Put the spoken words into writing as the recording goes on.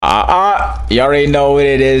You already know what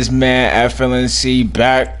it is, man. FLNC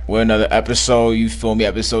back with another episode. You feel me?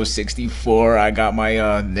 Episode 64. I got my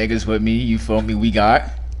niggas with me. You feel me? We got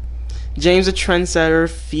James, a trendsetter.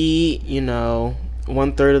 Feet,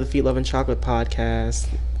 1/3 of the Feet Love and Chocolate podcast,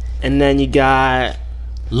 and then you got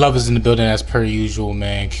Love is in the building as per usual,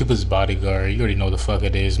 man. Cupid's bodyguard. You already know the fuck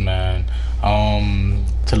it is, man.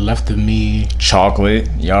 To the left of me, Chocolate.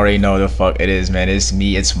 You already know the fuck it is, man. It's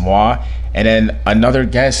me. It's moi. And then another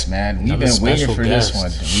guest, man. We've been waiting for this one.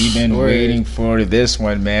 We've been waiting for this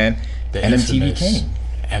one, man. the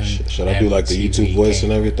NMTVKain. Should I do like the YouTube voice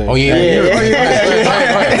and everything? Oh yeah.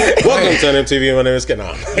 Welcome to NMTV. My name is Kain.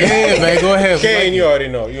 Yeah, man. Go ahead. Kain, you already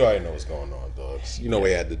know what's going on, dogs. You know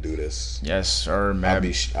we had to do this. Yes, sir, man.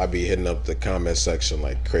 I be hitting up the comment section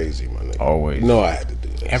like crazy, my nigga. Always. You know I had to do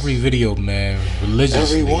this. Every video, man,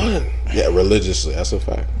 religiously. Everyone. Yeah, religiously. That's a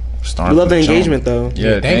fact. we love the engagement though.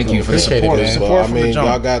 Yeah, thank you for the Appreciate support. it, man. Support Well, I from the mean, jump.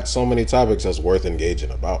 y'all got so many topics that's worth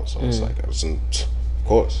engaging about, so it's like, of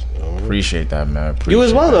course. You know what I mean? Appreciate that, man. You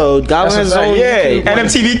as well though. Godwin has his own. Yeah,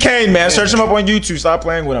 NMTVKain, man. Search him up on YouTube. Stop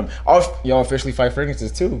playing with him. Y'all officially fight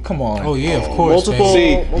fragrances too. Come on. Oh yeah, of course. multiple-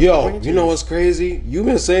 Man. See, you know what's crazy? You've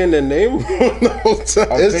been saying the name the whole time.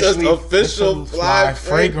 It's just official fly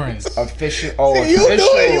fragrance. Official. Oh, You official.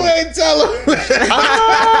 knew it, you ain't tell him.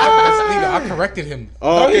 I corrected him.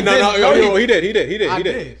 Oh, he no, did. he did. I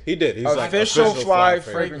did. He did. He's like, Official fly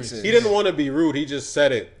fragrances. fragrances. He didn't want to be rude. He just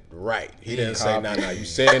said it right. He didn't say, nah, you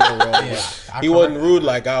saying it wrong. I He wasn't rude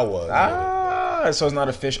like I was. So it's not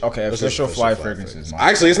official. Okay, It's official just fly fragrances.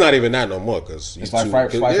 Actually, it's not even that no more, cause It's like fly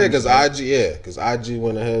fragrances, because IG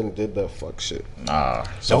went ahead and did that fuck shit. Nah.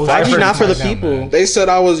 So IG not for the right now, people. man. They said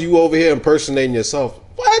I was you over here impersonating yourself.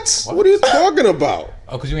 What? What are you talking about?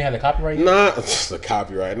 Oh, because you ain't had the copyright yet? Nah, the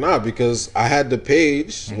copyright. Nah, because I had the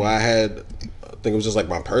page where I think it was just like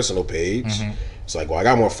my personal page. It's like, well, I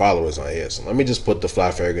got more followers on here, so let me just put the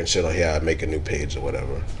fly fragrance shit on here. I make a new page or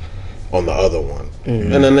whatever on the other one.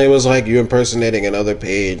 And then they was like, you impersonating another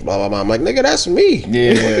page, blah blah blah. I'm like, nigga, that's me.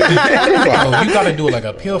 Yeah. Oh, you gotta do like a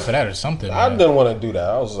appeal for that or something. I Man. didn't want to do that.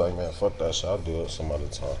 I was like, man, fuck that shit. I'll do it some other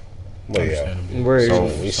time. But yeah, Word.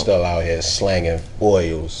 we still out here slanging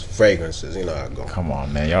oils, fragrances. You know how I go. Come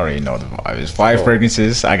on, man. You already know the vibe. It's fly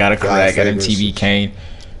fragrances. I gotta correct NMTVKain.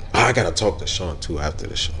 I gotta talk to Sean too after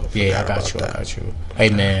the show. Yeah, I got you. Hey,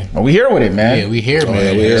 man. Oh, we here with it, man. Yeah, we here, man.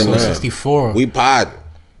 yeah, we here, Episode man. 64. We pod.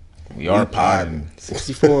 We are podding.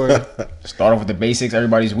 64. Start off with the basics.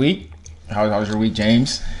 Everybody's week. How's your week,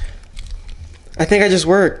 James? I think I just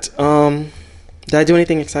worked. Did I do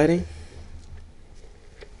anything exciting?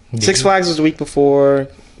 Six Flags was the week before.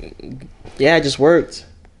 Yeah, I just worked.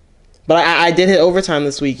 But I did hit overtime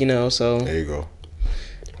this week, so There you go.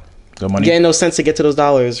 Good money. getting no sense to get to those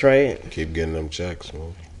dollars, right? Keep getting them checks,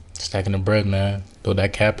 man. Stacking the bread, man. Build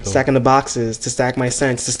that capital. Stacking the boxes to stack my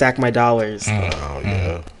cents, to stack my dollars. Oh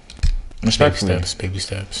yeah. Baby Respectfully. steps, baby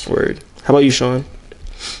steps. Word. How about you, Sean?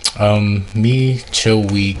 Me, chill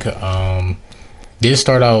week. Did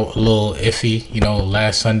start out a little iffy,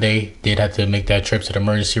 last Sunday. Did have to make that trip to the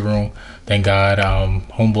emergency room. Thank God.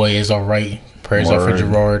 Homeboy is all right. Prayers up for Word.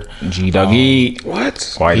 Gerard. G Dougie.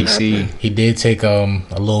 What? Quite see. He did take a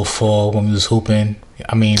little fall when we was hooping.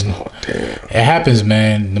 I mean, Damn. it happens,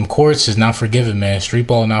 man. Them courts is not forgiving, man. Street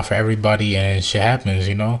ball not for everybody, and shit happens,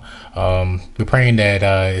 We're praying that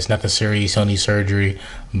it's nothing serious, only surgery,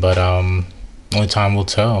 but only time will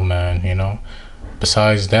tell, man.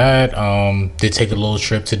 Besides that, did take a little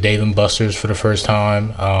trip to Dave & Buster's for the first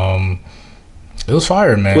time. It was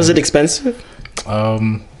fire, man. Was it expensive?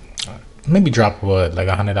 Maybe drop like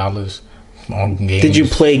 $100 on games. Did you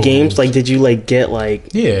play food. games? Like, did you get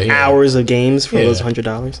Yeah. hours of games for Yeah. those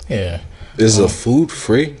 $100? Yeah. Is the food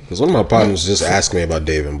free? Because one of my partners just asked me about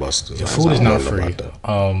Dave and Buster's. The food is not free,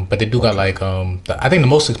 but they do got I think the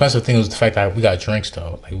most expensive thing was the fact that we got drinks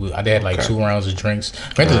though. I had 2 rounds of drinks.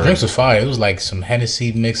 Granted, the drinks was fire. It was like some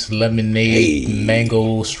Hennessy mixed lemonade,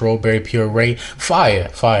 mango, strawberry puree, fire.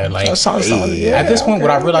 That sounds solid. Yeah. At this point,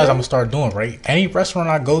 what I realized I'm gonna start doing, right? Any restaurant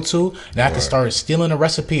I go to, and I can start stealing a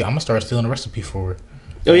recipe. I'm gonna start stealing a recipe for it.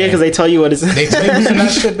 Oh yeah, because they tell you what it's. They tell me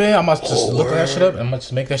that shit, man. I'm gonna just look at that shit up. I'm gonna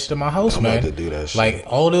just make that shit in my house, I'm man. about to do that shit. Like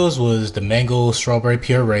all those was the mango strawberry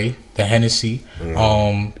puree, the Hennessy,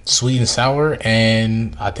 sweet and sour,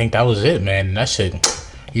 and I think that was it, man. That shit,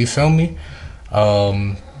 you feel me?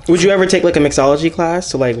 Would you ever take a mixology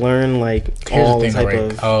class to learn Here's all the thing, type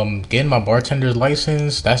right? of? Getting my bartender's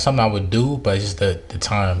license, that's something I would do, but it's just the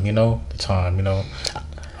time, the time.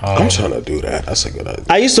 I'm trying to do that. That's a good idea.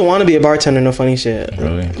 I used to want to be a bartender. No funny shit.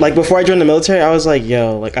 Really? Before I joined the military, I was like,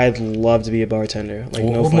 yo, I'd love to be a bartender. No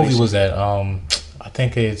what funny movie shit. was that? I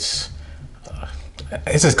think it's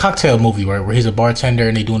It's a cocktail movie, right? Where he's a bartender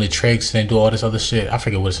and they doing the tricks and they do all this other shit. I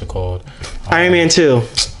forget what it's called. Iron Man 2.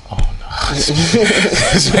 Oh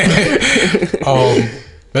no.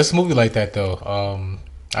 Best movie like that though.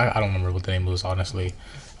 I don't remember what the name was honestly.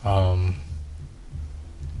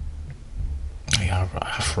 Yeah,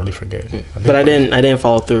 I really forget. But I didn't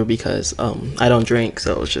follow through because I don't drink,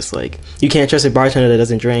 so it's just like you can't trust a bartender that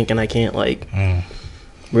doesn't drink, and I can't like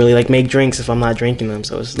really like make drinks if I'm not drinking them.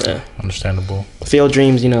 So it's understandable. Field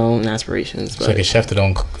dreams, and aspirations. It's like a chef that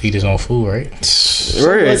don't eat his own food, right?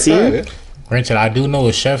 Right. See, granted, I do know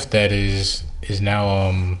a chef that is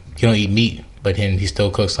now he don't eat meat, but he still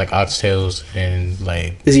cooks like oxtails and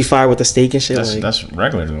like. Is he fired with the steak and shit? That's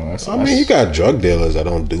regular though. I mean, you got drug dealers that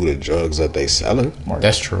don't do the drugs that they selling.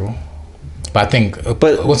 That's true. But I think,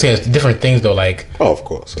 once again, it's different things though. Like, oh, of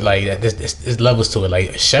course, like there's levels to it. Like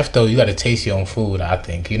a chef though, you got to taste your own food. I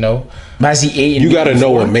think Has he eaten? You got to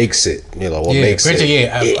know what makes it. What makes it.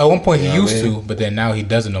 Yeah, at one point he used to, but then now he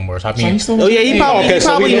doesn't no more. So I mean, he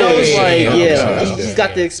probably knows. He's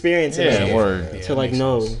got the experience. To like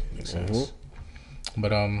know.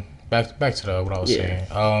 But back to what I was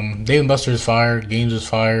saying. Dave and Buster's fire. Games was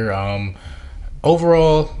fire.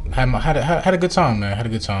 Overall, had a good time, man. Had a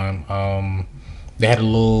good time. They had a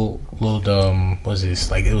little what's this?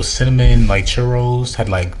 Like it was cinnamon, like churros. Had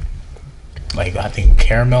like I think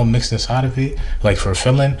caramel mixed inside of it, like for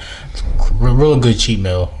filling. Real good cheat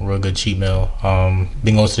meal. Been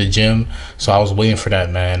going to the gym, so I was waiting for that,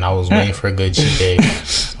 man. I was waiting for a good cheat day.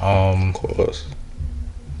 Of course.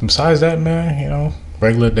 Besides that, man,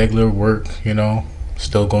 regular work.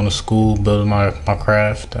 Still going to school, building my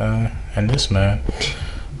craft, and this, man.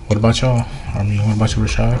 What about y'all? I mean, what about you,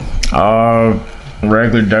 Rashad?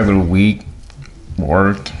 Regular week,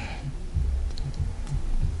 worked.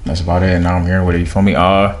 That's about it. Now I'm here with it. You feel me?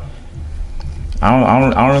 I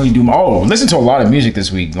don't really do. Listen to a lot of music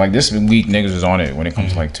this week. Like this week, niggas was on it when it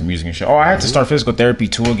comes to music and shit. I had to start physical therapy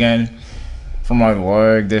too again for my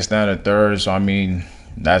leg, this, that, and the third. So I mean,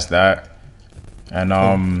 that's that. And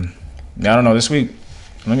I don't know. This week,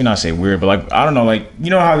 let me not say weird, but like I don't know. Like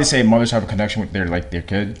how they say mothers have a connection with their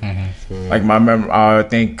kid. Mm-hmm. Like my member, I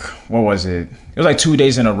think what was it? It was like 2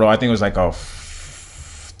 days in a row. I think it was like a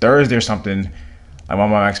Thursday or something. Like my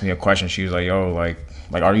mom asked me a question. She was like, "Yo, like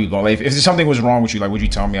are you going? Like, if something was wrong with you, like would you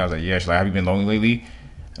tell me?" I was like, "Yeah." She's like, "Have you been lonely lately?"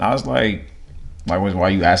 And I was like, why are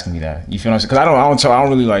you asking me that? You feel what I'm saying? Because I don't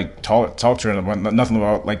really like talk to her about nothing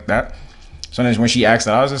about like that. So then when she asked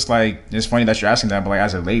that, I was just like, it's funny that you're asking that, but like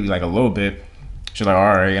as a lady, like a little bit. She's like,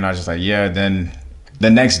 all right, and I was just like, yeah. Then the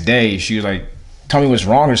next day, she was like, tell me what's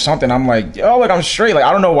wrong or something. I'm like, yo, like I'm straight. Like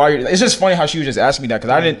I don't know why. It's just funny how she was just asking me that because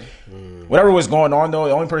I didn't. Whatever was going on though,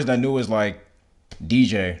 the only person that knew was like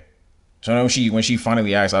DJ. So when she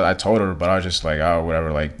finally asked, I told her, but I was just like, oh,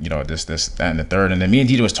 whatever, like this, that, and the third. And then me and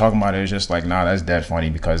DJ was talking about it. It was just like, nah, that's dead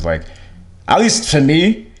funny because like, at least to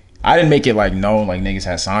me, I didn't make it like no, like niggas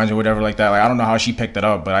had signs or whatever like that. Like I don't know how she picked it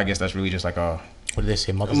up, but I guess that's really just like a. What did they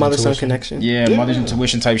say? Mother-son connection. Yeah, mother's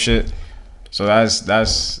intuition type shit. So that's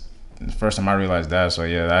the first time I realized that. So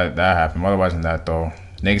yeah, that happened. Otherwise than that though,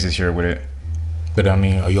 niggas is here with it. But I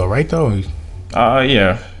mean, are you alright though?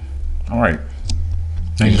 Yeah, all right.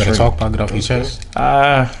 Now you gotta talk about it off your chest.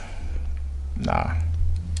 Nah,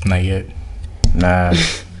 not yet. Nah.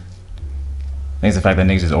 It's the fact that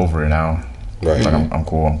niggas is over it now. Right. Like I'm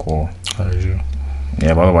cool. I heard you.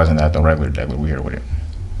 Yeah, but otherwise than that, though, regular, we here with it.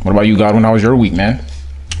 What about you, Godwin? How was your week, man?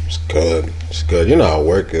 It's good. You know how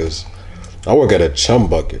work is. I work at a chum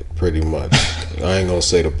bucket, pretty much. I ain't gonna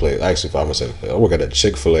say the place. Actually, if I'm gonna say the place, I work at a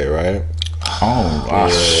Chick-fil-A, right? Oh,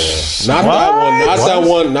 yeah.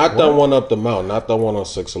 Not that one up the mountain. Not the one on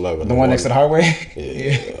 611. The one next to the highway.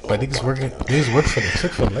 Yeah. But niggas work for the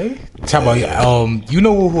Chick-fil-A. Tell about you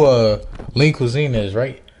know who Lean Cuisine is,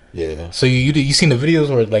 right? Yeah. So you seen the videos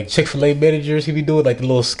where like Chick-fil-A managers he be doing like the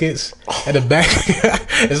little skits at the back?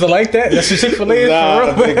 Is it like that? That's what Chick-fil-A is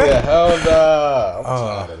Nah, for real? nigga, hell nah.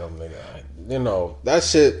 I'm tired of them, nigga. That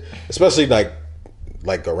shit, especially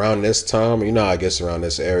like around this time, I guess around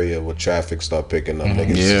this area where traffic start picking up,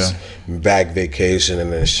 niggas just back vacation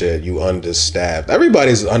and shit. You understaffed.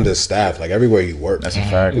 Everybody's understaffed, like everywhere you work. That's a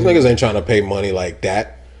fact. These niggas ain't trying to pay money like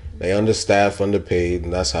that. They understaffed, underpaid,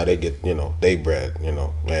 and that's how they get, they bread,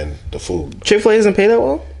 and the food. Chick-fil-A doesn't pay that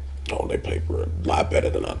well? Oh, they pay a lot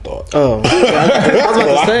better than I thought. Oh, I was about to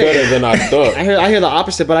a lot say. better than I thought. I hear the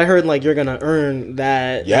opposite, but I heard like you're gonna earn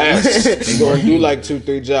that. Yes, you're gonna do like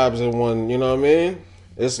 2-3 jobs in one. You know what I mean?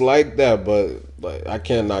 It's like that, but like I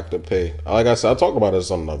can't knock the pay. Like I said, I talk about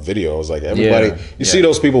this on the videos. Like everybody, you see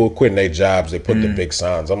those people who quitting their jobs, they put the big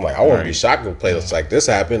signs. I'm like, I wouldn't be shocked if a place like this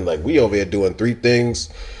happened. Like we over here doing 3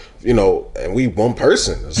 things you know, and we one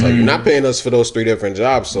person. It's like you're not paying us for those 3 different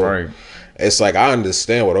jobs. So it's like I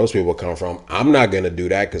understand where those people come from. I'm not gonna do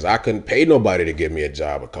that because I couldn't pay nobody to give me a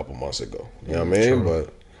job a couple months ago. You know what I mean?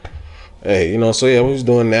 But hey, you know, so yeah, we was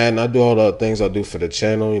doing that, and I do all the things I do for the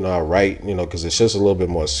channel. You know, I write, you know, because it's just a little bit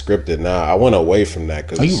more scripted now. I went away from that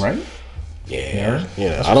because. Are you right? Yeah.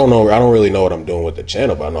 I don't know. I don't really know what I'm doing with the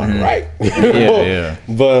channel, but I know I'm right. You know? Yeah.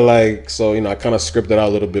 But like, so you know, I kind of scripted out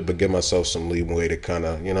a little bit, but give myself some leeway to kind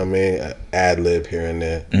of, you know what I mean, ad lib here and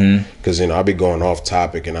there. Because you know, I'll be going off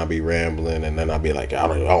topic and I'll be rambling, and then I'll be like, I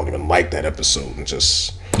don't even like that episode, and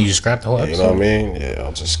just. You just scrap the whole episode. You know what I mean? Yeah,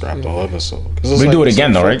 I'll just scrap the whole episode. We do it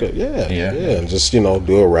again though, right? Yeah, and just, you know,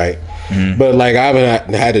 do it right. But like, I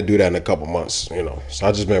haven't had to do that in a couple months, you know. So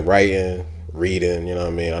I just been writing, reading, you know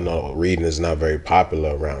what I mean? I know reading is not very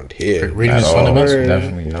popular around here. Reading is fundamental.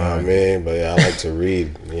 Definitely You know not. what I mean? But yeah, I like to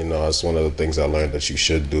read. You know, that's one of the things I learned that you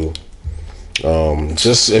should do.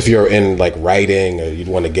 Just if you're in like writing or you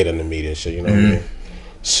want to get into media shit, you know what I mean?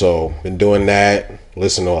 So been doing that.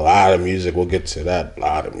 Listen to a lot of music. We'll get to that. A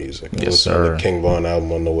lot of music. I listened to the King Von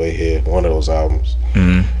album on the way here. One of those albums.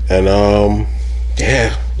 And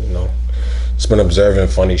yeah, you know, just been observing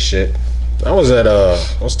funny shit. I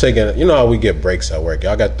was taking, you know how we get breaks at work.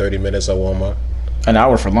 Y'all got 30 minutes at Walmart? An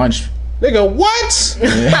hour for lunch. Nigga, what?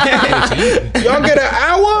 Y'all get an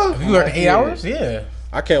hour? You work 8 hours? Yeah.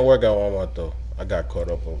 I can't work at Walmart though. I got caught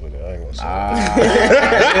up over there. I ain't gonna say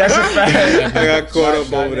That's a fact. I got caught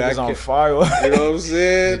up over there. That on fire. You know what I'm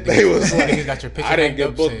saying? They was like, got your picture I didn't hanged get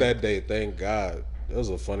up booked saying- that day. Thank God. It was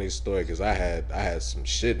a funny story because I had some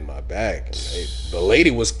shit in my bag. And the lady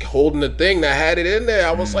was holding the thing that had it in there.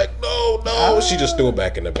 I was like, no. She just threw it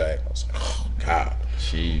back in the bag. I was like, oh God.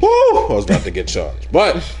 Jeez. Woo! I was about to get charged.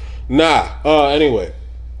 But nah. Anyway.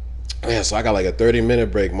 Yeah, so I got like a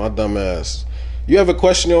 30-minute break. My dumb ass. You ever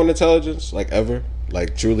question your own intelligence? Like ever?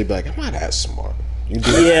 Like truly be like, am I that smart? You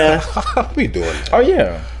do Yeah. I be doing that. Oh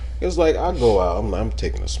yeah. It's like I go out, I'm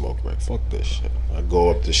taking a smoke break. Fuck this shit. I go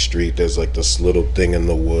up the street. There's like this little thing in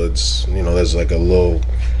the woods. You know, there's like a little.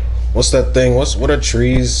 What's that thing? What are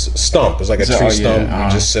trees? Stump. It's like a tree stump.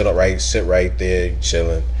 You just sit right there,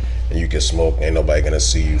 chilling, and you can smoke. Ain't nobody gonna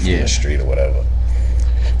see you from the street or whatever.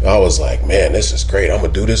 I was like, man, this is great. I'm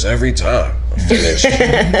gonna do this every time. I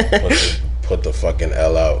finish. Put the fucking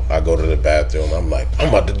L out. I go to the bathroom. I'm like, I'm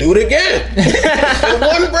about to do it again. In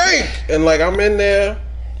one break. And like I'm in there.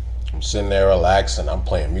 I'm sitting there relaxing. I'm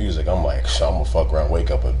playing music. I'm like, I'm gonna fuck around, wake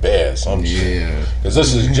up with bears. Some shit. Because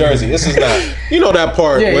this is Jersey. This is not, you know that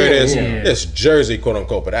part where it is. It's Jersey, quote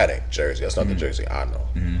unquote, but that ain't Jersey. That's not the Jersey I know.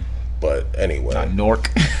 But anyway, Not Nork.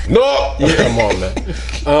 no, come on,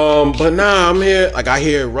 man. But nah, I'm here. Like I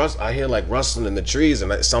hear like rustling in the trees,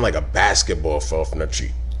 and it sound like a basketball fell from the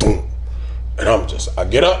tree. Boom. And I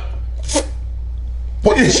get up,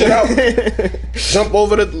 put the shit out, jump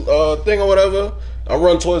over the thing or whatever. I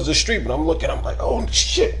run towards the street, but I'm looking. I'm like, oh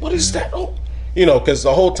shit, what is that? Oh, you know, because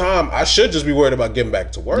the whole time I should just be worried about getting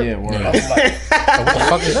back to work. Yeah, word. I was like, What the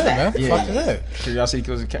fuck is that, man? What the fuck is that? Curiosity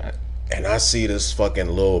kills a cat. and I see this fucking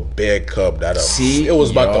little bear cub that See? it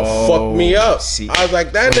was about to fuck me up. See? I was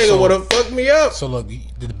like, that nigga would have fucked me up. So look,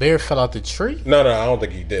 the bear fell out the tree? No, I don't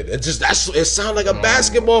think he did. It just it sounded like a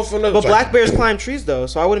basketball from the. But black bears climb trees though,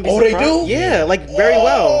 so I wouldn't be Oh, they surprised. do? Yeah, like very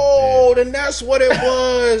well. Oh, then that's what it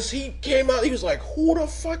was. He came out. He was like, "Who the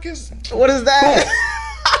fuck is?" What is that?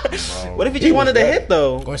 What if he just wanted to hit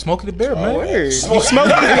though? Go Smokey the Bear, man. Word.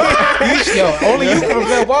 Yo, only you can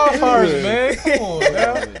prevent wildfires, man. Come on,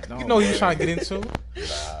 man. You know what you trying to get into.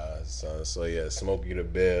 Son. So yeah, Smokey the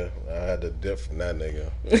Bear. I had to dip from that nigga.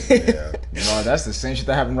 Yeah. No, that's the same shit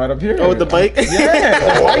that happened right up here. Oh, with the bike?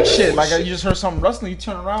 Yeah, the white shit. Like you just heard something rustling, you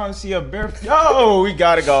turn around and see a bear. Yo, we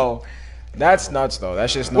gotta go. That's nuts though.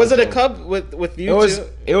 That's just nuts. Was it a though. cub with you?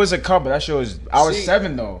 It was a cub, but that shit was. I was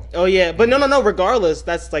 7 though. Oh yeah, but no. Regardless,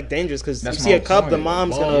 that's like dangerous because you That's see a my cub, point. the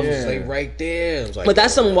mom's Mom gonna. was like right there. I was like, But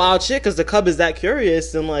that's some wild shit because the cub is that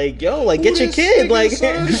curious and like, yo, like get your this kid, nigga, like.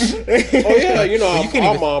 son? Oh yeah, you know you how can't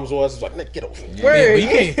our even- moms was like, "Nigga, get over here."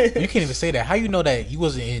 Word. But you can't even say that. How you know that you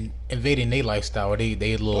wasn't invading their lifestyle or they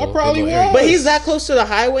little? I probably their little was. But he's that close to the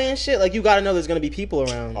highway and shit. Like you gotta know there's gonna be people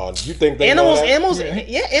around. Oh, you think they know Animals, that?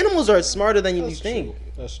 animals are smarter than you That's think. true.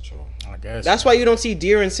 That's true. I guess. That's why you don't see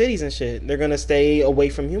deer in cities and shit. They're gonna stay away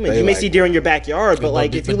from humans. They You may like- see deer in your backyard, but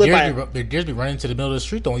like if you live by, their deers be running to the middle of the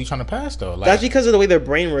street though when you trying to pass though. Like, that's because of the way their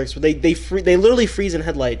brain works. They literally freeze in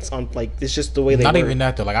headlights on like it's just the way they not work. even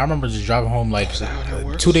that though. Like I remember just driving home like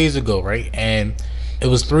 2 days ago, right? And it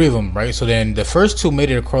was 3 of them, right? So then the first 2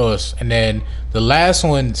 made it across, and then the last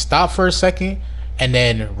one stopped for a second, And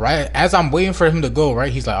then right as I'm waiting for him to go,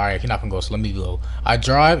 right, he's like, all right, he's not gonna go, so let me go. I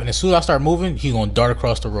drive, and as soon as I start moving, he's gonna dart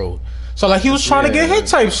across the road. So like he was trying to get hit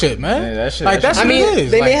type shit, man. Yeah, that shit, like that's I what mean, it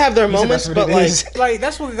is. they like, may have their moments, but like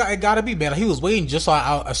that's what it gotta be, man. Like, he was waiting just so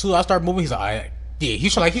as soon as I start moving, he's like, all right. Yeah, he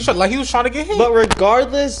was trying to get hit. But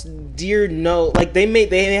regardless, deer know, like they may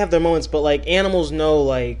have their moments, but like animals know,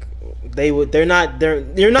 like you're not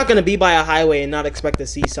gonna be by a highway and not expect to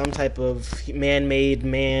see some type of man-made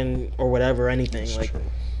man or whatever, anything. That's like true.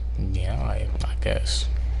 Yeah, I guess.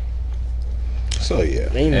 So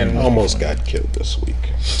yeah, almost got killed this week.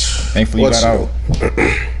 Thankfully, you got out.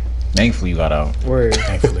 Thankfully, you got out. Word.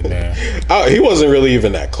 Thankfully, man. He wasn't really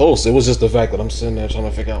even that close. It was just the fact that I'm sitting there trying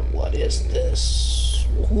to figure out what is this.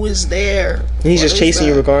 Who is there? He's just chasing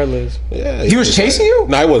you regardless. Yeah, he was chasing you.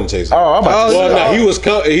 No, he wasn't chasing. Oh, I'm about to say. No,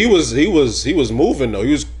 he was moving though.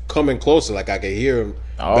 He was coming closer. Like I could hear him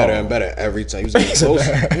better and better every time. He was getting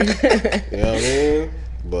closer. You know what I mean?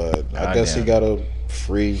 But I guess he got a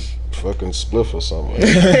free fucking spliff or something.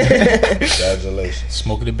 Congratulations,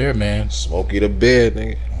 Smokey the Bear, man. Smokey the Bear,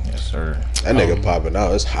 nigga. Yes, sir. That nigga popping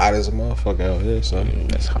out. It's hot as a motherfucker out here, son.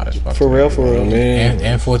 It's hot as fuck. For real, man.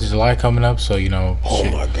 And 4th of July coming up, so you know. Oh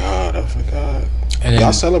my god, I forgot. And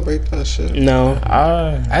y'all celebrate that shit? No.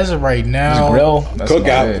 As of right now, grill,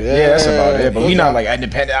 cookout. Yeah, that's about it. But we not like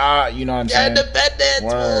independent. You know what I'm saying? Independence.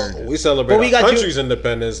 Word. We celebrate our country's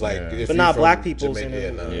independence, like, but not black people's.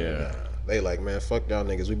 Yeah. They like, man, fuck y'all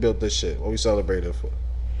niggas. We built this shit. What we celebrating for?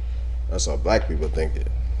 That's how black people think it.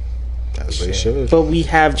 As they should. But we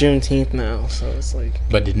have Juneteenth now, so it's like.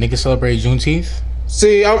 But did niggas celebrate Juneteenth?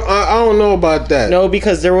 See, I don't know about that. No,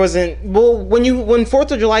 because there wasn't. Well, when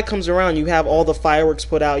 4th of July comes around, you have all the fireworks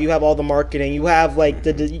put out. You have all the marketing. You have like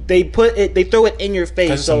they throw it in your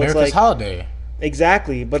face. It's so America's it's like holiday.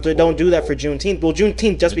 Exactly, but they don't do that for Juneteenth. Well,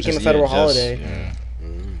 Juneteenth just became a federal holiday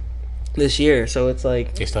this year, so it's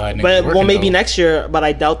like. They still had niggas but working, maybe though. next year. But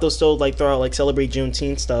I doubt they'll still like throw out like celebrate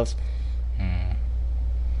Juneteenth stuff.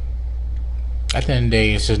 At the end of the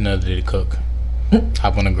day, it's just another day to cook.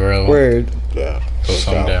 Hop on the grill. Word. Yeah. Throw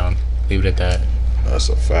something down. Leave it at that. That's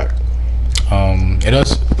a fact. It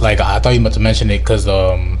does, like, I thought you meant to mention it because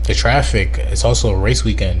the traffic, it's also a race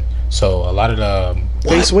weekend. So a lot of the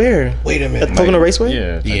race where? Wait a minute. At Pocono Raceway?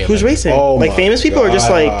 Yeah. Who's racing? Oh like famous people or just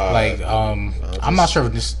like I'm not sure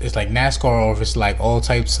if it's like NASCAR or if it's like all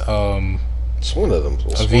types it's one of them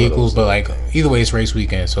vehicles, but like either way, it's race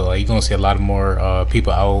weekend. So like you're gonna see a lot more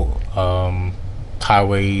people out,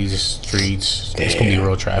 highways, streets. Damn. It's gonna be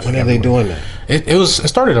real traffic. When are they doing that? It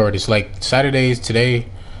started already. So like Saturdays today,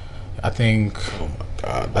 I think. Oh my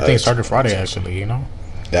god! I think it started Friday actually. You know.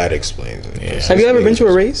 That explains it. Yeah. Have you ever been to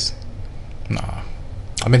a race? Nah,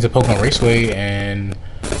 I've been to Pocono Raceway and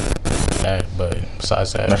that, but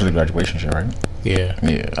besides that, that's the graduation shit, right? Yeah.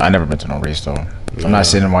 I never been to no race though. I'm not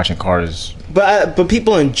sitting and watching cars. But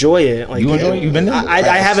people enjoy it. Like you enjoy it? You've been there? I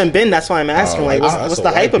haven't been. That's why I'm asking. Like, what's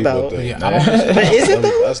the hype about? Yeah, but is it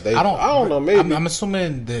though? I don't know. Maybe I'm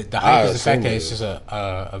assuming the hype is the fact that it's just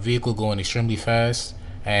a vehicle going extremely fast.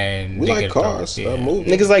 And we like cars.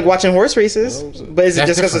 Niggas like watching horse races, but is it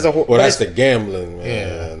just because it's a horse? Well, that's the gambling,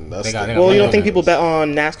 man. Yeah. Well, you don't think people bet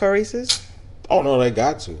on NASCAR races? Oh no, they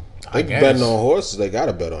got to. They betting on horses. They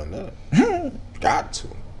gotta bet on that. Got to.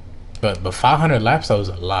 But 500 laps, that was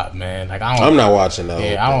a lot, man. Like I'm not watching that.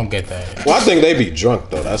 Yeah, I don't get that. Well, I think they be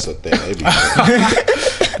drunk though. That's the thing. They be drunk.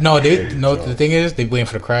 The thing is, they waiting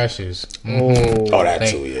for the crashes. Mm-hmm. Oh, that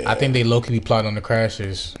too. Yeah. I think they low key be plotting on the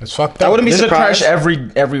crashes. It's fucked up. I wouldn't be surprised. There's a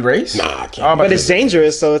crash every race. Nah, I can't. But it's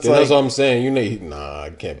dangerous, so it's like that's what I'm saying. You need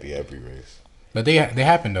it can't be every race. But they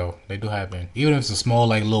happen though. They do happen. Even if it's a small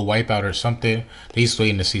like little wipeout or something, they just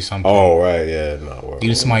waiting to see something. Oh right, yeah, no.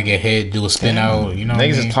 Even somebody get hit, do a spin out. You know,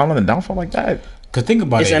 niggas is plotting the downfall like that. Cause think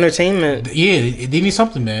about it's entertainment. Yeah, they need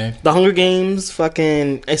something, man. The Hunger Games,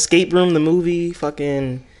 fucking Escape Room, the movie,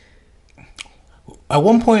 fucking. At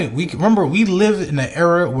one point, we lived in an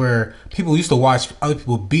era where people used to watch other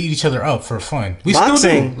people beat each other up for fun. We Boxing,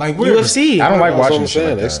 still do. Like UFC. I don't like watching shit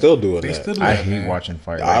like they that. still doing that. I hate watching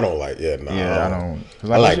fights. I don't like. Yeah, no. Yeah, I don't.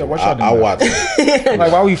 I like. I watch.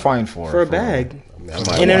 Like, why we fighting for a bag?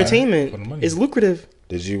 And entertainment is lucrative.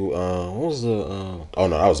 Did you? What was the? Oh no,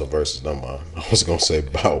 that was a versus. Never mind. I was gonna say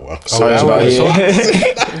Bow Wow.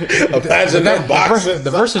 Imagine that boxing.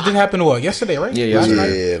 The versus did happen yesterday, right? Yeah.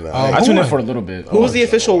 No. I tuned in for a little bit. Who was the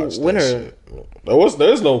official winner?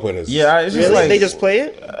 There's no winners. Yeah, it's just really? like They just play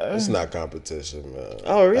it. It's not competition, man.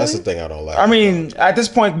 Oh really? That's the thing I don't like. I mean, at this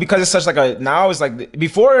point, because it's such like a now it's like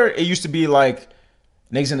before it used to be like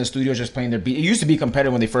niggas in the studio just playing their beat. It used to be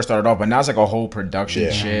competitive when they first started off, but now it's like a whole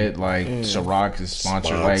production shit. Like Ciroc is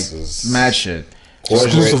sponsored, like mad shit.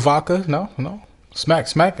 Exclusive vodka? No. Smack,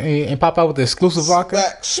 and pop out with the exclusive vodka.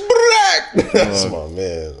 That's my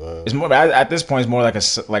man. It's more at this point. It's more like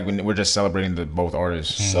like when we're just celebrating both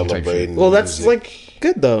artists. Celebrating. Well, that's like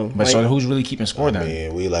good though. But so who's really keeping score then?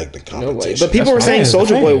 Man, we like the No way. competition. But people were saying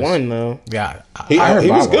Soulja Boy won though. Yeah, He was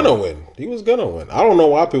Bow Wow. gonna win. He was gonna win. I don't know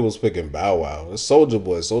why people was picking Bow Wow. It's Soulja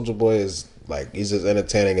Boy. Soulja Boy is like he's as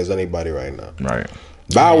entertaining as anybody right now. Right.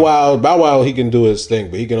 Bow Wow, he can do his thing,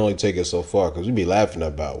 but he can only take it so far because we be laughing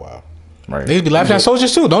at Bow Wow. Right. they be laughing at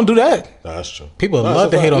soldiers too. Don't do that. Nah, that's true. People Nah,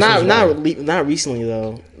 love to hate on Soulja. Not recently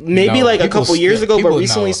though. Maybe No, like a people couple years ago, but people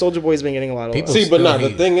recently know. Soulja Boy's been getting a lot of People love. See, but still nah, the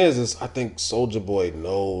hate. thing is I think Soulja Boy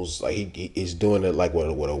knows, like he's doing it like with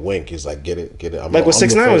a wink. He's like, get it. Like what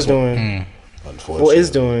 6ix9ine was doing. Unfortunately, Well, is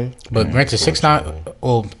doing. But granted, 6ix9ine.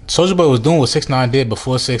 Well, Soulja Boy was doing what 6ix9ine did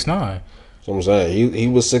before 6ix9ine. That's what I'm saying. He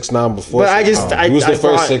was 6ix9ine before. But I just- he was the I first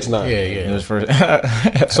thought- 6ix9ine. Yeah, It yeah. was first.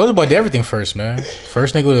 Soulja Boy did everything first, man.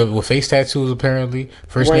 First nigga with face tattoos, apparently.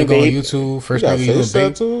 First Wearing nigga on vape. YouTube. First You got nigga face using vape.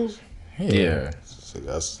 tattoos. Yeah. See,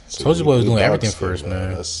 Soulja Boy was we doing dark everything skinned, first, man.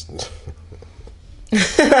 That's,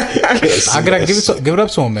 I gotta give it up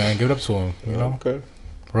to him, man. Give it up to him. You know, okay.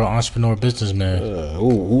 real entrepreneur, businessman.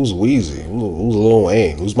 Who's Weezy? Who's Lil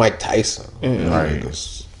Wayne? Who's Mike Tyson? Right.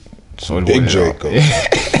 Niggas. So Big Draco.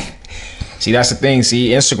 See, that's the thing. See,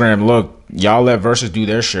 Instagram, look, y'all let Versus do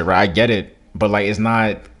their shit, right? I get it. But, like, it's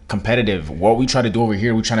not competitive. What we try to do over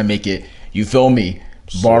here, we trying to make it, you feel me,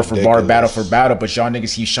 bar for bar, ridiculous. battle for battle. But y'all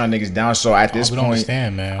niggas keep shutting niggas down. So, at this we don't point,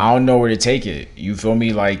 understand, man. I don't know where to take it. You feel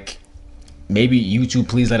me? Like, maybe YouTube,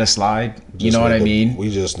 please let us slide. You know what I mean? We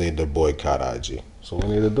just need to boycott IG. So what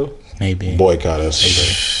we need to do? Maybe. Boycott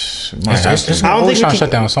Instagram. Might have to. It's I don't always think we trying to can-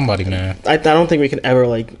 shut down somebody, man. I don't think we can ever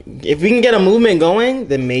like if we can get a movement going,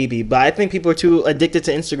 then maybe. But I think people are too addicted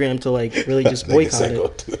to Instagram to like really just Niggas boycott ain't it.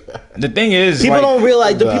 gonna do that. The thing is, People like, don't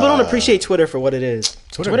realize. People don't Nah. appreciate Twitter for what it is.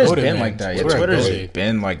 Twitter's goated, been man. like that. Yeah, Twitter Twitter's goated.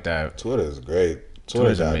 been like that. Twitter is great.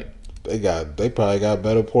 Twitter's Twitter great. they probably got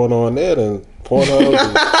better porno on there than Pornhub.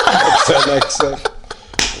 and 10XX.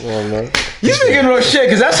 Come on, man. You speaking real shit,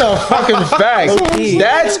 because that's a fucking fact. Low-key.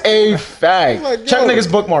 That's a fact. Like, Check yo.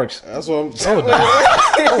 niggas' bookmarks. That's what I'm saying.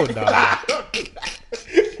 Oh no.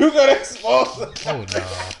 You gotta expose them. Oh no.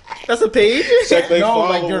 That's a page. Check they No,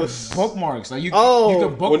 like your followers. bookmarks. Like you, Oh. you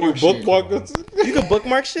can bookmark When you shit. bookmark it, You can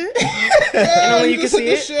bookmark shit. yeah, when you can just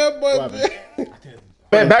hit see the it? share button.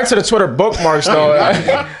 Back to the Twitter bookmarks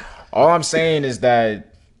though. All I'm saying is that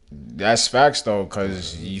that's facts though,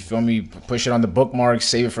 because you feel me, push it on the bookmarks,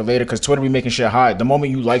 save it for later, because Twitter be making shit hot. The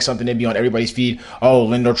moment you like something, it be on everybody's feed. Oh,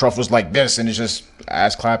 Lindo Truffle's like this, and it's just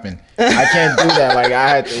ass clapping. I can't do that. Like I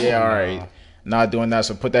had to. Yeah, all right, not doing that.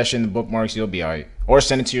 So put that shit in the bookmarks, you'll be alright. Or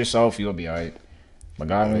send it to yourself, you'll be alright. But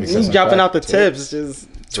God, He's dropping out the tips. Just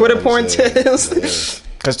Twitter porn tips.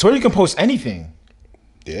 because Twitter you can post anything.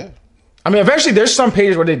 Yeah. I mean, eventually there's some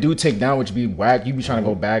pages where they do take down, which be whack. You be trying to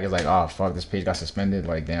go back, it's like, oh fuck, this page got suspended.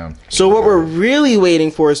 Like, damn. So what we're really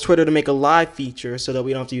waiting for is Twitter to make a live feature so that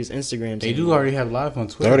we don't have to use Instagram. They do already have live on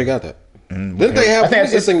They Twitter. already got that. Didn't they have? I think What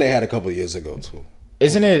was this it's- thing they had a couple of years ago too?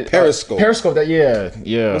 Isn't it Periscope. Periscope. That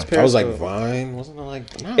yeah. I was like Vine, wasn't it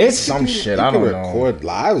like? No, It's you some can- shit, you I can don't know. record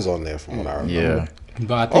lives on there from what I remember. Yeah.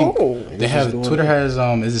 But I think they just have doing Twitter it. has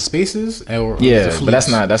is it Spaces or is Yeah, it but that's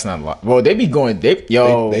Fleets? not a lot. Well, they be going. They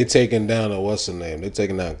taking down what's the name? They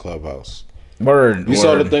taking down Clubhouse. word. You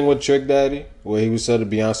saw the thing with Trick Daddy where he was said that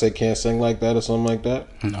Beyonce can't sing like that or something like that.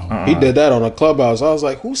 No. He did that on a Clubhouse. I was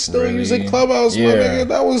like, who's still Really? using Clubhouse? My Yeah. nigga?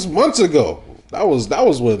 That was months ago. That was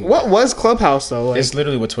when. What was Clubhouse though? Like, It's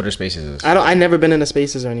literally what Twitter Spaces is. I never been into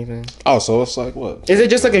Spaces or anything. Oh, so it's like what? Is it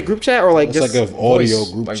just like a group chat or like It's just like an audio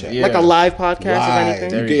voice, group like, chat. yeah. like a live podcast Live. if anything?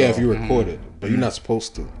 There You you can, go. if you record it, but you're not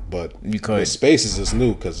supposed to. But You could. the Spaces is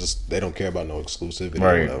new because they don't care about no exclusivity.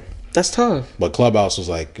 Right. Or whatever. That's tough. But Clubhouse was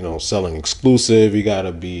like, selling exclusive. You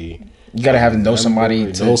gotta be You gotta have to know somebody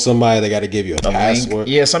to know somebody. They gotta give you a link. password.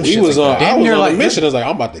 Yeah, some we shit was like on. that. I Damn was near on like- a mission. It's like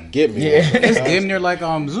I'm about to get me. Yeah. It's damn near like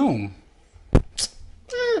Zoom.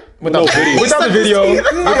 without, no video. without the video.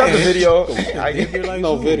 Without the video. Damn near like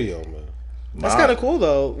no Zoom. video, man. That's kind of cool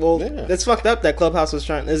though. Well, Yeah. that's fucked up that Clubhouse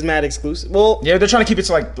is mad exclusive. Well, Yeah, they're trying to keep it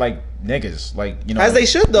to like niggas, like As they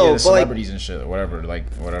should, though, yeah, but, like- celebrities and shit, or whatever,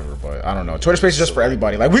 whatever. But I don't know. Twitter Spaces is just for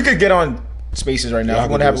everybody. Like we could get on Spaces right now. Yeah, If I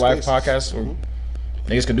we want could to have a do live Spaces. podcast, or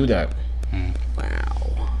niggas could do that. wow.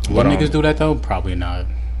 Would But, niggas do that though? Probably not.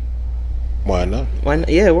 Why not? Why not?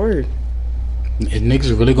 Yeah, word. If niggas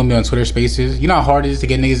are really gonna be on Twitter Spaces, you know how hard it is to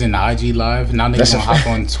get niggas in the IG live. Now niggas That's gonna a- hop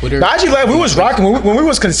on Twitter. But actually, like we was rocking when we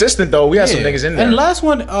was consistent though. We had some niggas in there. And the last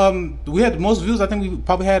one, we had the most views. I think we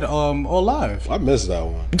probably had all live. I missed that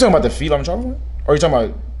one. You talking about the feed I'm talking about, or you talking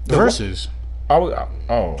about The verses. oh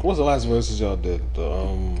What was the last verses y'all did?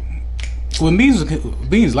 With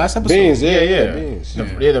Beans last episode. Beans, Yeah. Beans.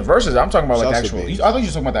 The verses. I'm talking about like Salsa actual. beans. I thought you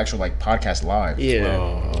were talking about the actual like podcast live.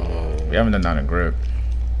 Yeah. We haven't done that in grip.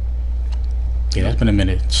 Yeah, that's been a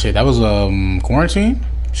minute. Shit, that was quarantine.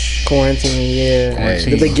 Quarantine, yeah.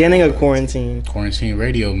 Quarantine. The beginning of quarantine. Quarantine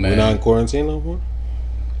radio, man. We're not in quarantine no more.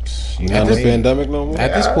 We're not in this- the pandemic no more.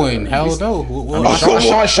 At this point, hell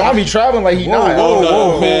no. Sean be traveling like he not. Oh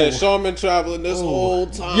no, man! Sean been traveling this whole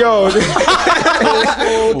time. Yo,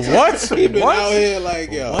 What? he been out here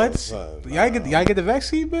like yo. What? Son, Y'all get the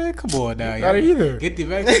vaccine, man? Come on now. Got it either. Get the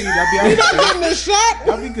vaccine. Y'all be all right. getting the shot.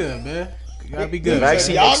 Y'all be good, man. Y'all be good.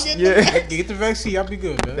 vaccine. Y'all get the Get the vaccine. Y'all be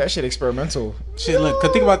good, man. that shit experimental. Shit, look.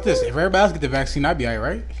 Cause think about this. If everybody else get the vaccine, I'd be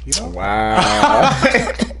alright, right? You know? Wow.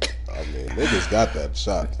 I mean, niggas got that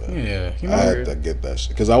shot, man. Yeah. You I know. had to get that shit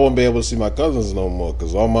because I wouldn't be able to see my cousins no more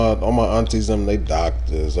because all my aunties them they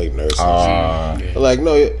doctors like nurses. They're like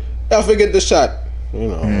no, y'all forget the shot. You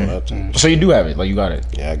know. So you do have it, like you got it.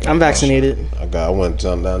 Yeah, I got I'm my vaccinated. shot. I went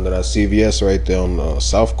down to that CVS right there on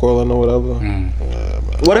South Corlin or whatever. Yeah,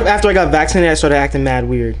 man. What if after I got vaccinated, I started acting mad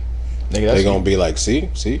weird? Nigga, They gonna be like, see,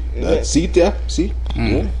 that, see, yeah, see,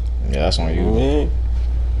 yeah, that's on you. yeah.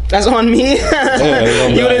 That's on me. You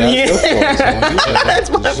didn't hear? That's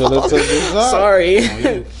my fault. Sorry.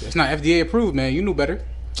 It's not FDA approved, man. You knew better.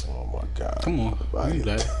 Oh my god. Come on. You knew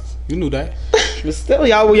that. You knew that. But still,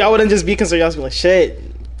 y'all wouldn't just be concerned. Y'all was be like, shit.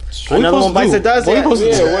 Another one bites the dust. What you Yeah. supposed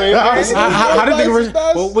to do? How did Bites the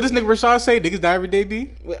dust? what does nigga Rashad say? Niggas die every day,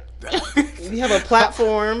 B? We have a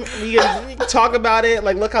platform. We can talk about it.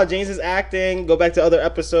 Like, look how James is acting. Go back to other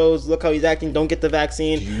episodes. Look how he's acting. Don't get the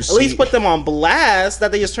vaccine. At least put them on blast.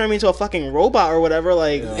 That they just turn me into a fucking robot or whatever.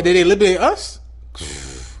 Like, And then they eliminate us?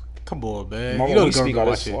 Come on, man. Mama, You know we the speak all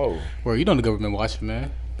government this watching. slow. Bro, you know the government watching,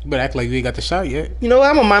 man. You better act like you ain't got the shot yet. you know what?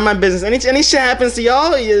 I'm gonna mind my business. Any shit happens to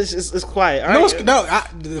y'all, it's quiet. All right.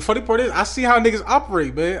 The funny part is, I see how niggas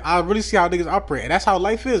operate, man. I really see how niggas operate. And that's how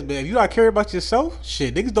life is, man. If you not care about yourself,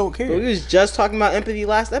 shit, niggas don't care. We was just talking about empathy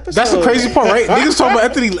last episode. That's the crazy part, right? Niggas talking about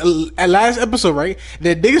Anthony at last episode, right?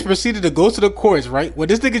 Then niggas proceeded to go to the courts, right? When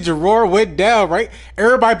this nigga Gerard went down, right?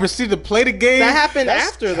 Everybody proceeded to play the game. That happened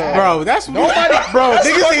after though. Bro, that's Nobody, bro. that's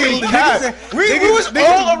Niggas fucking ain't cap. We was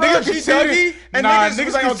all around G Dougie, and niggas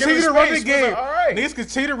was like, "Oh, give me continue to run the space." game. Like, all right. Niggas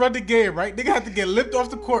continue to run the game, right? Nigga have to get lipped off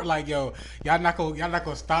the court, like yo, y'all not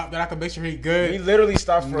gonna stop. Y'all not gonna make sure he We good. literally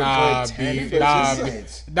stopped for Nah, a good 10, B, 15 nah,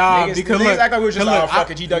 minutes. nah, Niggas, because niggas look, act like we was just look, like, oh,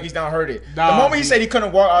 fuck it, G Dougie's down, heard it. Nah, The moment he B. said he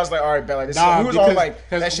couldn't walk, I was like, all right, bet, like, this we was all like,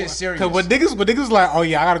 that shit's serious. Cause when niggas like, oh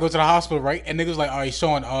yeah, I gotta go to the hospital, right? And niggas like, all right,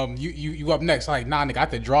 Sean, you up next? I'm like, nah, nigga, I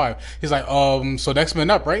have to drive. He's like, so next man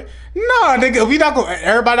up, right? Nah, nigga,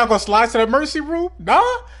 everybody not gonna slide to the emergency room?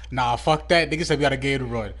 Nah, fuck that. Nigga said we got a game to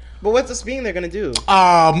run. But what's this being they're gonna do?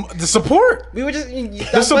 The support. We were just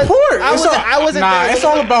The support. I wasn't. Nah, there. it's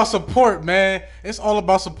all about support, man. It's all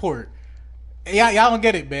about support. Y'all don't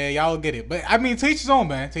get it, man. Y'all don't get it. But I mean, to each his own,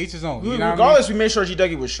 man. To each his own. You know what I mean? Regardless, we made sure G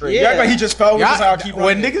Dougie was straight. Yeah. Yeah, act like he just fell. We just how I keep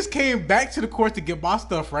when running. niggas came back to the court to get my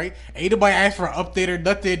stuff, right? Ain't nobody asked for an update or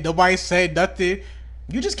nothing. Nobody said nothing.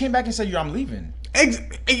 You just came back and said, "Yo, I'm leaving."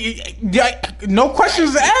 No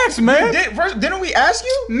questions asked, man. Didn't we ask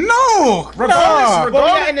you? No. Regardless, Well,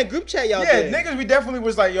 yeah, in the group chat, y'all Yeah, did. niggas, we definitely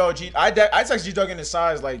was like, yo, G. I text G Doug in the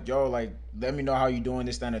sides like, yo, like, let me know how you doing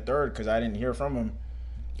this, that, and the third, because I didn't hear from him.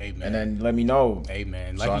 Hey, man. And then let me know. Hey,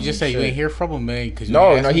 man. So, Like I you just mean, said, you shit. ain't hear from him, man. Cause you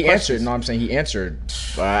No, ain't asked he him answered. questions. No, I'm saying he answered.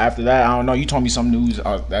 After that, I don't know. You told me some news.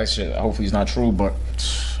 That shit, hopefully, it's not true, but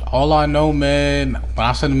All I know, man, when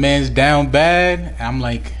I said the man's down bad, and I'm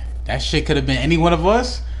like, that shit could have been any one of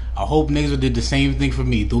us. I hope niggas would did the same thing for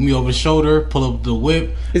me. Threw me over the shoulder, pull up the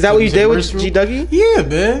whip. Is that took what me you to the did with emergency G room. Dougie? Yeah,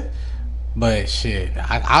 man. But shit,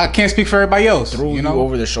 I can't speak for everybody else. threw you know,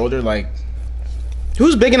 over the shoulder, like,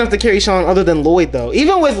 Who's big enough to carry Sean other than Lloyd though?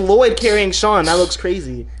 Even with Lloyd carrying Sean, that looks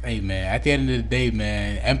crazy. hey man, at the end of the day,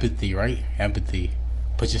 man, empathy, right? Empathy.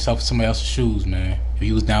 Put yourself in somebody else's shoes, man. If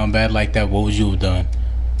you was down bad like that, what would you have done?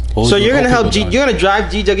 So you're gonna help G? You're gonna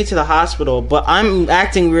drive G Dougie to the hospital, but I'm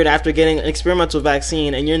acting weird after getting an experimental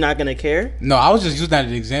vaccine, and you're not gonna care? No, I was just using that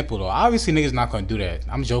as an example, though. Obviously, niggas not gonna do that.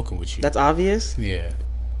 I'm joking with you. That's obvious. Yeah.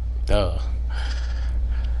 Duh.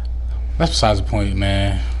 That's besides the point,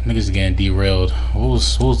 man. Niggas getting derailed. What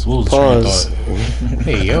was the train of Pause. thought?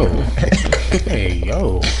 Hey yo. Hey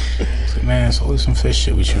yo. Man, it's always some fish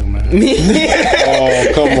shit with you, man.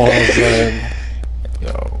 Oh, come on, man. yo,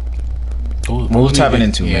 What was tapping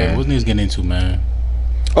into, yeah, man? what was niggas getting into, man?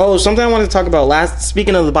 Oh, something I wanted to talk about last.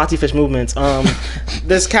 Speaking of the Bati fish movements,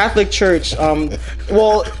 this Catholic church.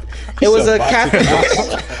 Well, it was a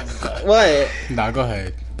Catholic. What? Nah, go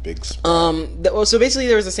ahead. Big sp- So basically,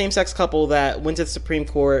 there was a same-sex couple that went to the Supreme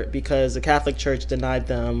Court because the Catholic Church denied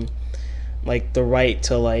them like the right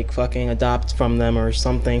to like fucking adopt from them or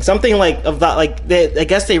something like of that. Like I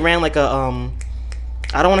guess they ran like a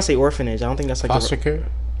I don't want to say orphanage. I don't think that's like Foster care.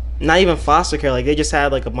 not even foster care. Like they just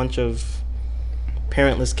had like a bunch of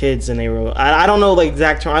parentless kids, and they were I don't know the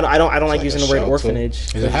exact term. I don't like using the word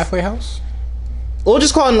orphanage. Is it halfway house? We'll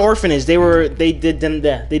just call it an orphanage. They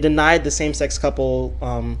denied the same sex couple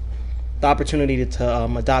the opportunity to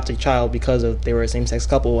adopt a child because they were a same sex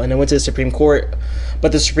couple, and it went to the Supreme Court,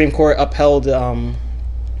 but the Supreme Court upheld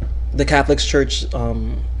the Catholic Church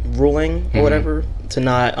ruling or whatever to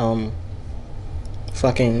not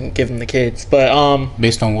fucking give them the kids, but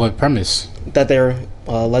Based on what premise? that they're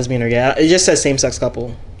lesbian or gay. It just says same sex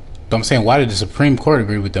couple. But I'm saying, why did the Supreme Court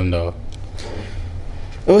agree with them though?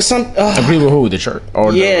 It was some Agree with who? The church?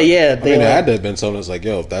 Or yeah. I mean, it had to have been something that's like,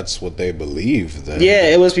 yo, if that's what they believe, then yeah,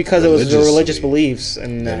 it was because it was their religious religiously, beliefs,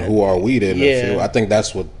 and then who are we to interfere? Yeah. I think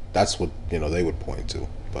that's what they would point to.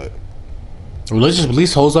 But Religious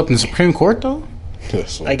beliefs holds up in the Supreme Court though.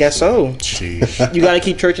 I guess so. Jeez. You got to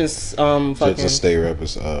keep church and fucking to stay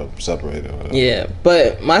separated. Whatever. yeah.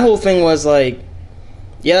 But my whole thing was like,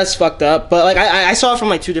 yeah, that's fucked up. But like, I saw it from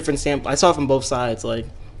like two different I saw it from both sides. Like,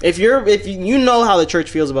 if you know how the church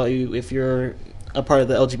feels about you, if you're a part of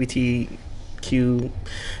the LGBTQ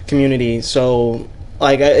community, so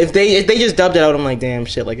like if they just dubbed it out, I'm like, damn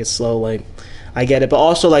shit, like it's slow, like I get it. But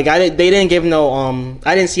also like they didn't give no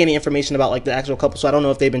I didn't see any information about like the actual couple, so I don't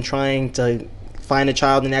know if they've been trying to find a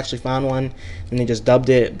child and actually found one and they just dubbed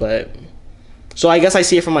it. But so I guess I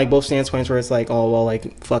see it from like both standpoints, where it's like, oh well,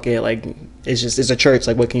 like fuck it, like it's a church,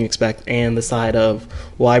 like what can you expect, and the side of,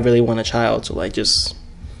 well, I really want a child, so like just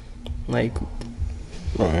like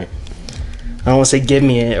Right. I don't want to say give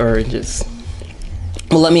me it or just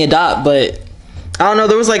well let me adopt, but I don't know,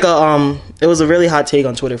 there was like it was a really hot take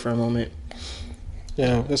on Twitter for a moment.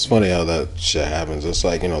 Yeah, it's funny how that shit happens. It's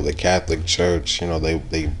like, the Catholic Church,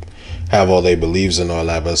 they have all their beliefs and all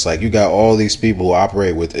that, but it's like you got all these people who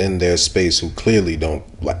operate within their space who clearly don't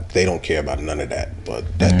care about none of that.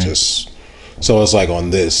 But that just so it's like on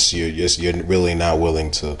this, you're really not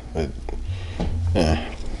willing to.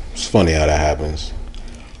 It's funny how that happens.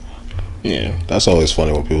 Yeah, That's always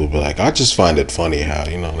funny when people be like, I just find it funny how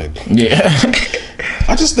Yeah.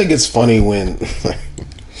 I just think it's funny when.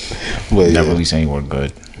 But Never release anyone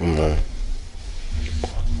good.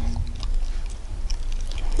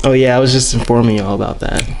 oh yeah, I was just informing y'all about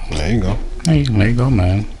that. There you go. There you go,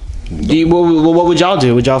 man. What would y'all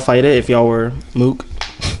do? Would y'all fight it if y'all were Mook?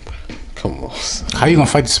 Come on. How you gonna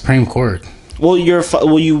fight the Supreme Court? Well,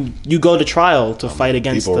 you go to trial to fight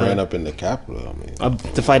against People ran up in the Capitol. I mean,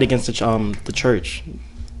 to fight against the church.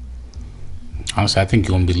 Honestly, I think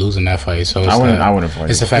you're gonna be losing that fight. So I wouldn't fight.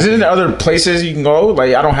 It's the fact. Isn't there other places you can go?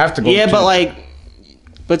 Like I don't have to go. Yeah, to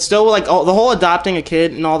but still, like the whole adopting a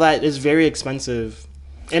kid and all that is very expensive,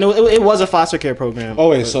 and it was a foster care program.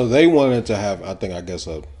 oh wait, so they wanted to have.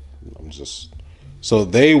 So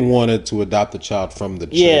they wanted to adopt a child from the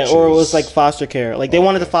church. Yeah, or it was like foster care. Like they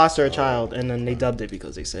wanted to foster a child, and then they dubbed it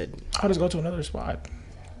because they said, I'll just go to another spot.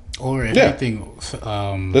 Or Yeah. anything.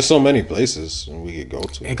 There's so many places we could go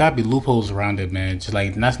to. It gotta be loopholes around it, man. Just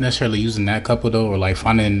like not necessarily using that couple though, or like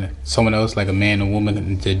finding someone else, like a man and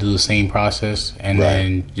woman, to do the same process, and Right.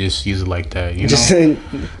 then just use it like that. You just. know.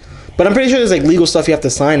 But I'm pretty sure there's like legal stuff you have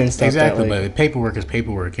to sign and stuff. Exactly, that, like, but paperwork is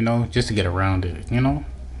paperwork, just to get around it,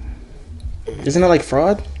 isn't that like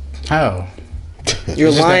fraud? How? You're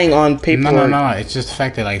It's just lying on paperwork. No. It's just the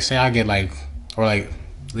fact that, like, say I get, like, or, like,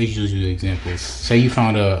 let's use you an example. Say you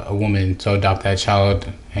found a woman to adopt that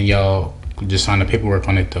child, and y'all just sign the paperwork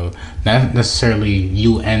on it, though. Not necessarily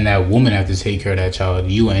you and that woman have to take care of that child.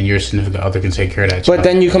 You and your significant other can take care of that child. But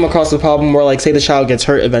then you come across the problem where, like, say the child gets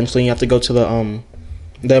hurt eventually, and you have to go to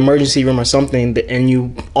the emergency room or something, and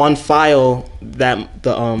you on file that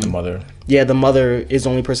the Mother. Yeah, the mother is the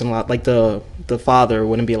only person allowed. Like the father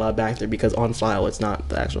wouldn't be allowed back there because on file it's not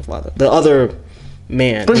the actual father. The other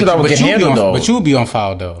man. Pretty sure that would get handled though. But you would be on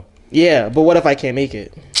file, though. Yeah, but what if I can't make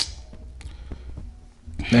it?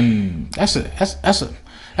 Then That's a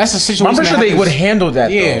situation. I'm pretty sure they would handle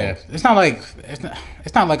that. Yeah, though. it's not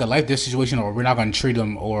like a life death situation, or we're not going to treat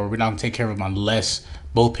them, or we're not going to take care of them unless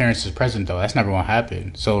both parents is present. Though that's never going to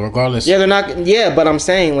happen. So regardless, Yeah, they're not. Yeah, but I'm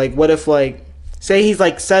saying, like, what if, like, say he's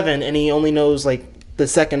like 7 and he only knows like the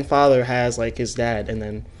second father has like his dad, and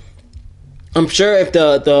then I'm sure if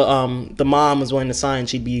the mom was willing to sign,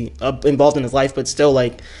 she'd be involved in his life, but still,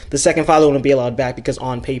 like, the second father wouldn't be allowed back because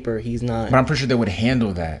on paper he's not. But I'm pretty sure they would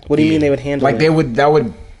handle that. What do you mean they would handle Like it?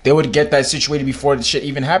 they would get that situated before the shit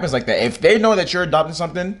even happens like that. If they know that you're adopting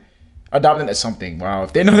something, Adopting is something. Wow.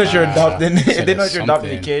 If they know that you're adopting, if they know that you're adopting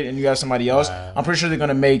a something. kid and you have somebody else, I'm pretty sure they're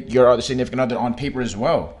gonna make your other significant other on paper as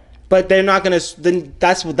well. But they're not gonna. Then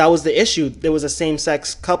that was the issue. There was a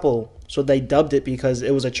same-sex couple, so they dubbed it because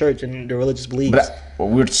it was a church and their religious beliefs. But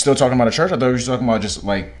we're still talking about a church. I thought we were just talking about just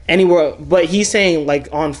like Anywhere, but he's saying like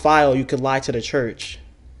on file, you could lie to the church.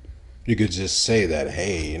 You could just say that,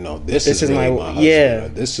 hey, this This is is really my- my husband. yeah. Or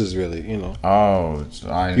this is really, oh,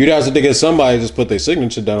 You'd have to get somebody to just put their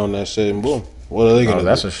signature down on that shit and boom. What are they gonna do?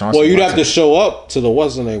 that's what Sean Well, said. you'd have to show up to the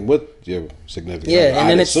what's the name with your significant Yeah, other. and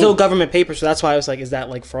then I'd it's still assume. government paper, so that's why I was like, is that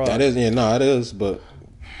like fraud? That is, it is, but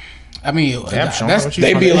I mean, Damn, Sean, that's what you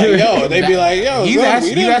they'd be fucking- like, yo, You son, asked, we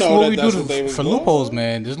you didn't asked know what that we that's do what they was for doing. loopholes,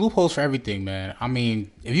 man. There's loopholes for everything, man. I mean,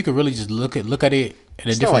 if you could really just look at it in a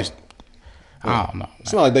It's not different, like- I don't know.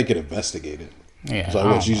 It's not like they could investigate it. Yeah, So I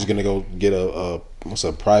what, don't you know. just gonna go get a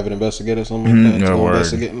private investigator or something like that? yeah, to word.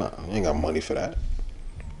 investigate? Nah, you ain't got money for that.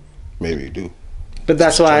 Maybe you do. But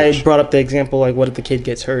that's why I Church. brought up the example, like, what if the kid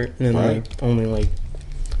gets hurt and then Right. like only like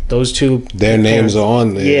those two Their names are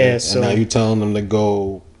on there. Yeah, and so now you telling them to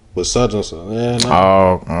go with such and such. Yeah, no.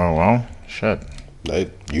 Oh, well, shit.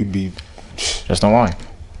 You'd be, Just don't lie.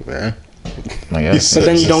 man. I guess. But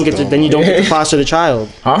then you don't get to then you don't get to foster the child.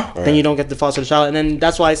 Huh? Then you don't get to foster the child, and then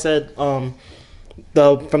that's why I said from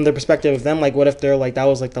the perspective of them, like, what if they're like that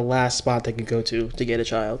was like the last spot they could go to get a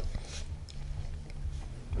child.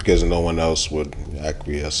 Because no one else would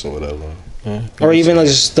acquiesce or whatever. Or even like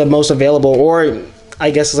just the most available, or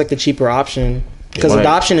I guess it's like the cheaper option. Because Right.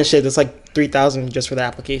 adoption and shit, it's like $3,000 just for the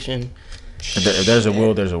application. If there's a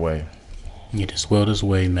will, there's a way. Yeah, this world is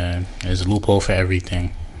way, man. There's a loophole for everything.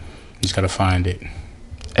 You just gotta find it.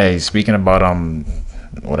 Hey, speaking about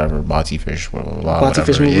whatever Bati fish, blah, blah, blah, Bati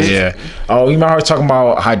fish whatever. movement? Yeah. Oh, you remember I was talking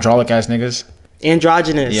about hydraulic ass niggas?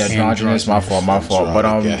 Androgynous. Yeah, androgynous. My fault. But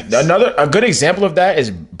Androgynous. a good example of that is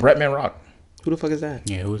Bretman Rock. Who the fuck is that?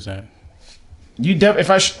 Yeah, who was that?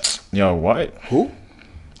 Yo, what? Who?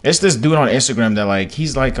 It's this dude on Instagram that like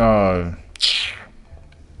he's like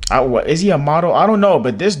is he a model? I don't know,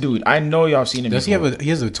 but this dude, I know y'all seen him. Does he before. have he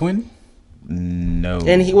has a twin? No.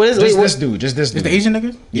 And he what is Just wait, this dude? Just this Is dude? the Asian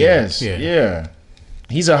nigga? Yes. Yeah. Yeah.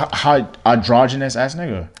 He's a androgynous ass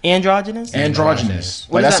nigga. androgynous? Androgynous.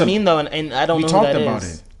 What Like, does that's that mean though? And I don't We know talked who that about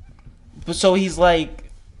is. it. But so he's like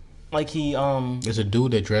he There's a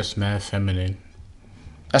dude that dressed mad feminine.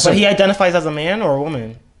 That's but a, he identifies as a man or a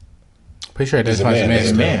woman. Pretty sure He's that's a why he's a man. man. He's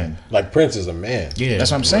He's a a man. Like Prince is a man. Yeah,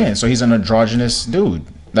 That's what I'm saying. So he's an androgynous dude.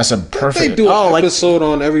 That's a They perfect. do an like- episode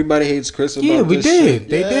on Everybody Hates Chris about Yeah, we this did. shit.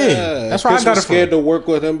 They did. That's where I Chris got was it from. scared to work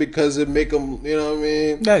with him because it make him, you know what I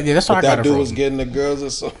mean? Yeah, that's where But I got that it dude from. was getting the girls or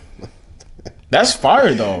something. That's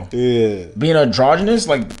fire though. Yeah. Being androgynous,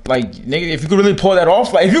 like nigga, if you could really pull that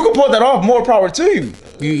off, like if you could pull that off, more power to you.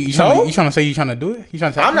 You No? trying to say you trying to do it? You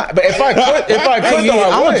trying to? I'm not, but if I could, though,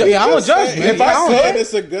 I would. I don't judge, man. If I could,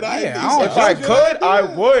 it's a good idea. I don't- if I could, I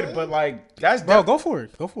would. But like that's Bro, go for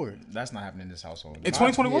it. Go for it. That's not happening in this household. In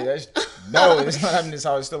 2021? No, it's not happening in this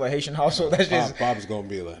house. It's still a Haitian household. That's just Bob's gonna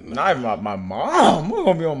be like, nah. not even my mom. We're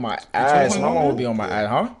gonna be on my ass. My mom will be on my ass,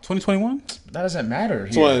 huh? 2021. That doesn't matter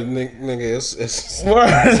That's here. why, nigga, it's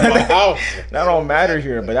that my house. don't matter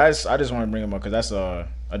here. But I just want to bring him up because that's a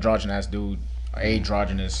androgynous dude,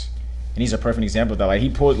 androgynous, and he's a perfect example of that. Like he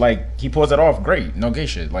pulls that off. Great, no gay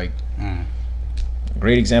shit. Like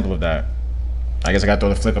great example of that. I guess I got to throw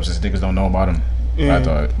the flick ups since niggas don't know about him. I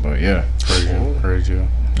thought, but yeah, Heard you.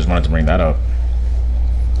 just wanted to bring that up.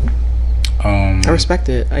 I respect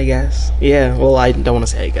it, I guess. Yeah, well, I don't want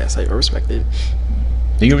to say I guess. I respect it.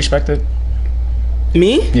 Do you respect it?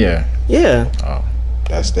 Me? Yeah. Yeah.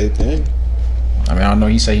 That's their thing. I mean, I don't know.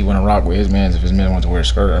 He said he wouldn't rock with his man if his man wanted to wear a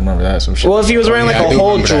skirt. I remember that. So shit. Well, if he was wearing like Yeah, I a do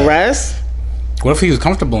whole remember that. dress, What if he was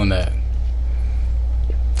comfortable in that?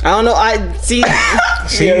 I don't know. I see.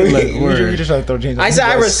 See, yeah, like, you word. just trying to throw jeans. I on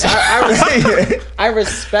said his ass. I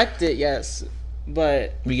respect it. Yes,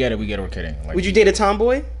 but We get it. We're kidding. Like, would you date a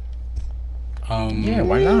tomboy? Yeah,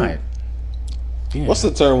 why not? Yeah. What's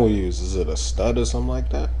the term we use? Is it a stud or something like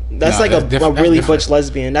that? That's Nah, like that's a different. really That's butch different.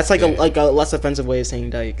 lesbian. That's like Yeah. a less offensive way of saying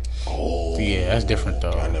dyke. Oh, Yeah, that's different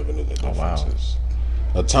though. I never knew the wow. differences.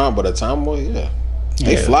 A tomboy, yeah.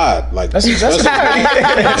 They fly like That's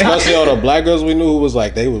especially all the black girls we knew who was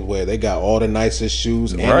like they got all the nicest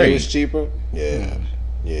shoes and Right. it was cheaper. Yeah,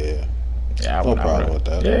 yeah. Yeah, I No would- I problem would- with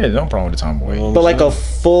that. Yeah, no problem with the tomboy. But like a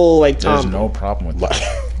full like There's tom. no problem with that.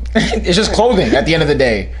 It's just clothing at the end of the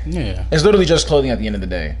day. Yeah. It's literally just clothing at the end of the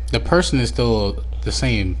day. The person is still the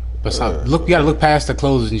same But stop. Look, you gotta look past the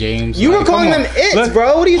clothes, James. You were Like, calling come them on. its, Look,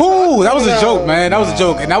 bro. What are you talking That was a about? joke, man. That was a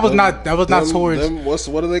joke, and that was not towards them,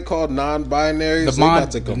 what are they called? Non-binaries. The They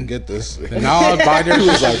about to come get this. the non-binary. He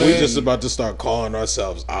was like, we just about to start calling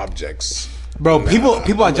ourselves objects. Bro, people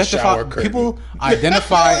I'm a shower curtain. people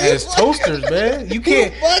identify as toasters, man. You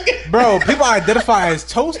can't, bro. People identify as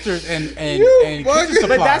toasters and kitchen supplies.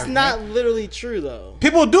 But that's man. not literally true, though.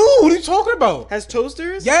 People do. What are you talking about? Has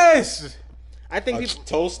toasters? Yes, I think people.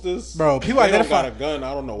 Toasters, bro. People they identify. don't got a gun.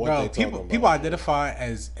 I don't know what Bro, they talking people about. people identify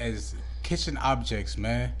as kitchen objects,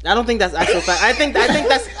 man. I don't think that's actual fact. I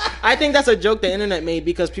think that's a joke the internet made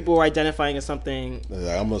because people were identifying as something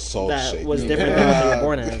Like, I'm a salt that shaker. was different than what they were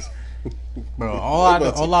born as. Bro,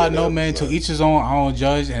 all I know, man. To each his own. I don't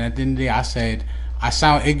judge. And at the end of the day, I said I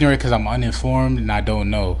sound ignorant because I'm uninformed and I don't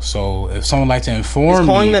know. So if someone like to inform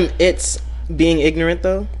Calling me, them it's being ignorant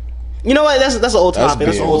though. You know what? That's an old topic.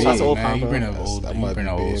 That's being old. mean, That's old man, you bring combo. up old, That you might bring be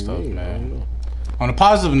up old being stuff, mean, I don't man. know. On a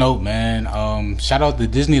positive note, man, shout out to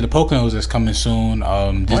Disney. The Poconos is coming soon.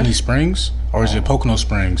 Disney Springs, or is it Pocono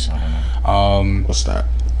Springs? What's that?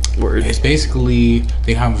 Word. It's basically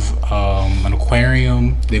they have an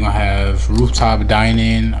aquarium. They're gonna have rooftop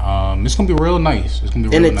dining. It's gonna be real nice. It's gonna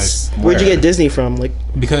be And real it's nice where'd you get Disney from? Like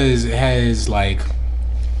because it has like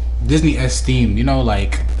Disney S theme. You know,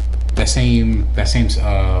 like that same.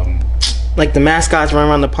 like the mascots run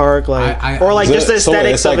around the park, like or like just the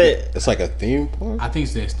aesthetics of it. It's like a theme park. I think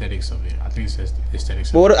it's the aesthetics of it. I think it's the aesthetics.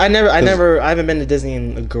 Of But what, it. I haven't been to Disney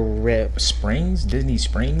in a grip. Springs, Disney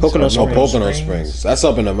Springs, Pocono No, Springs. Pocono Springs. That's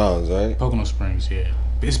up in the mountains, right? Pocono Springs, yeah.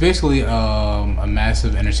 It's basically a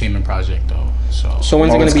massive entertainment project, though. So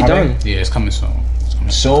when's it gonna it's be coming? done? Yeah, it's coming soon.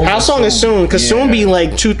 So How long is soon? Because soon be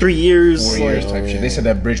like 2-3 years. 4 years Like, type shit. They said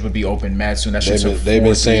that bridge would be open mad soon. That shit's They've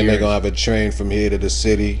been saying they're gonna have a train from here to the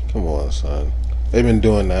city. Come on, son. They've been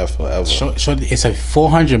doing that forever. So it's a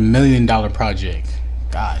 $400 million project.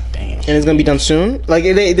 God damn. and it's gonna be done soon. Like,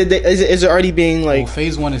 is it already being Well, like?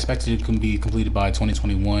 phase 1 expected to be completed by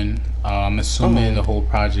 2021. I'm assuming the whole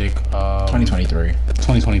project 2023.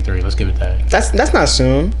 2023. Let's give it that. That's not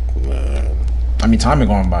soon. I mean, time is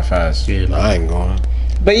going by fast. Yeah, man. I ain't going.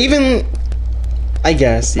 But even, I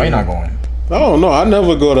guess. Why you yeah. not going? I don't know. I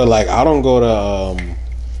never go to like. I don't go to.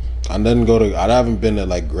 I didn't go to. I haven't been to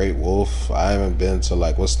like Great Wolf. I haven't been to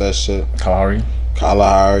like what's that shit? Kalahari.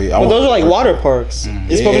 Kalahari. Well, those are like water parks.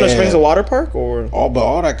 Is Pocono Yeah. Springs a water park or But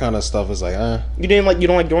all that kind of stuff is like, you don't like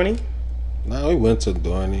Dorney? Nah, we went to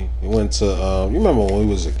Dorney. We went to. You remember when we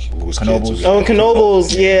was Knoebels. kids? Oh, and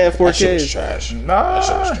Knoebels, yeah, for That shit was kids. trash. Nah. That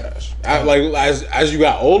shit was trash. Like as you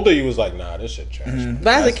got older, you was like, nah, this shit trash. But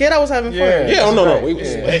as a kid, I was having fun. Yeah. Yeah, oh no, Right. we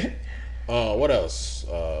was Yeah. lit. What else?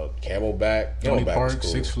 Camelback. Dorney Camelback Park, was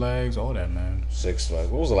cool. Six Flags, all that, man. Six Flags.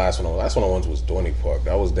 What was the last one? The last one I went to was Dorney Park.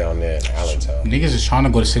 That was down there in Allentown. Niggas is trying to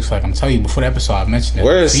go to Six Flags. I'm telling you, before the episode, I mentioned that.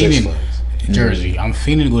 Where is Six Fiending- Flags? Jersey. I'm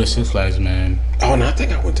fiending to go to Six Flags, man. Oh, no, I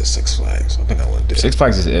think I went to Six Flags. I think I went there. Six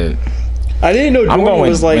Flags is it. I didn't know I'm Dorney going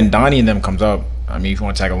was like. when Donnie and them comes up. I mean, if you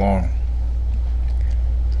want to tag along.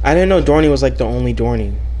 I didn't know Dorney was like the only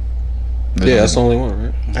Dorney. Yeah, that's the only one,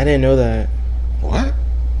 right? I didn't know that. What?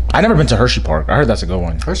 I never been to Hershey Park. I heard that's a good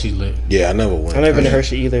one. Hershey lit. Yeah, I never went. I've never been to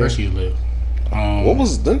Hershey either. Hershey lit. What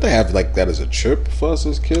was? Didn't they have like that as a trip for us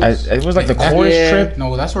as kids? It was like the That- chorus yeah. trip.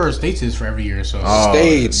 No, that's where States is for every year. So Oh,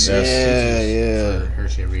 States. yes. Yeah, for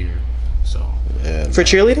Hershey every year. So yeah. For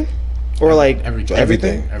cheerleading, or like everything.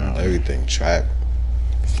 Everything. Everything. Everything. Track.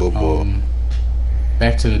 Football.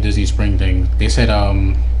 Back to the Disney Spring thing. They said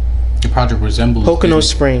the project resembles Pocono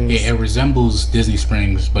Disney- Springs. Yeah, it resembles Disney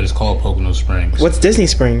Springs, but it's called Pocono Springs. What's Disney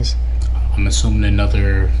Springs? I'm assuming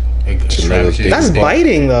another extravagant. That's thing.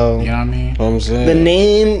 biting though. You know what I mean? You know what I'm saying? The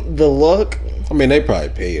name, the look. I mean, they probably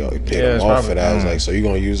pay Yeah, them it's off for probably- that. It's like, so you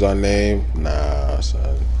gonna use our name? Nah, son.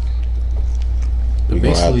 But We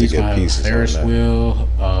gonna have basically, to it's gonna get have pieces Ferris on that.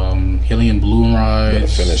 wheel, helium balloon Gotta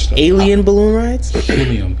rides, finish them. Alien balloon rides.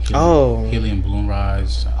 helium. Oh. helium balloon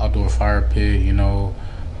rides, outdoor fire pit. You know,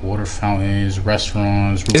 water fountains,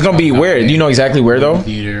 restaurants. It's gonna be where? Do you know exactly where though?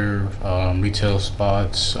 Theater, retail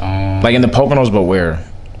spots. Like in the Poconos, but where?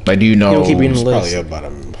 Like, do you know? You don't keep reading the Probably list. up by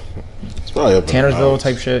them. It's probably up in the Tannersville mountains.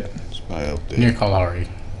 type shit. It's probably up there. near Kalahari.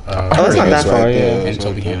 Oh, that's not That's that far. right there. Yeah. And That's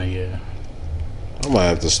right there. Tobyhanna, yeah. I might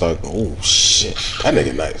have to start. Oh shit, that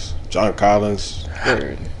nigga nice. John Collins.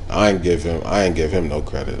 I ain't give him no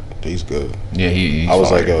credit. He's good. Yeah, he's I was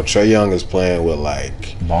fire. like, yo, Trey Young is playing with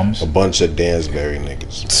like Bums. a bunch of Dansbury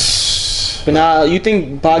niggas. But now, you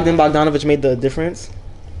think Bogdanovich made the difference?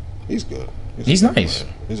 He's good. He's nice.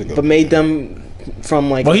 He's a good. But made them from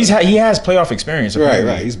like. Well, he has playoff experience. Apparently.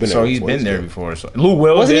 Right. He's been there so before. he's been there before. So Lou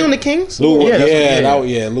Will wasn't he on the Kings? Lou Will,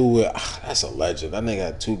 yeah, Lou Will. That's a legend. That nigga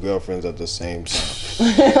had 2 girlfriends at the same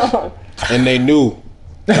time, and they knew,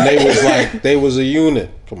 and they was like they was a unit.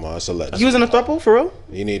 Come on, it's a legend. He was in a throuple for real.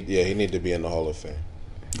 He need to be in the Hall of Fame.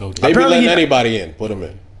 Go They be letting anybody in. Put him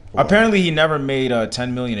in. Apparently, he never made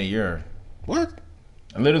 $10 million a year. What?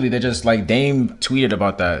 Literally, they just like Dame tweeted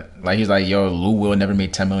about that. Like he's like, "Yo, Lou Will never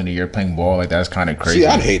made $10 million a year playing ball. Like that's kind of crazy." See,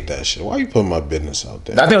 I'd hate that shit. Why you putting my business out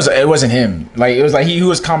there? I think it wasn't him. Like it was like he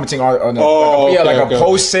was commenting on a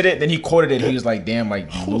post said it. Then he quoted it. He was like, "Damn, like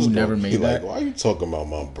Lou never made that." Like, why you talking about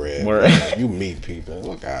my bread? You meet people.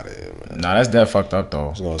 Look out of here, man. Nah, that's dead fucked up though.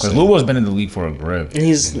 Because Lou Will's been in the league for a grip. And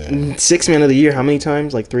he's 6th man of the year. How many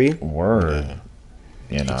times? Like 3. Word.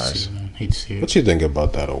 Yeah, nice. Hate to see it. What you think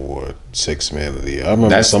about that award, 6th man of the year? I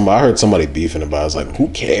remember I heard somebody beefing about it. I was like, who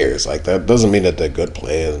cares? Like, that doesn't mean that they're good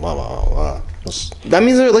players. Blah, blah, blah. That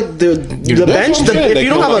means they're like the bench. If you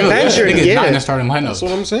don't have a bench, you're not in the starting lineup. That's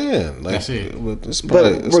what I'm saying. Like, that's it.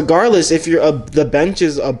 But regardless, if you're the bench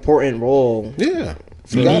is an important role. Yeah.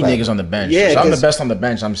 You need niggas on the bench. Yeah, so I'm the best on the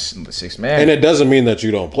bench. I'm 6th man. And it doesn't mean that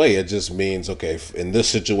you don't play. It just means, okay, in this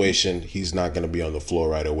situation, he's not going to be on the floor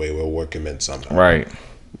right away. We'll work him in somehow. Right.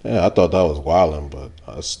 Yeah, I thought that was wilding, but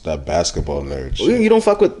that's that basketball nerd shit. You don't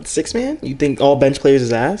fuck with 6th man? You think all bench players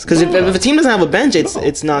is ass? Because if a team doesn't have a bench,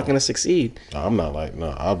 it's not going to succeed. I'm not like,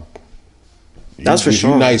 That's for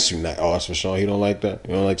Sean. You nice. Oh, that's for Sean. He don't like that.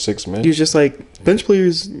 You don't like 6 men. He was just like, bench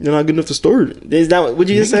players, you're not good enough to start. Is that what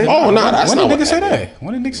you just say? Oh, no, that's when not did what niggas say happened. that?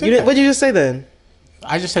 When did niggas say that? What'd you just say then?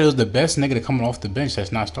 I just said it was the best nigga to coming off the bench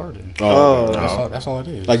that's not starting. That's all it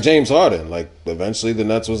is. Like James Harden. Like, eventually the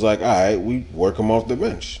Nets was like, all right, we work him off the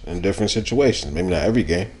bench in different situations. Maybe not every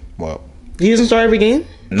game. Well, he doesn't start every game?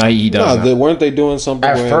 No, he doesn't. No, weren't they doing something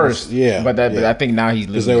at first? Yeah. But I think now he's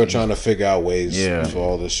because they were trying to figure out ways Yeah. for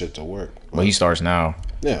all this shit to work. But he starts now.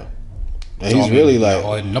 Yeah. And he's really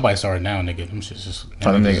like... nobody started now, nigga. Them shit's just...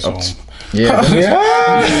 Them niggas home. Yeah.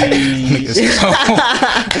 Niggas is home.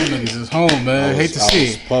 Niggas is home, man. Hate to see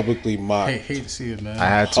it. Publicly mocked. Hate to see it, man. I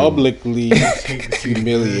had to. Publicly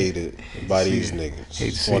humiliated by these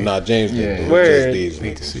niggas. Well, not James niggas, but just these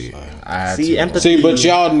niggas. I had See, to. empathy. See, but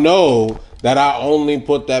y'all know that I only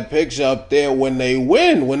put that picture up there when they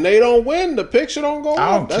win. When they don't win, the picture don't go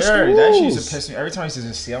I up. don't That's care. the That rules. shit used to piss me. Every time I used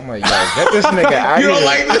to see, I'm like, yo, get this nigga out of You here. don't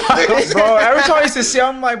like this? Bro, every time I used to see,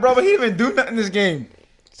 I'm like, bro, but he didn't even do nothing in this game.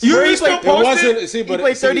 You Bro, really he still played- posted? He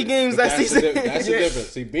played 30 games that season. That's the Yeah. difference.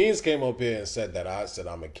 See, Beans came up here and said that I said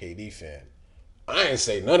I'm a KD fan. I ain't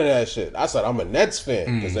say none of that shit. I said I'm a Nets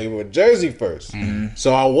fan because they were Jersey first.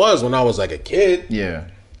 So I was when I was like a kid. Yeah.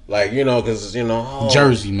 Like, you know, because, you know.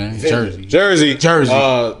 Jersey, man. Jersey. Jersey.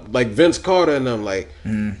 Like Vince Carter and them, like,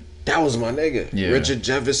 that was my nigga. Yeah. Richard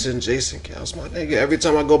Jefferson, Jason Kidd, that was my nigga. Every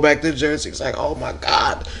time I go back to Jersey, it's like, oh my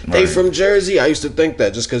God, they from Jersey. I used to think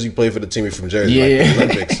that just because you play for the team, you're from Jersey, like the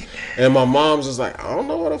Olympics. And my mom's was like, I don't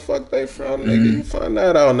know where the fuck they from, nigga. You find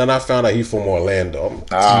that out. And then I found out he from Orlando.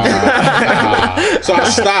 So I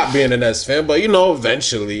stopped being a Nets fan. But, you know,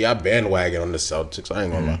 eventually I bandwagon on the Celtics. I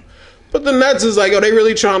ain't gonna lie. But the Nets is like, yo, they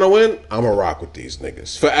really trying to win? I'm going to rock with these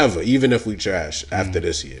niggas forever, even if we trash after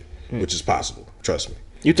this year, which is possible. Trust me.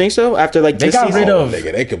 You think so? After like They this got season? rid of.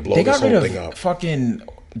 Nigga, they could blow They this got rid whole thing of up. fucking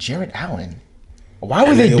Jared Allen. Why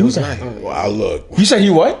would they do that? Nice. Well, look, You said he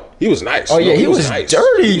what? he was nice. Oh, yeah, he was nice.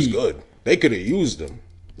 dirty. He was good. They could have used him.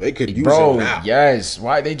 They could use Bro, him now. yes.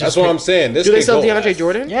 Why they just? That's what I'm saying. This Do they could sell go DeAndre left.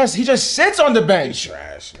 Jordan? Yes, he just sits on the He's bench.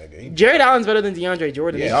 trash, nigga. Jared Allen's better than DeAndre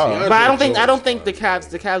Jordan. Yeah, DeAndre But I don't Jordan's think the fine.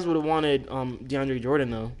 Cavs would have wanted DeAndre Jordan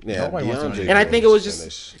though. Yeah, Nobody wants DeAndre him. And I think it was Jordan's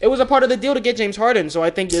just finished. it was a part of the deal to get James Harden. So I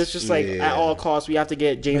think it's just like Yeah. at all costs we have to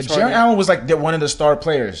get James Jared Harden. Allen was like one of the star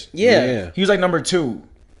players. Yeah. He was like number 2.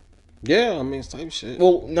 Yeah, I mean, same shit.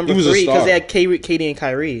 Well, number He was a 3 because star. they had KD and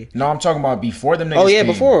Kyrie. No, I'm talking about before them niggas. Oh yeah, came.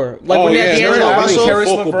 before when they had Jared D'Angelo Allen, Russell. was a Karis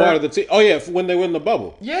focal LeVert. part of the team. Oh yeah, when they win the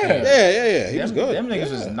bubble. Yeah. Yeah. He was Them- good. Them niggas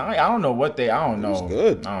yeah. was nice. I don't know what they. I don't know. was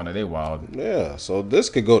good. I don't know. They wild. Yeah, so this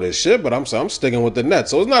could go to shit, but I'm sticking with the Nets.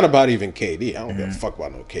 So it's not about even KD. I don't give a fuck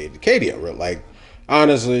about no KD. KD, like,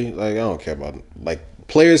 honestly, like, I don't care about like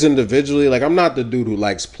players individually. Like, I'm not the dude who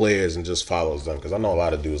likes players and just follows them because I know a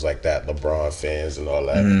lot of dudes like that, LeBron fans and all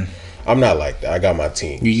that. I'm not like that. I got my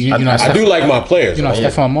team. I do like my players. You not though.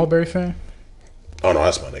 Stephon Marbury fan? Oh no,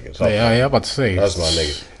 that's my nigga. Yeah, I'm about to say. That's my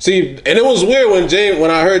nigga. See, and it was weird when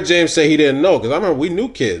I heard James say he didn't know because I remember we knew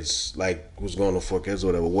kids like who was going to 4Kids or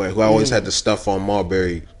whatever. Who always had the stuff on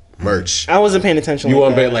Marbury merch. I wasn't paying attention. You like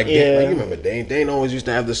weren't that. paying like yeah. Dane, you remember Dane? Dane always used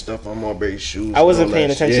to have the stuff on Marbury shoes. I wasn't and all paying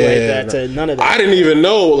that attention shit. like Yeah, that to none of that. I didn't even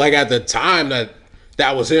know like at the time that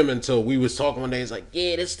that was him until we was talking one day. He's like,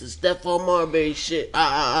 yeah, this the Stephon Marbury shit. You know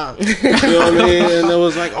what I mean? And it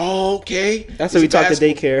was like, oh, okay. That's what we talk to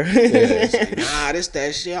daycare. Yeah, it's like, nah, this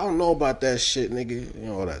that shit. I don't know about that shit, nigga. You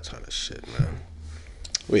know, all that kind of shit, man.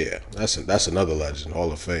 Well, yeah, that's another legend,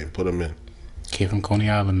 Hall of Fame. Put him in. Kid from Coney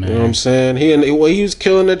Island, man. You know what I'm saying? He was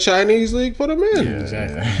killing the Chinese league. Put him in. Yeah,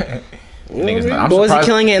 exactly. You know what I mean? But was he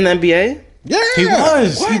killing it in the NBA? Yeah, He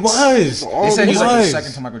was. He was. They said he was like was.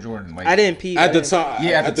 second to Michael Jordan. Like, I didn't peep. at the time.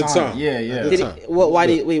 Yeah, at the time. Yeah, yeah. At the Did time. he, why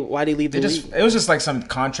did he leave the They league? it was just like some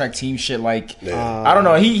contract team shit. Like Yeah. I don't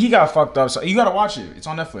know. He got fucked up. So you gotta watch it. It's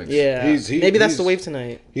on Netflix. Yeah, maybe that's the wave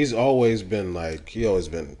tonight. He's always been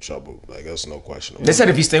in trouble. Like that's no question. They said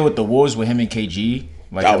if he stayed with the Wolves with him and KG,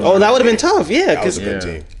 like That Oh, that would have been tough. Yeah, that was because a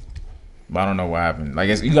good team. But I don't know what happened. Like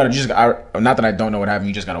you gotta not that I don't know what happened.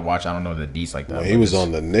 You just gotta watch. I don't know the deets like that. When he was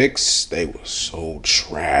on the Knicks, they were so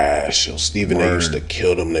trash. Yo, Stephen A used to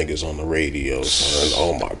kill them niggas on the radio, son.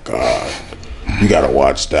 Oh my god. You gotta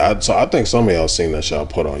watch that. So I think some of y'all seen that shit I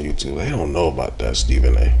put on YouTube. They don't know about that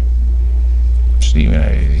Stephen A. Stephen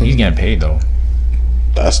A. He's getting paid though.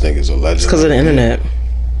 That nigga's a legend. it's because of the internet.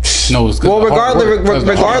 No, it's Well, regardless.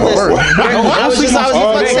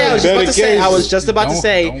 I was just about to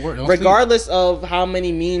say, regardless of how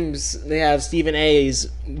many memes they have, Stephen A's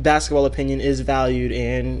basketball opinion is valued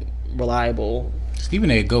and reliable.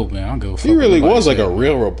 Stephen A. Goat, man. I don't give a fuck. He really what was like nobody a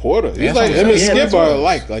real reporter. He's Yeah, like that's him what and I'm saying. Skip are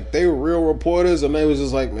like they were real reporters, and they was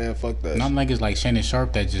just like, man, fuck that. said. Not shit. niggas like Shannon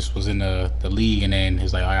Sharp that just was in the league and then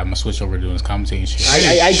he's like, all right, I'm gonna switch over to doing this commentating shit.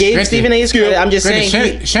 I gave Granted- Stephen A's credit. I'm just granted,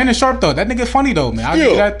 saying. Shannon Sharp though, that nigga funny though, man. I'll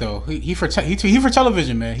give you that though. He for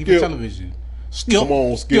television, man. He for Skip. television. Skip. Come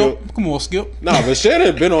on, Skip. Come on, Skip. Nah, but Shannon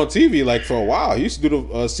had been on TV like for a while. He used to do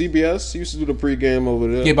the CBS. He used to do the pregame over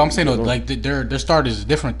there. Yeah, but I'm saying though, like their start is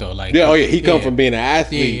different though. Like Yeah, oh yeah, he come from being an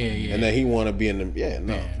athlete, Yeah. and then he want to be in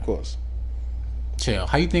the of course. Chill.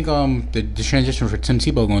 How you think the transition for Tim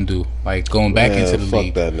Tebow gonna do? Like going back into the fuck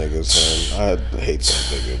league. that nigga, son. I hate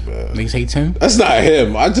that nigga, man. Niggas hate Tim. That's not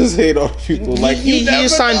him. I just hate all people like He never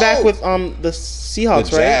just signed know. back with the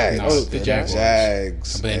Seahawks, the Jags. right? No, Oh, the the Jaguars.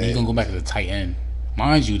 Jags. But then man. he's gonna go back to the tight end.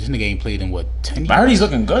 Mind you, this nigga ain't played in what 10 years. I heard he's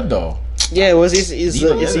looking good though. Yeah, is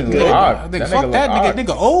he good? Odd. Nigga, fuck that nigga.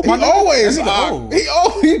 Nigga old. He my nigga. always That nigga og. old. He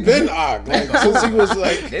always been og. Like since he was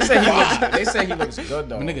like They say he looks good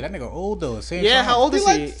though. But nigga, that nigga old though. Same Yeah, time. how old he is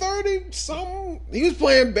like he? 30 something. He was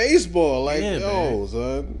playing baseball. Like Yeah, yo,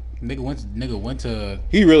 son. Nigga went to.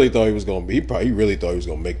 He really thought he was gonna be. He really thought he was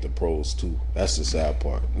gonna make the pros too. That's the sad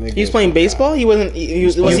part. Nigga, He was playing baseball. He wasn't.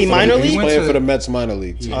 Was he minor He was league? went playing to- for the Mets minor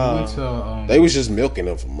league team. Yeah, he went to. They was just milking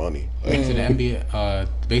him for money. Like, Went to the NBA,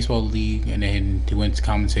 baseball league, and then he went to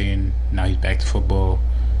commentating. Now he's back to football.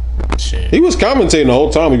 Shit. he was commentating the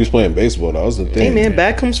whole time he was playing baseball. That was the Hey thing. man,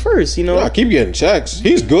 back comes first. You know. I keep getting checks.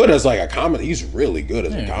 He's good as like a comment. He's really good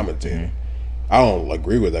as a Yeah. commentator. I don't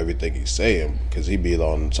agree with everything he's saying because he be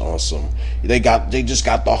on some. They just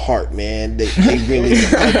got the heart, man. They really like,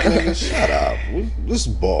 nigga, shut up. This is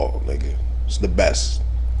ball, nigga. It's the best.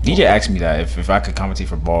 DJ asked me that if I could commentate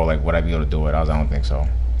for ball, like would I be able to do it? I don't think so.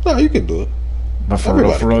 No, you can do it. But for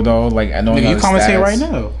Everybody real though, like I know Nigga, you commentate right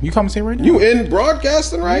now. You commentate right now. You in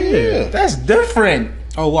broadcasting right here? That's different.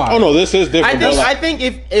 Oh wow. Oh no, this is different. but I like- think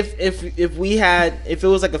if it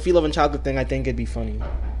was like a Feel Love and Chocolate thing, I think it'd be funny.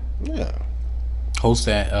 yeah. Host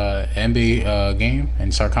that NBA game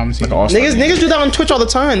and start commentating. Like All-Star game. Niggas do that on Twitch all the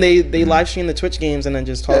time. They live stream the Twitch games and then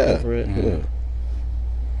just talk Yeah. over it. Yeah.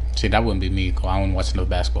 See, that wouldn't be me. 'Cause I don't watch enough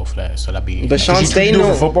basketball for that. So that'd be. But Sean You State, do it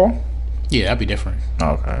no. for football? Yeah, that'd be different.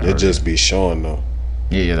 Okay. It just be showing though.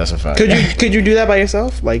 yeah, that's a fact. Could you do that by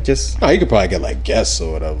yourself? Like just No, you could probably get like guests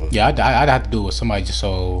or whatever. Yeah, I'd have to do it with somebody just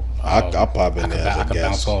so. I'll pop in there as I a could guest.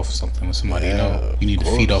 bounce off something with somebody. Yeah, You know, you need of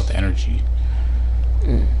to feed course. off the energy.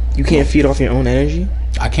 you can't feed off your own energy.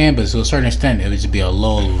 I can, but to a certain extent, it would just be a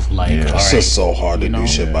lull of like. Yeah. all It's right, just so hard to you know? do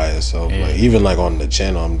shit by yourself. Yeah. Like even like on the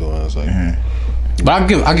channel I'm doing, it's like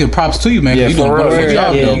But I give props to you, man. Yeah, you doing a for real, wonderful yeah,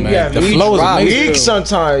 job, yeah, though, you man. got The me flow is drop amazing. weak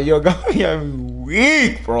sometimes. Yo, got me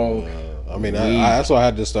weak, bro. I mean, that's why I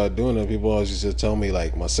had to start doing it. People always used to tell me,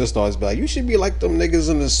 like, my sister always be like, you should be like them niggas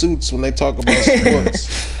in the suits when they talk about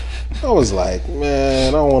sports. I was like, man,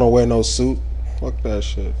 I don't want to wear no suit. Fuck that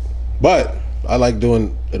shit. But I like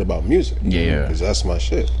doing it about music. Yeah. Because that's my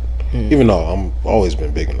shit. Even though I'm always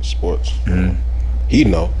been big into sports. He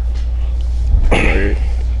know.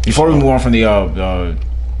 Before we move on from the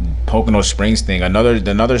Pocono Springs thing,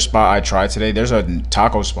 another spot I tried today. There's a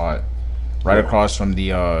taco spot right across from the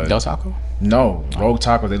Del Taco? no Rogue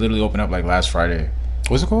Tacos. They literally opened up like last Friday.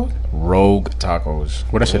 What's it called? Rogue Tacos.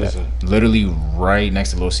 Where that shit What at? is it? Literally right next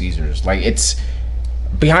to Little Caesars. Like it's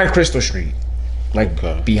behind Crystal Street. like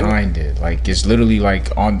Okay. behind it. Like it's literally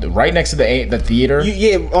like on right next to the theater.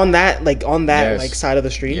 On that Yes. like side of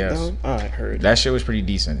the street. Yes. Though? Oh, I heard. That shit was pretty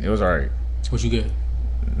decent. It was alright. What you get?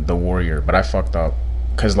 The Warrior, but I fucked up.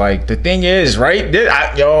 Cause like the thing is, right?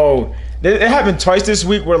 It happened twice this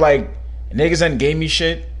week where like niggas done gave me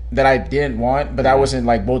shit that I didn't want, but I wasn't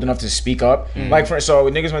like bold enough to speak up. Like so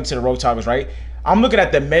niggas went to the Rogue Tacos, right? I'm looking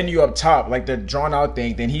at the menu up top, like the drawn out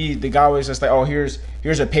thing. Then the guy was just like, oh, here's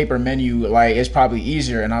a paper menu. Like it's probably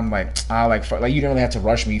easier. And I'm like, fuck, like you didn't really have to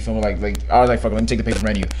rush me. You feel me? Like I was like, fuck, let me take the paper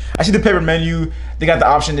menu. I see the paper menu. They got the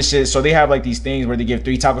option to shit. So they have like these things where they give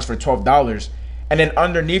 3 tacos for $12. And then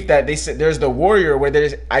underneath that, they said there's the Warrior where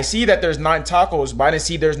I see that there's 9 tacos, but I didn't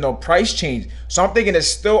see there's no price change. So I'm thinking it's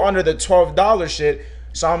still under the $12 shit.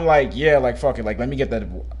 So I'm like, yeah, like fuck it, like let me get that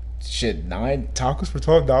shit 9 tacos for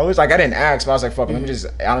 $12. Like I didn't ask, but I was like, fuck it, let me just.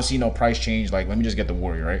 I don't see no price change. Like let me just get the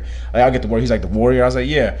Warrior, right? Like I'll get the Warrior. He's like the Warrior. I was like,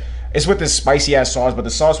 yeah. It's with this spicy ass sauce, but the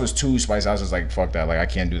sauce was too spicy. I was just like, fuck that. Like I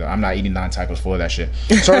can't do that. I'm not eating 9 tacos full of that shit.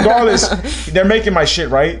 So regardless, they're making my shit,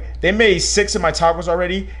 right? They made 6 of my tacos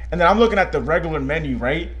already, and then I'm looking at the regular menu,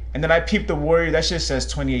 right? And then I peep the Warrior. That shit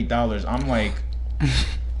says $28. I'm like,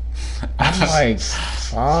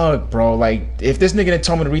 fuck, bro. Like, if this nigga didn't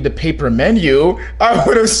tell me to read the paper menu, I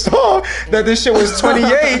would have saw that this shit was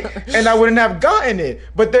 28, and I wouldn't have gotten it.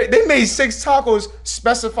 But they made 6 tacos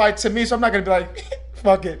specified to me, so I'm not gonna be like,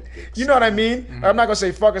 fuck it. You know what I mean? I'm not gonna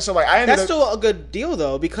say fuck it. So like, I ended That's up, still a good deal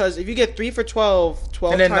though, because if you get 3 for 12,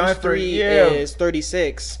 12 And then times 9 for 3 yeah. is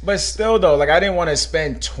 36. but still though, like I didn't want to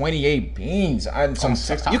spend 28 beans on some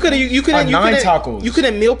 6 You could on 9 tacos. You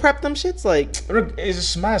couldn't meal prep them shits like. It's a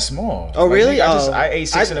smash small. Oh really? I ate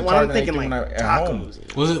 6 in the well, car. I'm thinking like at home.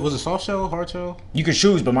 tacos. Was it soft shell, hard shell? You could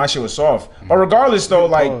choose, but my shit was soft. But regardless though,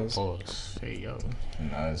 like. Pause. Hey yo.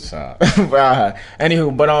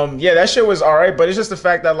 Anywho, but yeah, that shit was alright. But it's just the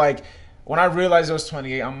fact that like when I realized it was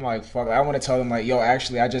 28, I'm like, fuck. I want to tell them like, yo,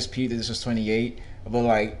 actually, I just peed that this was 28, but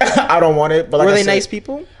like I don't want it. But like Were I they said, nice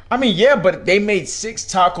people? I mean, yeah, but they made 6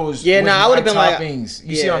 tacos. Yeah, with nah, I would've been like- toppings.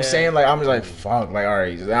 You yeah, see what I'm yeah. saying? Like I'm just like, fuck. Like all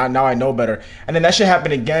right, now I know better. And then that shit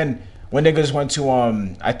happened again when niggas went to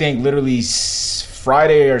I think literally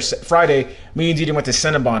Friday. Me and DJ went to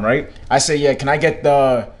Cinnabon, right? I said, yeah, can I get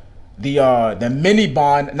the mini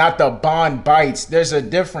bond, not the bond bites. There's a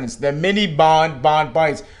difference. The mini bond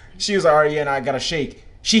bites. She was like, all right, yeah, and I got a shake.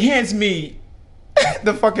 She hands me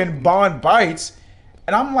the fucking bond bites,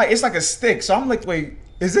 and I'm like, it's like a stick. So I'm like, wait,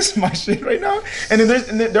 is this my shit right now? And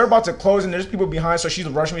then they're about to close, and there's people behind, so she's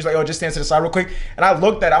rushing me. She's like, oh, just stand to the side real quick. And I'm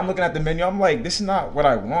looking at the menu. I'm like, this is not what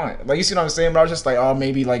I want. Like, you see what I'm saying? But I was just like, oh,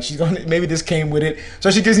 maybe like maybe this came with it.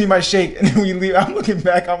 So she gives me my shake, and then we leave. I'm looking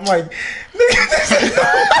back. I'm like, nigga, this is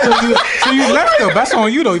So you left though. That's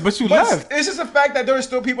on you though. But you But left. it's just the fact that there's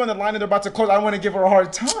still people in the line and they're about to close. I want to give her a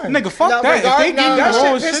hard time. Nigga, fuck No, that. but If they no, give you that the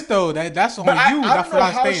whole shit pissed- shit though, that's on But I you. don't That's know what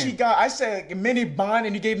I how she stand. got. I said mini bond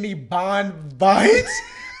and you gave me bond bites.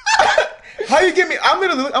 How you give me?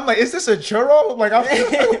 I'm like, is this a churro? Like,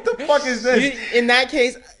 what the fuck is this? In that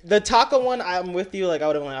case, the taco one, I'm with you. Like I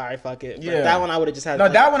would have went, all right, fuck it. But Yeah. that one I would have just had. No,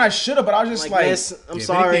 like, that one I should have, but I was just like, this. I'm Yeah,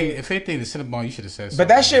 sorry. If anything, the Cinnabon, you should have said something. but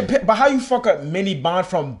that shit. But how you fuck up mini bond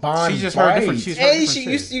from bond? She just heard different. bites? She's heard Hey,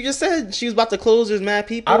 different shit. you just said she was about to close. There's mad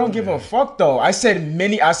people. I don't give a fuck though. I said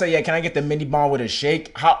I said, yeah, can I get the mini bond with a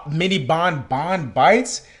shake? How mini bond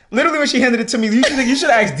bites? Literally when she handed it to me, you should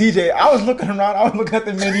ask DJ. I was looking around, I was looking at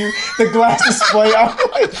the menu, the glass display. I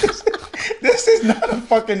was like, this is not a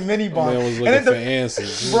fucking mini bond. Man was And looking then for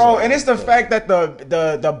answers. bro, and it's the fact that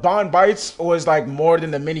the bond bites was like more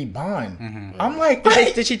than the mini bond. I'm like,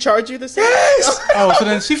 Did she charge you the same? yes. Oh, so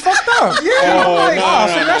then she fucked up. Yeah, Oh, I'm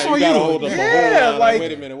like, so that's on you. Hold up, Yeah, hold on. like-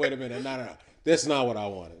 Wait a minute. No. That's not what I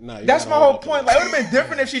wanted. Nah, you that's gotta my whole hold up. point. Like, it would have been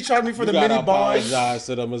different if she charged me for the You gotta mini bond. apologize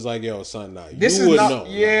to them. It's like, yo, son, nah. This you is would not. know.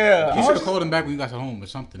 Yeah, You I should was- have called him back when you got to home or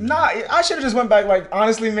something. Nah, I should have just went back. Like,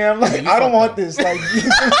 honestly, man, like, you I don't fucked want up. this. Like,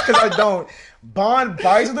 because I don't. Bond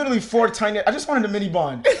bites, literally 4 tiny. I just wanted a mini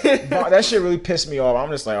bond. That shit really pissed me off.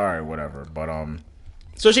 I'm just like, all right, whatever. But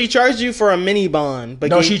So she charged you for a mini bond,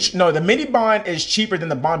 but no, the mini bond is cheaper than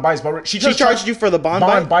the bond bites. But she just charged you for the bond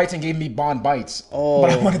bite? bites and gave me bond bites. Oh.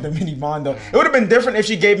 But I wanted the mini bond though. It would have been different if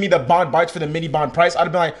she gave me the bond bites for the mini bond price. I'd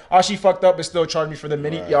have been like, oh, she fucked up, but still charged me for the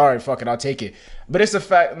mini. Yeah, all right, fuck it, I'll take it. But it's the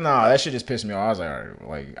fact, nah, that shit just pissed me off. I was like, all right,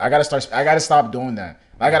 like I gotta stop doing that.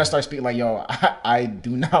 I gotta start speaking like, yo, I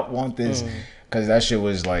do not want this, because that shit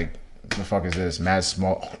was like, the fuck is this? Mad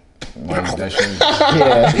small. Like, that shit.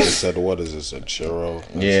 Yeah. They said, what is this, a churro?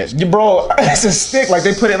 Yeah, bro, it's a stick. Like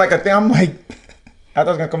they put it in like a thing. I'm like, I thought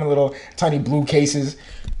it was gonna come in little tiny blue cases.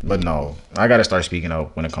 But no, I gotta start speaking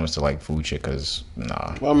up when it comes to like food shit, cause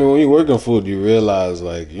nah. Well, I mean, when you work in food, you realize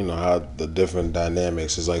like how the different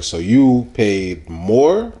dynamics is like. So you paid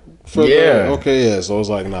more for so it's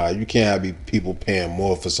like nah, you can't have people paying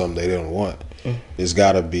more for something they don't want. It's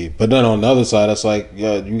gotta be. But then on the other side, it's like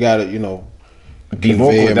you gotta be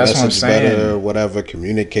vocal. That's what I'm saying. Better, whatever,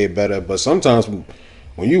 communicate better. But sometimes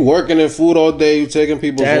when you working in food all day, you taking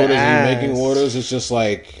people's orders and making orders, it's just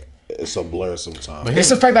like. It's a blur sometimes. But it's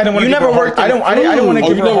the fact that I didn't want to. You never worked. I don't want to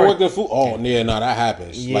give her. You never worked in food. Oh yeah, no, that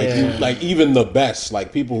happens. Yeah. Like even the best,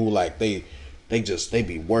 like people who like they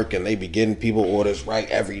be working, they be getting people orders right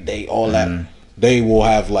every day, all that. They will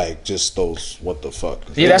have like just those what the fuck.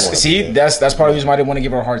 Yeah, that's part of the reason why I didn't want to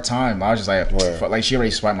give her a hard time. I was just like she already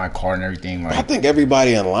swiped my card and everything. Like I think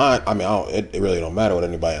everybody in line. I mean, it really don't matter what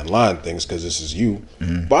anybody in line thinks because this is you.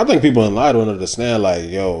 But I think people in line don't understand. Like,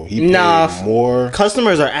 yo, he paid more.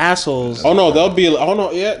 Customers are assholes. Oh no, they'll be. Oh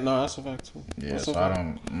no, that's a fact too. Yeah, so I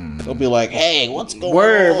don't. They'll be like, hey, what's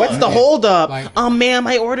going on? What's the hold up? Like, ma'am,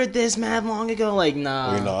 I ordered this mad long ago. Like,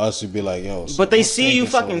 nah. Us would be like, yo. But they see you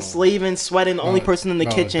fucking slaving, sweating, the only person in the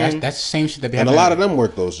kitchen. That's the same shit that be happening. And a lot of them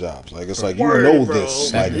work those jobs. Like it's like you know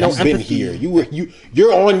this. Like you've been here.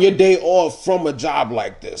 You're on your day off from a job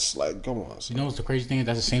like this. Like come on. You know what's the crazy thing?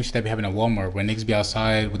 That's the same shit that be happening at Walmart where niggas be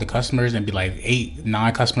outside with the customers and be like 8,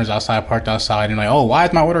 9 customers outside parked outside and like, oh, why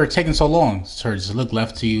is my order taking so long? Sir, just look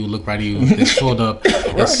left to you, look right to you. It's filled up.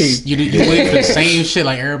 You wait for the same shit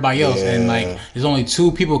like everybody else, and like there's only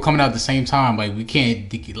 2 people coming out at the same time. Like we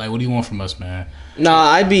can't. Like what do you want from us, man?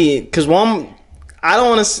 Nah, I'd be because I don't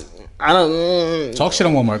want to. I don't talk shit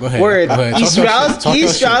on Walmart. Go ahead. Word. Go ahead.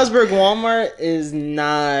 East Stroudsburg Walmart is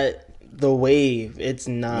not the wave. It's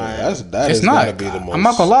not. It's not. Be the most... I'm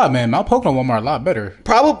not gonna lie, man. Mount Pocono Walmart a lot better.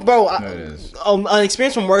 Probably, bro. An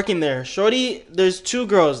experience from working there. Shorty, there's 2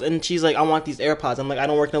 girls, and she's like, I want these AirPods. I'm like, I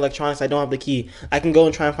don't work in electronics. I don't have the key. I can go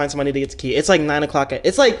and try and find somebody to get the key. It's like 9 o'clock.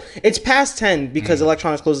 It's past 10 because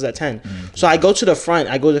electronics closes at 10. So I go to the front.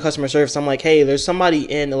 I go to customer service. I'm like, hey, there's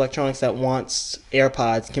somebody in electronics that wants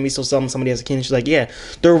AirPods. Can we still sell them? Somebody has a key. And she's like, yeah.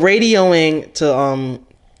 They're radioing to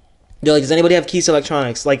They're like, does anybody have keys to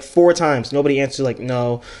electronics? Like 4 times. Nobody answers, like,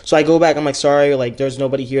 no. So I go back. I'm like, sorry. Like, there's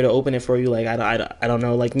nobody here to open it for you. Like, I don't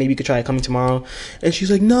know. Like, maybe you could try coming tomorrow. And she's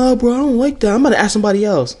like, no, bro, I don't like that. I'm going to ask somebody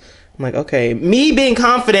else. I'm like, okay. Me being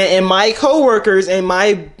confident in my coworkers and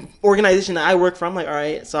my organization that I work for, I'm like, all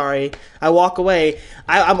right, sorry. I walk away.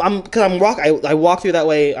 I walk through that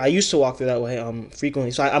way. I used to walk through that way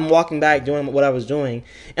frequently. So I'm walking back doing what I was doing,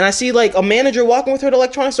 and I see like a manager walking with her to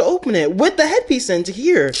electronics to open it with the headpiece in to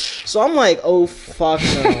hear. So I'm like, oh fuck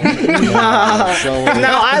no.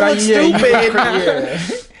 Now I look stupid.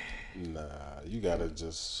 You gotta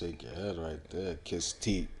just shake your head right there, kiss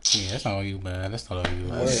teeth. Yeah, that's not all you, man. That's not all you.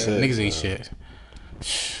 Niggas ain't shit.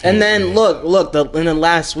 And then look. And then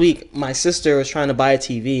last week, my sister was trying to buy a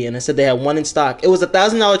TV, and it said they had one in stock. It was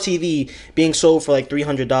 $1,000 TV being sold for like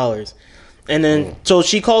 $300. And then, so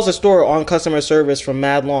she calls the store on customer service from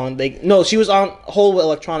mad long. She was on hold with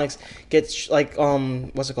electronics, gets like,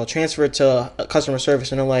 what's it called, transferred to customer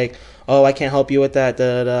service. And they're like, oh, I can't help you with that.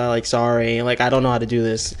 Like, sorry. Like, I don't know how to do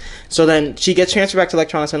this. So then she gets transferred back to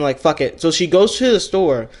electronics and like, fuck it. So she goes to the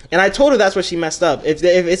store. And I told her that's where she messed up. If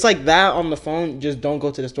it's like that on the phone, just don't go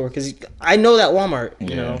to the store. Because I know that Walmart,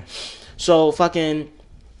 you know. So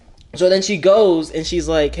So then she goes and she's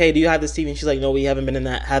like, hey, do you have this TV? And she's like, no, we haven't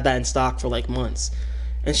had that in stock for like months.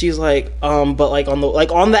 And she's like, but like on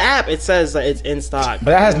the app it says that it's in stock.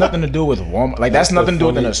 But that has nothing to do with Walmart. Like that's nothing to do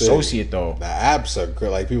with an associate though. The apps are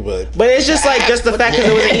good. Like people. But it's just like the fact that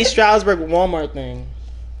it was an East Stroudsburg Walmart thing.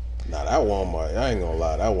 Nah, that Walmart, I ain't gonna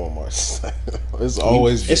lie, that Walmart, it's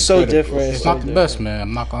always. It's so different. It's not the best, man.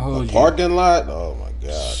 I'm not gonna hold you. Parking lot, oh my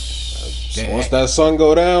god. Once that sun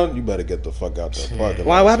go down, you better get the fuck out the parking lot.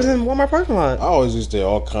 Why? What happens in Walmart parking lot? I always used to hear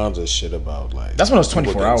all kinds of shit about like. That's when it was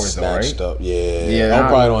 24 hours though, right? Up. Yeah. I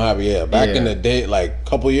probably don't have it. Yeah, back in the day, like a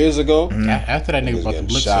couple years ago. After that nigga bought the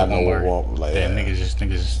blitz at Walmart, like, niggas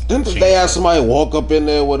just. Didn't they have somebody walk up in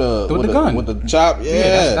there with a gun with the chop?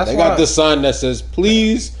 Yeah, that's they got this sign that says,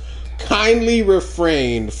 "Please kindly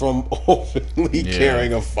refrain from openly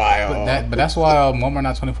carrying a firearm." But that's why Walmart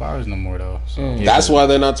not 24 hours no more though. So. That's why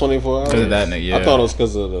they're not 24 hours. Because of that, nigga. Yeah. I thought it was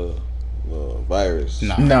because of the virus. It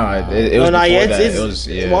was before that. It was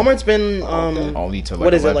Walmart's been only to like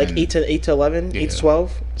what is 11. it, like 8 to 11, 8 to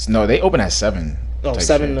 12? No, they open at 7. Oh,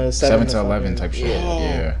 7 to 11 type shit.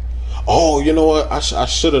 Yeah. Oh, you know what? I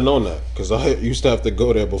should have known that because I used to have to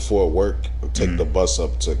go there before work and take the bus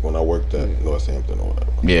up to when I worked at Northampton or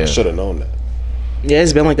whatever. Yeah, I should have known that. Yeah,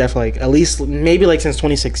 it's been like that for like at least maybe like since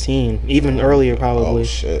 2016, even earlier probably. Oh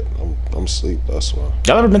shit, I'm asleep. That's why.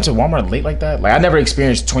 Y'all ever been to Walmart late like that? Like I never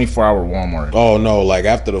experienced 24-hour Walmart. Oh no, like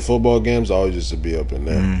after the football games, I always used to be up in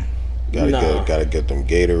there. Gotta get them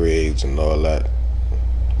Gatorades and all that.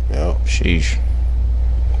 Yeah. Sheesh.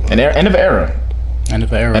 End of era. End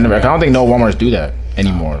of era. I don't think no Walmarts do that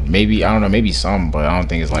anymore. Maybe I don't know. Maybe some, but I don't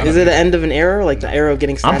think it's like. Is it the end of an era? Like the era of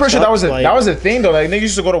getting snatched I'm pretty sure up? that was a thing though. Like niggas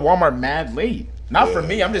used to go to Walmart mad late. Not for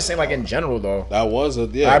me. I'm just saying like in general though. That was a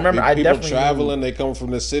I remember. I people definitely traveling. They come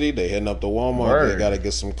from the city. They hitting up the Walmart. Word. They gotta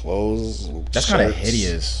get some clothes. And That's kind of shirts.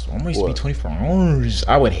 hideous. Walmart used to be 24 hours.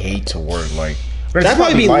 I would hate to work like. That'd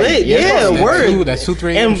probably be lit. Yeah, word. That's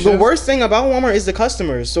 2-3. And the worst thing about Walmart is the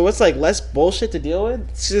customers. So it's like less bullshit to deal with.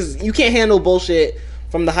 It's just you can't handle bullshit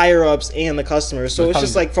from the higher ups and the customers. So it's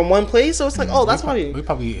just like from one place. So it's like, oh, that's why we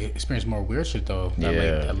probably experience more weird shit though.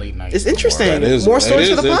 That late night. It's interesting. That is, more stories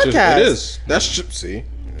for the podcast. It is. That's see.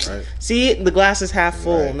 Right. See, the glass is half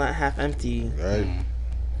full, Right. not half empty. Right.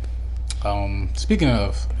 Speaking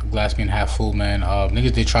of glass being half full, man,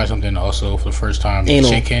 niggas did try something also for the first time. Anal.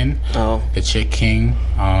 Chicken. Oh. The Chick King.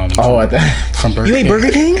 From Burger You ate King.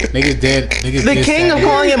 Burger King? Niggas did. The king of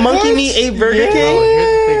calling it monkey meat ate Burger King?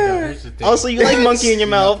 Here's the thing. Oh, so you like monkey in your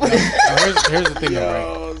mouth? Here's the thing,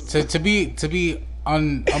 though, right? To be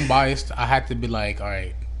unbiased, I had to be like, all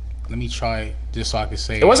right, let me try it just so I could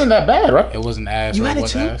say It wasn't that bad, right? it wasn't ass. You or had it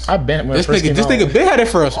was too? ass. I been when This it first came nigga out. been had it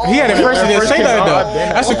first. He had it first and didn't say nothing though.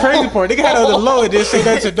 That's the crazy part. Nigga had it on the low and didn't say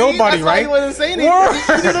nothing to nobody, That's why right? he wasn't saying anything.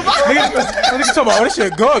 Niggas talking about, oh, this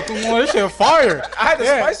shit good. Oh, this shit fire. I had the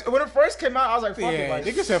Yeah. spice when it first came out. I was like, fuck it. Yeah, Like,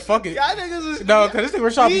 niggas said fuck it. Y'all niggas is- No, because this nigga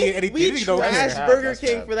was trying to be anything. We Niggas don't trashed care. Burger That's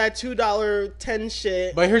King bad. for that $2.10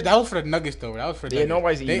 shit. But that was for the nuggets though. That was for the Yeah, nuggets.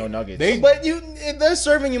 nobody's eating no nuggets. But if they're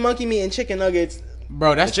serving you monkey meat and chicken nuggets.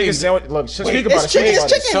 Bro, that's chicken sandwich. Look, speak about It's it. chicken.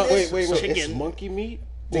 Speak It's about it. chicken. Wait. It's Chicken. monkey meat.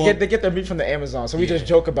 They get their meat from the Amazon, so we just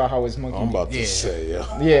joke about how it's monkey. I'm meat. about to say, yo.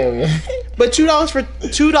 Yeah. But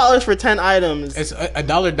 $2 for 10 items. It's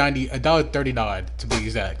 $1.90, $1.30 to be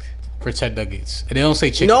exact for 10 nuggets. And they don't say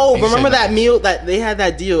chicken. No, They remember say that nuggets. meal that they had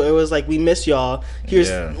that deal? It was like, we miss y'all. Here's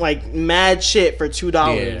Yeah. like mad shit for $2.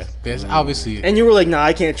 Yeah, there's obviously And you were like, nah,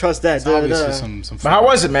 I can't trust that. obviously some. But how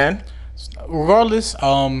was it, man? Regardless,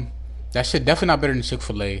 that shit definitely not better than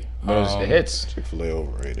Chick-fil-A. It hits. Chick-fil-A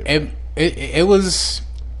overrated. It was.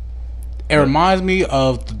 It reminds me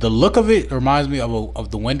of the look of it. It reminds me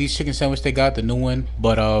of the Wendy's chicken sandwich they got, the new one.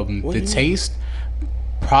 But the taste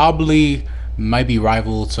probably might be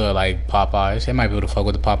rival to like Popeyes. It might be able to fuck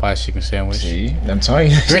with the Popeyes chicken sandwich. See, I'm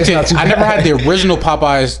telling you. Granted, I never had the original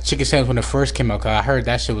Popeyes chicken sandwich when it first came out because I heard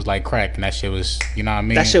that shit was like crack and that shit was, you know what I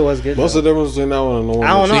mean? That shit was good. What's the difference between that one and the one?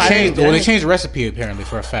 I don't know. They changed the recipe apparently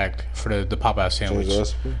for a fact for the Popeyes sandwich. Changed the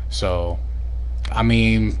recipe? So, I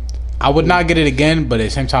mean, I would not get it again, but at the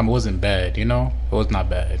same time, it wasn't bad. You know, it was not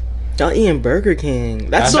bad. Y'all eating Burger King.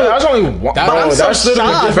 That's That was only one. That- bro, I'm so that's literally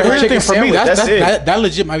shocked. just But a here's the thing chicken for me, sandwich. That's it. that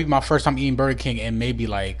legit might be my first time eating Burger King in maybe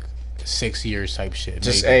like 6 years type shit.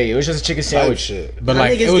 Just maybe. it was just a chicken Type sandwich. shit. But My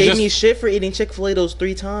like niggas it was gave just me shit for eating Chick-fil-A those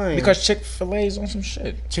 3 times. Because Chick-fil-A is on some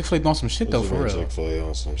shit. Chick-fil-A doing some shit though for real. Chick-fil-A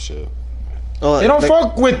on some shit. Oh, They don't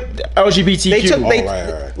fuck with LGBTQ. They took. They,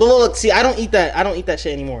 right. Look. See, I don't eat that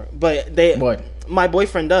shit anymore. But they. What? My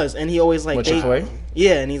boyfriend does, and he always like. What, they- Chick-fil-A?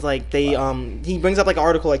 Yeah, and he's like they. He brings up like an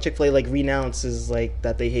article like Chick-fil-A like renounces like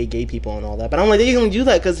that they hate gay people and all that. But I'm like, they only do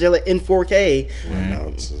that because they're like in 4K.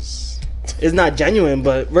 Renounces. It's not genuine,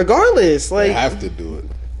 but regardless, They like, have to do it.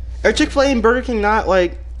 are Chick-fil-A and Burger King not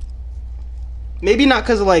like? Maybe not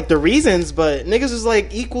because of like the reasons, but niggas is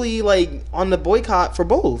like equally like on the boycott for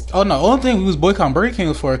both. Oh no, the only thing we was boycotting Burger King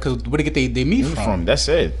was for because where they get they meat from. That's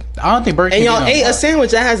it. I don't think Burger And King. y'all did ate nothing. a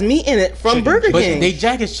sandwich that has meat in it from Chicken. Burger But King. they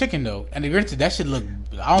jack is chicken though, and granted that shit look.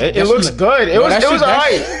 It looks good. It was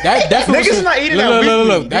alright. That definitely Niggas was not eating look, that look,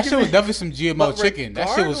 weekly. look, that shit was definitely some GMO But chicken. That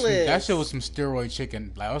regardless- shit was some steroid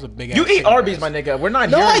chicken. Like that was a big. You ass eat chicken, Arby's, bro. my nigga. We're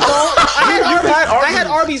not No, here. I don't. I had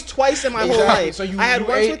Arby's. Arby's twice in my whole Exactly. life. So you- I had you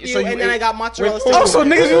once ate- with you, so you and then ate- I got mozzarella with- sticks. Oh, so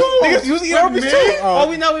niggas use eat Arby's too.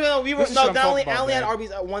 Oh, we were This is no. what I'm I only talking about, had man.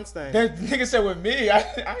 Arby's at once then. That nigga said with me,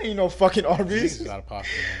 I ain't no fucking Arby's. Niggas out of pocket,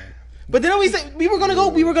 man. But then we said we were gonna go.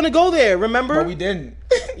 We were gonna go there. Remember? But we didn't.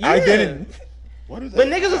 Yeah. I didn't. What is But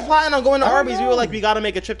that? niggas was plotting on going to I don't Arby's. We were know. like, we gotta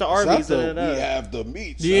make a trip to Is Arby's. that da, da, we da. have the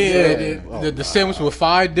meats. Yeah, the sandwich with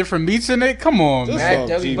 5 different meats in it. Come on, This man. on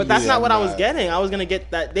Deli- TV, But that's not I'm what I was getting. I was gonna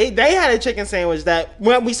get that. They had a chicken sandwich that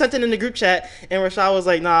when we sent it in the group chat, and Rashad was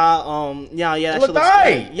like, nah, yeah, It that shit looked looks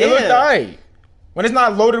alright. good. It looked alright. When it's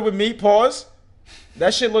not loaded with meat, pause.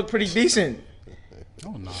 That shit looked pretty decent.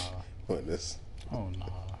 Oh nah. What this? Oh nah.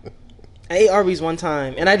 I ate Arby's one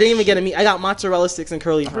time, and I didn't even get a meat. I got mozzarella sticks and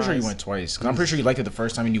curly I'm fries. pretty sure you went twice. Cause I'm pretty sure you liked it the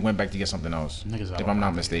first time and you went back to get something else. If I'm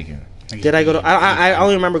not mistaken. Did I go to? I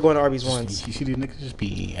only remember going to Arby's once. You see these niggas just be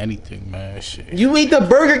eating anything, man. Shit. You ate the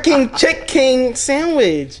Burger King Chick King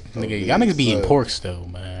sandwich. Nigga, y'all niggas be eating pork still,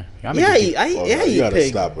 man. Y'all Yeah, niggas I you eat gotta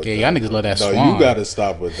pig. stop with Yeah, that. y'all niggas love that No, swan. you gotta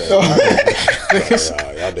stop with that.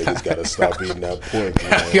 Y'all niggas gotta stop eating that pork,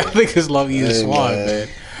 man. Y'all niggas love eating Hey, swan, man. man.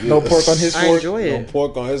 No pork on his I fork. enjoy No it.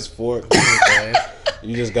 pork on his fork.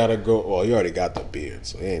 You just gotta go. Well, you already got the beard,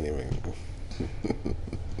 so he ain't even.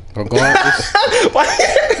 Regardless,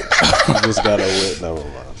 You just gotta wait. Never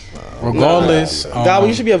mind. regardless. God,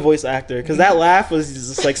 you should be a voice actor because that laugh was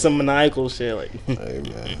just like some maniacal shit. Like, Hey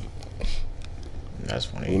man, That's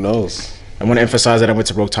who funny. knows? I want to emphasize that I went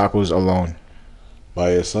to Broke Tacos alone.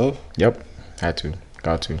 By yourself? Yep. Had to.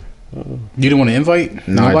 Got to. You didn't want to invite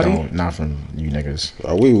No, nobody? I don't. Not from you niggas.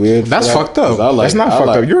 Are we weird? That's for that? fucked up. 'Cause I like- That's not I fucked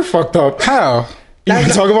like- up. You're fucked up. How? You want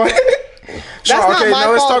to talk about it? That's not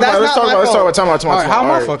my fault. That's Let's not my talk fault. about time out. All right, how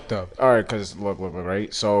am I fucked up? All right, because look,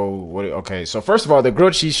 right. So what? Okay, so first of all, the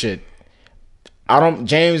grilled cheese shit. I don't.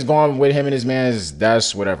 James going with him and his man's.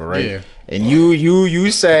 That's whatever, right? Yeah. And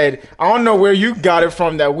you said I don't know where you got it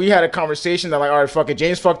from that we had a conversation that like, all right, fuck it,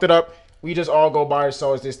 James fucked it up. We just all go by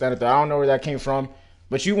ourselves. This, that, and that. I don't know where that came from,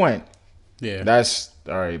 but you went. Yeah. That's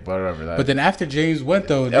all right, whatever. That. But then after James went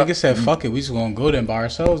though, nigga said, "Fuck it, we just gonna go there by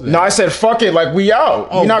ourselves." Then. No, I said fuck it. Like we out.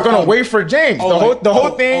 Oh, You're not gonna oh. wait for James. The whole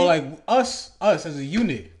thing. Oh, like us as a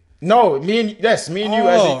unit. No, me and you as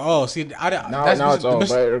See, that's now it's all.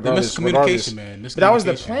 the Regardless, miscommunication, man. But that was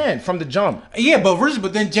the Miscommunication. plan from the jump. Yeah,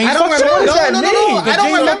 but then James. I don't fucked remember. it No, up. that no, no, mean? no. Did I don't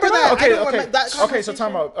James remember fuck it that. up? I don't remember that Okay, so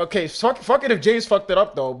time out. Okay, fuck it if James fucked it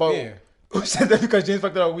up though. But Yeah. who said that because James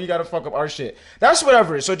fucked it up? We gotta fuck up our shit. That's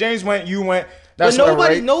whatever. So James went, you went. That's But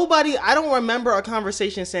whatever, nobody. right? I don't remember a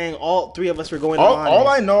conversation saying all three of us were going to All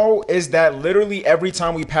I Lonnie's. know is that literally every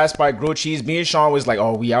time we passed by grilled cheese, me and Sean was like,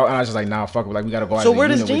 "Oh, we out," and I was just like, "Nah, fuck it, like we gotta go." So as a where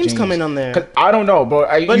does unit with James come in on there? 'Cause I don't know, but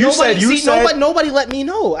But you nobody, said nobody let me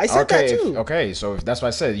know. I said okay, that too. okay. So if that's what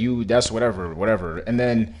I said. That's whatever. And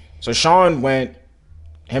then so Sean went,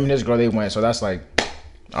 him and his girl they went. So that's like,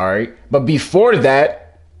 all right. But before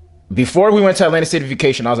that, before we went to Atlantic City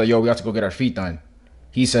vacation, I was like, yo, we have to go get our feet done.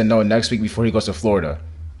 He said no next week before he goes to Florida.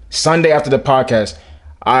 Sunday after the podcast,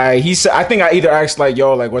 he said I think I either asked like,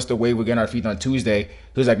 yo, like what's the way we're getting our feet done Tuesday.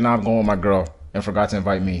 He was like, nah, I'm going with my girl and forgot to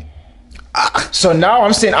invite me. So now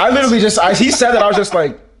I'm saying I literally he said that I was just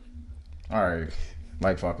like, all right,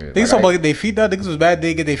 like fuck it. Niggas Like, talking about get their feet done. Niggas was bad.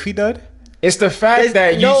 They get their feet done. it's the fact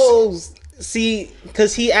that you. No, see,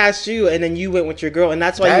 because he asked you, and then you went with your girl, and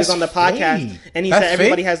that's why he was That's on the podcast, fake. and he That's said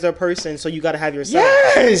everybody fake? has their person, so you got to have your side.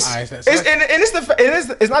 Yes, Alright, so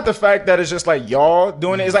it's not the fact that it's just like y'all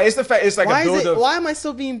doing it. It's the fact. It's like Why a build is it? of. Why am I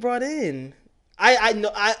still being brought in?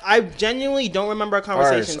 I genuinely don't remember a Alright,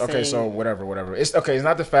 conversation. okay, saying, so whatever. It's okay. It's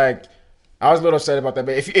not the fact. I was a little upset about that,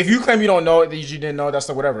 but if you claim you don't know that you didn't know, that's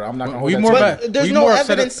the whatever. I'm not gonna hold We that more to you. about- but there's we no more upset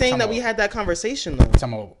evidence at- saying time that we out. had that conversation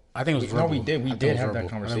though. I think it was No, verbal. we did. We I think did it was have that verbal.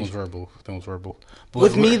 conversation. I think it was verbal.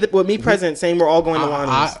 But With me present, saying we're all going to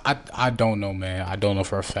Lonnie's. I don't know, man. I don't know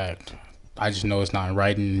for a fact. I just know it's not in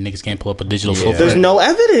writing. Niggas can't pull up a digital Yeah. footprint. There's no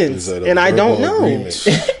evidence, It's a and I don't verbal know. agreement.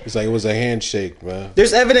 It's like it was a handshake, man.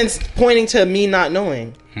 There's evidence pointing to me not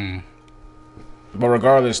knowing. But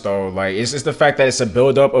regardless, though, like it's just the fact that it's a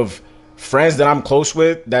buildup of friends that I'm close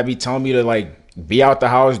with that be telling me to like be out the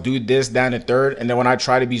house, do this, that, and the third, and then when I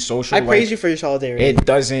try to be social, I like, praise you for your solidarity. it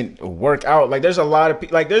doesn't work out. Like there's a lot of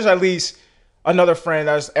people. Like there's at least another friend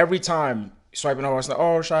that's every time swiping over. It's like,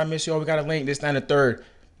 oh, should I miss you? Oh, we got a link. This, that, and the third.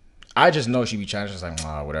 I just know she be trying. Just like,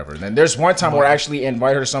 whatever. And then there's one time where I actually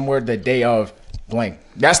invite her somewhere the day of blank.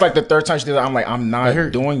 That's like the third time she did that. I'm like, I'm not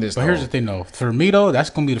doing this. But here's the thing, though. For me, though, that's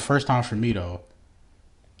gonna be the first time for me, though.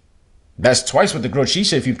 That's twice with the grilled cheese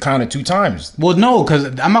shit if you count it 2 times. Well, no, because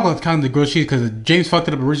I'm not gonna count the grilled cheese because James fucked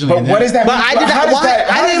it up originally. But and what then- is that? But I did how not- does why- that?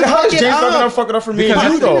 I How didn't does fuck it James up. fuck it up for me Because and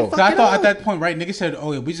I you didn't though? fuck Because I it thought up. at that point, right? Nigga said,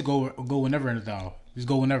 "Oh yeah, we just go whenever now. Just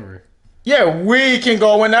go whenever." Yeah, we can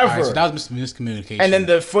go whenever. All right, so that was miscommunication. and then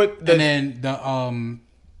and then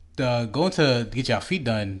the going to get your feet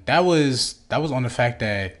done. That was on the fact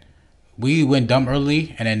that we went dumb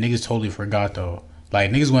early, and then niggas totally forgot though.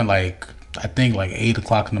 Like niggas went like I think like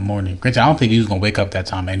 8:00 in the morning. Granted, I don't think he was gonna wake up that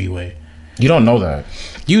time anyway. you don't know that.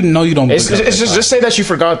 You know you don't. It's wake up that just time. say that you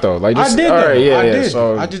forgot though. Like just, I did. All Though. right, yeah, I yeah. did.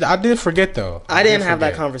 So I did forget though. I didn't did have that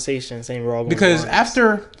forget. conversation saying we're all going Because to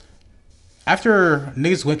Lonnie's. after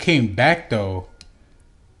niggas came back though.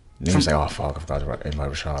 niggas say, oh fuck, I forgot to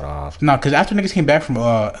invite Rashad off. No, because after niggas came back from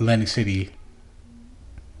Atlantic City,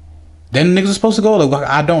 Then niggas was supposed to go. Like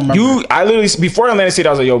I don't remember. I literally before Atlantic City,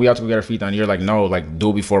 I was like, "Yo, we have to go get our feet done." You're like, "No, like do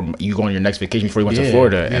it before you go on your next vacation before you went to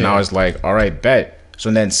Florida." And I was like, "All right, bet."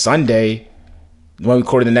 So then Sunday, when we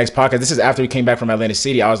recorded the next podcast, this is after we came back from Atlantic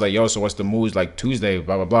City. I was like, "Yo, so what's the moves? Like Tuesday,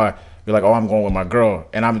 blah blah blah." You're like, "Oh, I'm going with my girl,"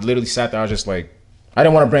 and I'm literally sat there. I was just like, I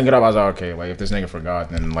didn't want to bring it up. I was like, okay, like if this nigga forgot,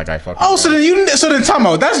 then like I fucking. Oh, so then time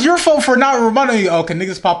out. That's your fault for not reminding you. Oh, can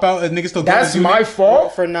niggas pop out and niggas still? That's my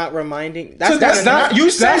fault for not reminding. That's not. You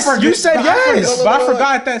said yes, but I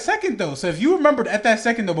forgot at that second though. So if you remembered at that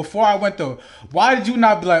second though, before I went though, why did you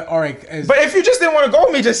not be like, all right? But if you just didn't want to go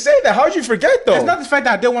with me, just say that. How'd you forget though? It's not the fact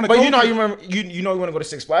that I didn't want to go. But you know, you remember, you know, you want to go to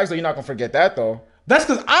Six Flags, though. You're not gonna forget that though. That's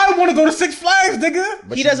because I want to go to Six Flags, nigga.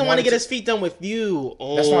 But he doesn't want to get his feet done with you.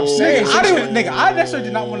 Oh. That's what I'm saying. I necessarily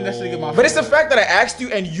did not want to necessarily get my. But it's the fact that I asked you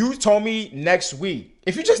and you told me next week.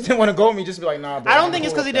 If you just didn't want to go with me, just be like, nah, bro. I don't think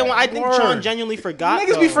it's because he didn't want. I think Sean genuinely forgot.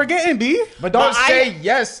 Niggas be forgetting, B. But don't say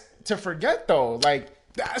yes to forget though. Like,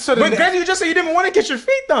 so but granted, you just said you didn't want to get your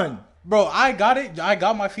feet done. Bro, I got it. I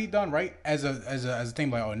got my feet done right as a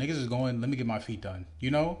thing. Like, oh, niggas is going. Let me get my feet done.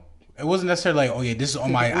 You know. It wasn't necessarily like, oh yeah, this is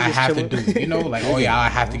on my I have to do. You know, like, oh yeah, I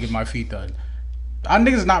have to get my feet done. Our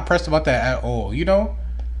niggas not pressed about that at all. You know.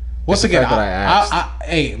 Once again,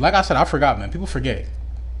 hey, like I said, I forgot, man. People forget.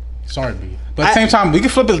 Sorry, B. But at the same time, we can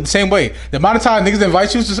flip it the same way. The amount of time niggas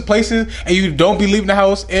invite you to places and you don't be leaving the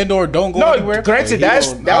house and or don't go anywhere. Granted, that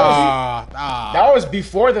was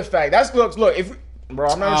before the fact. That's look if. Bro,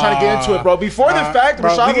 I'm not even trying to get into it, bro. Before the fact,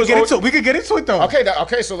 Rashad we could get into it though.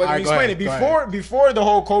 Okay, so let me explain it. Before the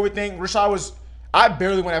whole COVID thing, Rashad was. I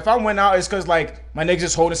barely went. If I went out, it's because like my niggas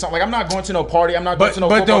is holding something. Like I'm not going to no party. I'm not going to no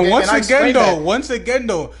football game. But once again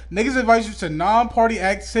though, niggas invite you to non-party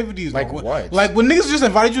activities. Like what? Like when niggas just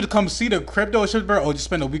invited you to come see the crypto shit, bro. Oh, just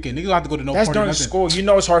spend a weekend. Niggas don't have to go to no party. That's during school. You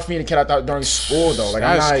know it's hard for me to get out during school though. Like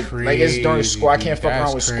that's I'm not crazy, like it's during school. I can't fuck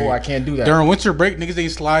around with school. I can't do that. During winter break, niggas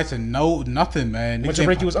ain't slides and nothing, man. Winter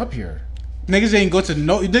break, you was up here. Niggas ain't go to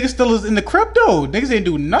niggas still is in the crypto. Niggas ain't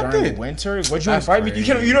do nothing. During winter? What'd you invite me to?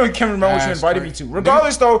 You don't can't remember what you invited me to.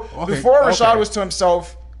 Regardless though, before Rashad was to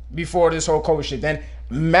himself, before this whole COVID shit, then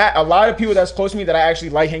a lot of people that's close to me that I actually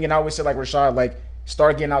like hanging out with said like Rashad, like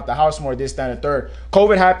start getting out the house more, this, that, and the third.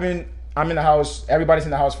 COVID happened, I'm in the house, everybody's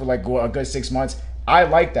in the house for like a good 6 months. I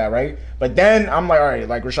like that, right? But then I'm like, all right,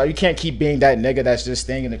 like Rashad, you can't keep being that nigga that's just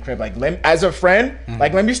staying in the crib. Like, as a friend,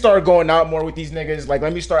 like let me start going out more with these niggas. Like,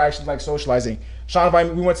 let me start actually like socializing. Sean,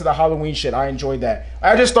 we went to the Halloween shit. I enjoyed that.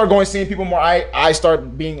 I just start going seeing people more. I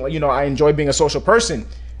start being, you know, I enjoy being a social person.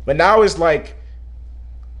 But now it's like,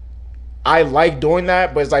 I like doing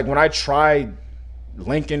that. But it's like when I try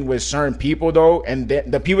linking with certain people though, and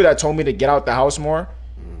the people that told me to get out the house more,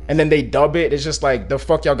 and then they dub it. It's just like, the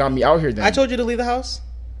fuck y'all got me out here then. I told you to leave the house.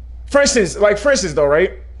 For instance though,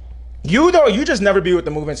 right? You just never be with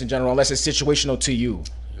the movements in general unless it's situational to you.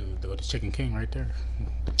 The Chicken King right there.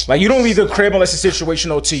 Like you don't leave the crib unless it's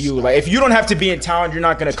situational to you. Like if you don't have to be in town, you're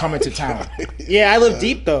not gonna come into town. Yeah, I live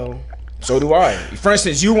deep though. So do I. For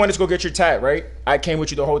instance, you wanted to go get your tat, right? I came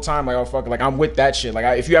with you the whole time. Like, oh fuck, like I'm with that shit.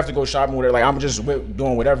 Like if you have to go shopping with it, like I'm just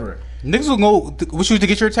doing whatever. Niggas will go with you to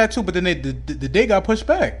get your tattoo, but then the day got pushed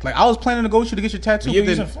back. Like I was planning to go with you to get your tattoo. But you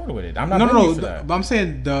was in Florida with it. I'm not. No. But I'm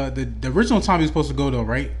saying the original time he was supposed to go though,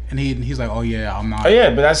 right? And he's like, oh yeah, I'm not. Oh yeah,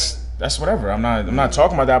 but that's whatever. I'm not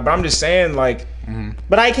talking about that. But I'm just saying like. Mm-hmm.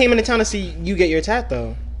 But I came into town to see you get your tat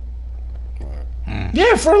though.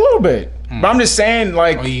 Yeah, for a little bit. But I'm just saying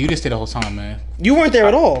like. Oh yeah, you just stayed the whole time, man. You weren't there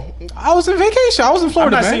at all. I was on vacation. I was in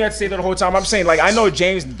Florida, I'm not man. saying you had to stay there the whole time. I'm saying like I know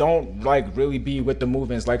James don't like really be with the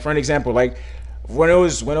movements. Like for an example, like when it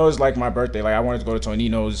was like my birthday, like I wanted to go to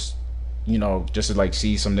Tonino's, you know, just to like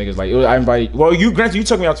see some niggas. Like I invited. Well, granted you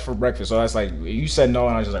took me out for breakfast, so that's like you said no,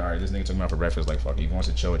 and I was just like, all right, this nigga took me out for breakfast. Like fuck, he wants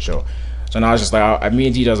to chill. So now I was just like, me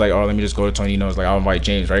and DJ was like, oh, let me just go to Tonino's. Like I'll invite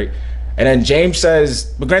James, right? And then James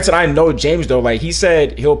says, but granted I know James though. Like he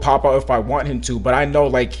said he'll pop out if I want him to, but I know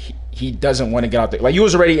like. He doesn't want to get out there. Like you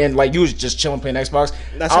was already in. Like you was just chilling playing Xbox.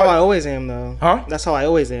 That's how I always am, though. Huh? That's how I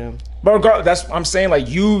always am. But regardless, that's I'm saying. Like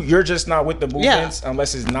you're just not with the movements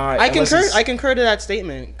unless it's not. I concur to that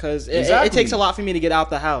statement because it takes a lot for me to get out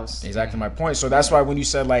the house. Exactly my point. So that's why when you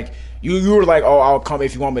said like you were like, oh, I'll come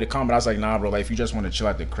if you want me to come, but I was like, nah, bro. Like if you just want to chill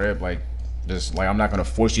at the crib, like just like I'm not gonna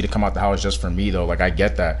force you to come out the house just for me though. Like I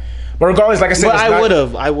get that. But regardless, like I said, but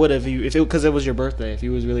I would have because it was your birthday. If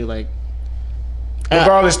you was really like.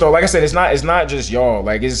 Regardless though, like I said, it's not just y'all.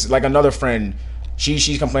 Like it's like another friend.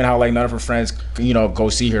 She's complaining how like none of her friends, you know, go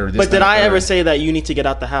see her. But did I ever say that you need to get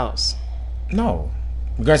out the house? No.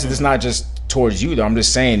 Regardless, it's not just towards you though. I'm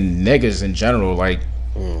just saying niggas in general. Like,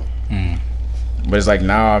 but it's like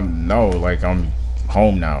now I'm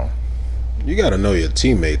home now. You gotta know your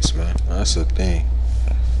teammates, man. That's the thing.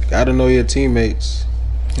 Gotta know your teammates.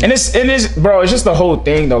 And it's bro, it's just the whole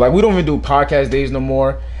thing though. Like we don't even do podcast days no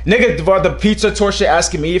more. Nigga, about the pizza tour shit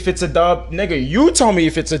asking me if it's a dub. Nigga, you tell me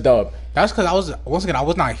if it's a dub. That's because I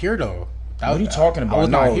was not here though. What are you talking about? I was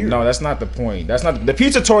not here. No, that's not the point. That's not the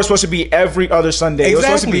pizza tour is supposed to be every other Sunday. Exactly. It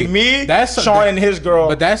was supposed to be me, Sean, and his girl.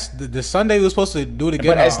 But that's the Sunday we were supposed to do it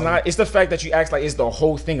again. But it's not. It's the fact that you act like it's the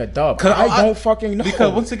whole thing a dub. Cause I don't fucking know.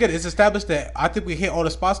 Because once again, it's established that I think we hit all the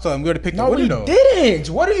spots though, and we already picked the winner. No, we didn't.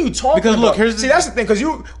 What are you talking about? Because look, that's the thing. Because we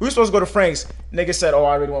were supposed to go to Frank's. Nigga said, "Oh,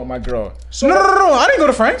 I really want my girl." So no. I didn't go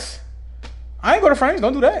to Frank's. I ain't go to Frank's.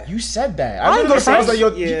 Don't do that. You said that. I didn't go to Frank's. Like,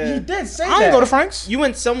 yo, he did say that. I didn't go to Frank's. You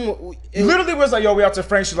went some. Literally was like, yo, we out to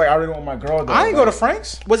Frank's. She's like, I really want my girl. Though. I didn't go to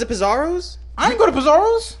Frank's. Was it Pizarro's? I didn't go to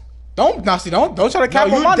Pizarro's. Don't try to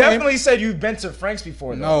cap on my name. You definitely said you've been to Frank's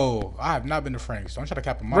before. Though. No, I have not been to Frank's. Don't try to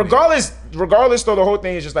cap on my name. Regardless, though, the whole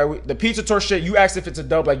thing is just like the pizza tour shit. You asked if it's a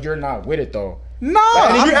dub, like you're not with it though. No,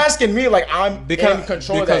 and you're asking me like I'm in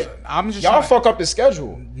control of that. I'm just y'all fuck up the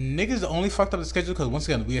schedule. Niggas only fucked up the schedule because once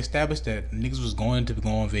again we established that niggas was going to go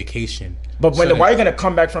on vacation. But why are you gonna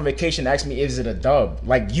come back from vacation and ask me is it a dub?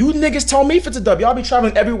 Like you niggas tell me if it's a dub. Y'all be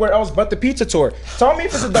traveling everywhere else but the pizza tour. Tell me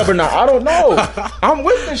if it's a dub or not. I don't know. I'm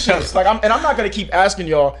with this shit. Like I'm not gonna keep asking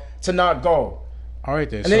y'all to not go. All right,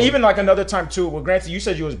 then. And then even like another time too. Well, granted, you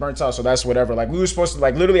said you was burnt out, so that's whatever. Like we were supposed to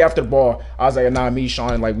like literally after the ball, I was like, nah, me,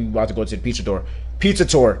 Sean, like we about to go to the pizza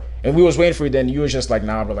tour, and we was waiting for you. Then you was just like,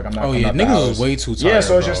 nah, bro, like I'm not. Oh yeah, niggas was way too tired. Yeah,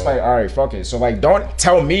 so it's just like, all right, fuck it. So like, don't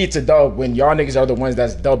tell me to dub when y'all niggas are the ones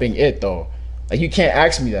that's dubbing it though. Like you can't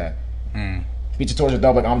ask me that. Pizza tours are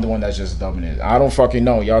dub, like I'm the one that's just dubbing it. I don't fucking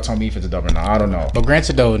know. Y'all tell me if it's a dub or not. I don't know. But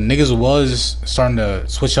granted though, niggas was starting to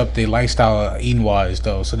switch up their lifestyle eating wise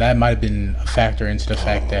though, so that might have been a factor into the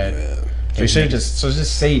fact that. So you should just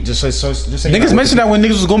say. Niggas mentioned that when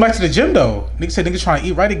niggas was going back to the gym though. Niggas said niggas trying to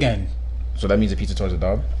eat right again. So that means the pizza tour's a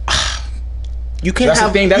dub. You can't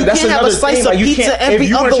have a slice of pizza every other week. If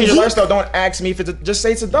you want to change your lifestyle, don't ask me if it's just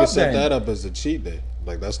say it's a dub. You set that up as a cheat day.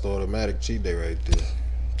 Like that's the automatic cheat day right there.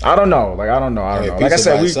 I don't know. Like I don't know. Like I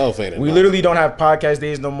said, we literally don't have podcast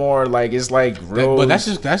days no more. Like it's like real. But that's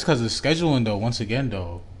because of scheduling though. Once again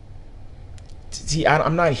though. See,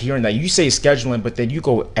 I'm not hearing that. You say scheduling, but then you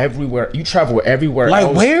go everywhere. You travel everywhere. Like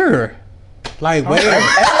else. Where? Like where?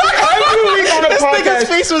 Every week on the podcast, nigga's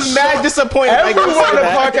face was mad disappointed. Every week on the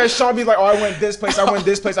podcast, Sean be like, "Oh, I went this place. I went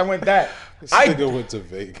this place. I went that." I went to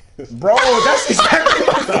Vegas, bro. That's exactly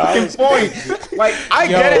my fucking point. Like, I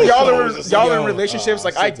get it. Y'all in relationships.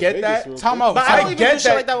 Like, I get that. Time out. But I don't even do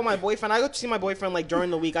shit like that with my boyfriend. I go to see my boyfriend like during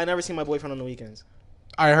the week. I never see my boyfriend on the weekends.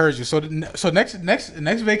 I heard you. So next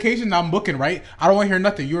vacation I'm booking, right? I don't want to hear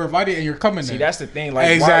nothing. You're invited and you're coming. See, that's the thing. Like,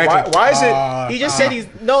 exactly. Why is it? He just said he's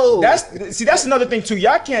no. That's another thing too.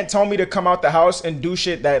 Y'all can't tell me to come out the house and do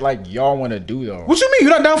shit that like y'all want to do though. What you mean? You're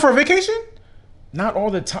not down for a vacation? Not all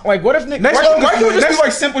the time. Like, what if next August? Why can't we just do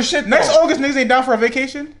like simple shit? Next August, niggas ain't down for a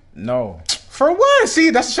vacation. No. For what? See,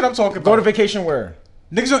 that's the shit I'm talking about. Go to vacation where?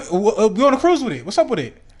 Niggas, we on a cruise with it. What's up with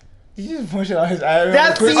it? He just push it out his ass.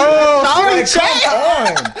 That's come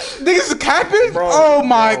on. Niggas is capping? Bro, oh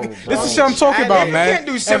my. This is the shit I'm talking about, man. You can't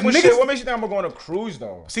do simple shit. What makes you think I'm going to cruise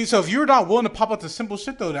though? See, so if you're not willing to pop out the simple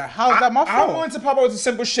shit though, how is that my fault? I'm willing to pop out the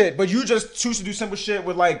simple shit, but you just choose to do simple shit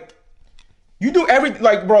with like, you do everything.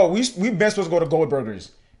 Like, bro, we've been supposed to go to Gold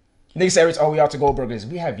Burgers. Niggas say, oh, we out to Gold Burgers.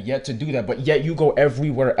 We have yet to do that, but yet you go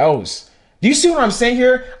everywhere else. Do you see what I'm saying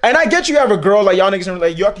here? And I get you have a girl, like y'all niggas,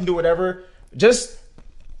 like y'all can do whatever. Just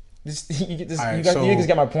you niggas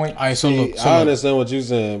get my point. All right, so look, I understand what you're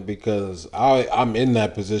saying because I'm in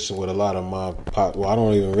that position with a lot of my well, I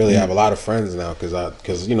don't even really have a lot of friends now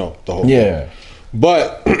because you know the whole thing.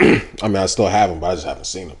 But I mean, I still have them, but I just haven't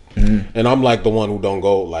seen them. And I'm like the one who don't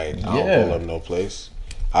go. Like I don't pull up no place.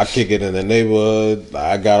 I kick it in the neighborhood.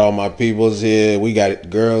 I got all my peoples here. We got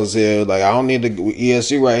girls here. Like I don't need to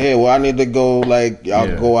ESC right here. Well, I need to go. Like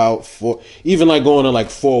y'all go out for even like going to like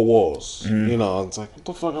 4 walls. You know, it's like what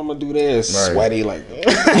the fuck I'm gonna do there? Sweaty like,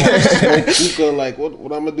 like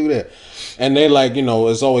what I'm gonna do there? And they like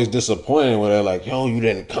it's always disappointing when they're like, yo, you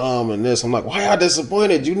didn't come and this. I'm like, why y'all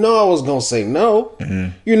disappointed? You know I was gonna say no.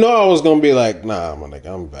 You know I was gonna be like, nah,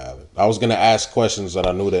 I'm valid. I was gonna ask questions that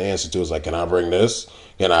I knew the answer to. Was like, can I bring this?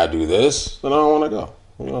 Can I do this? Then I don't want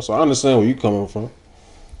to go. So I understand where you coming from.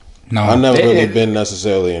 No, I've never really been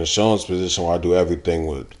necessarily in Sean's position where I do everything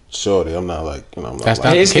with Shorty. I'm not like I'm not. That's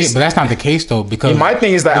not the case, but that's not the case though because my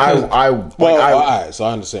thing is that all right. So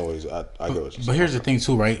I understand what I get what you're saying. But here's the thing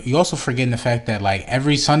too, right? You also forgetting the fact that like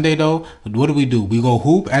every Sunday though, what do? We go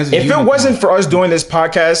hoop as. If it wasn't for us doing this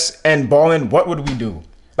podcast and balling, what would we do?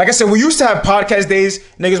 Like I said, we used to have podcast days.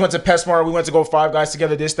 Niggas went to PetSmart. We went to go Five Guys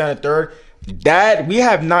together. This, that, and the third. That we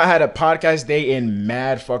have not had a podcast day in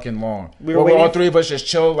mad fucking long. Where all three of us just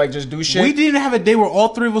chill, like just do shit. We didn't have a day where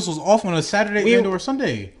all three of us was off on a Saturday and or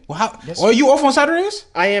Sunday. Well, how? Are you off on Saturdays?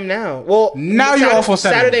 I am now. Well, now you're off on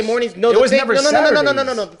Saturdays. Saturday mornings. No, it was never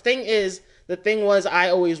Saturdays. No. The thing was, I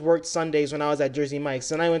always worked Sundays when I was at Jersey Mike's.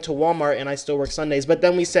 Then I went to Walmart and I still work Sundays. But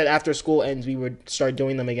then we said after school ends, we would start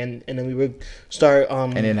doing them again, and then we would start.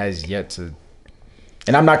 And it has yet to.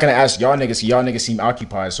 And I'm not gonna ask y'all niggas. Y'all niggas seem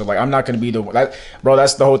occupied, so like I'm not gonna be the bro.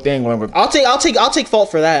 That's the whole thing. I'll take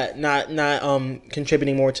fault for that. Not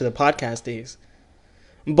contributing more to the podcast days.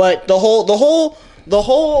 But the whole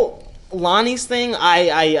Lonnie's thing,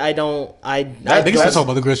 I don't. Niggas still talk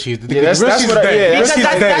about the grilled cheese. That's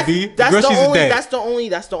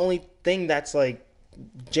the only thing that's like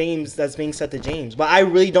James that's being said to James. But I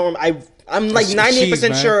really don't. I'm like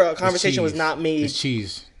 98% sure a conversation was not made. It's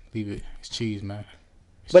cheese. Leave it. It's cheese, man.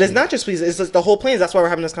 But it's not just please. It's just the whole plan. That's why we're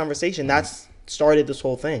having this conversation. That's started this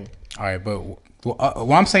whole thing. All right, but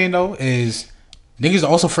what I'm saying though is niggas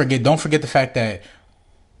also don't forget the fact that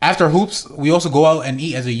after hoops, we also go out and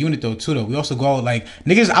eat as a unit though too. We also go out like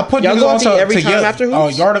niggas. I put y'all niggas go on out to every time after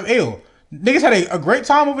hoops. Yard of Ale. Niggas had a great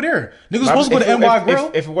time over there. Niggas supposed to go to NY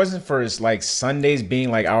Grill. If it wasn't for like Sundays being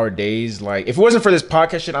like our days, like if it wasn't for this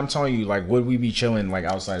podcast shit, I'm telling you, like would we be chilling like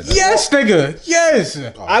outside of that? Yes, nigga. Yes.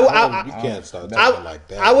 You can't start that like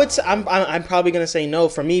that. I would. I'm probably gonna say no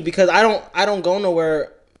for me because I don't go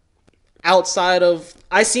nowhere outside of.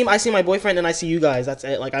 I see my boyfriend and I see you guys. That's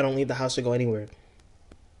it. Like I don't leave the house to go anywhere.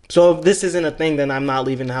 So if this isn't a thing, then I'm not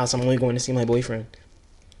leaving the house. I'm only going to see my boyfriend.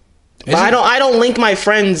 But I don't link my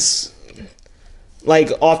friends.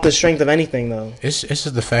 Like off the strength of anything though. It's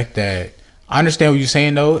just the fact that I understand what you're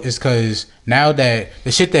saying though, is because now that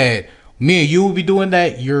the shit that me and you will be doing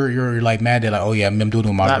that, you're like mad that like, oh yeah, I'm doing it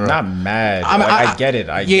with my girl. Not mad. I get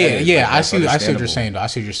it. I get it. Yeah. Like, I see what you're saying though. I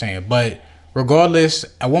see what you're saying. But regardless,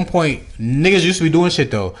 at one point niggas used to be doing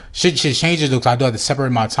shit though. Shit changes though, because I do have to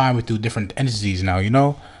separate my time with two different entities now, you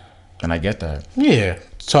know? And I get that. Yeah.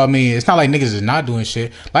 So I mean, it's not like niggas is not doing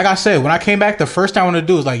shit. Like I said, when I came back, the first thing I wanted to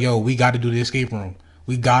do was like, yo, we got to do the escape room.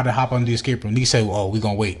 We got to hop on the escape room. Niggas said, oh, we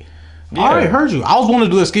gonna wait. Yeah. I already heard you. I was wanting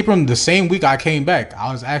to do the escape room the same week I came back.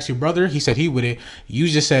 I was asking your brother. He said he with it. You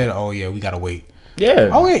just said, oh yeah, we gotta wait. Yeah.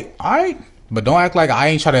 Oh wait, all right. But don't act like I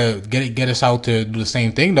ain't try to get us out to do the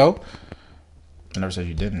same thing though. I never said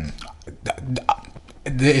you didn't.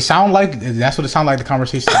 It sound like that's what it sounded like the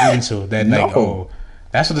conversation was leading to. That no. Like, oh.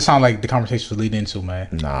 That's what it sounded like the conversation was leading into, man.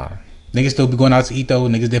 Nah. Niggas still be going out to eat though.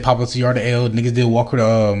 Niggas did pop up to Yard of Ale. Niggas did walk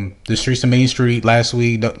the streets of Main Street last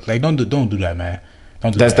week. Like don't do that, man.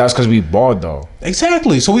 Don't do that. That's because we balled though.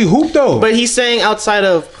 Exactly. So we hooped though. But he's saying outside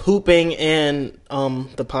of hooping and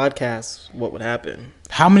the podcast, what would happen?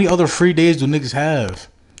 How many other free days do niggas have?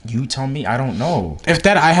 You tell me. I don't know. If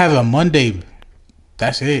that I have a Monday,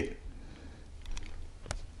 that's it.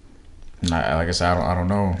 Like I said, I don't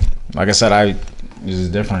know. Like I said, this is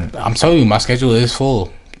different. I'm telling you, my schedule is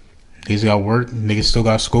full. Niggas got work. Niggas still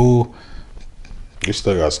got school. You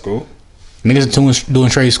still got school? Niggas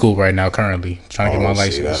doing trade school right now currently. Trying to get my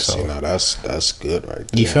license. That's good right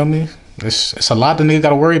there. You feel me? It's a lot that niggas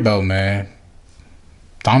got to worry about, man.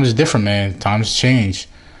 Times is different, man. Times change.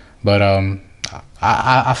 But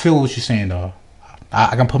I feel what you're saying, though.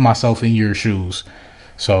 I can put myself in your shoes.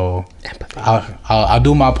 So I'll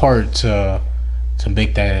do my part to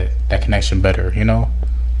make that connection better, you know?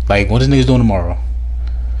 Like, what is niggas doing tomorrow?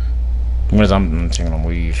 I'm taking a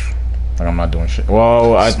leave. Like, I'm not doing shit.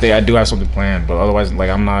 Well, I think I do have something planned, but otherwise, like,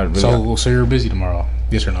 I'm not really... So you're busy tomorrow?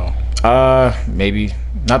 Yes or no? Maybe.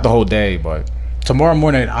 Not the whole day, but... Tomorrow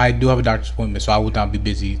morning, I do have a doctor's appointment, so I will not be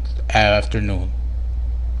busy afternoon.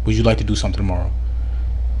 Would you like to do something tomorrow?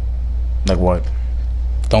 Like what?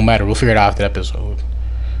 Don't matter. We'll figure it out after the episode.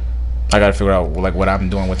 I gotta figure out like what I'm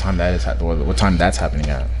doing, what time that's happening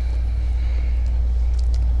at.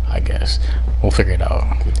 I guess we'll figure it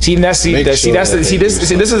out. This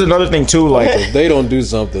is another thing too. Like if they don't do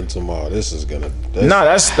something tomorrow, this is gonna.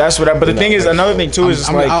 That's what. But the thing is, another thing too is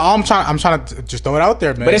I'm trying to just throw it out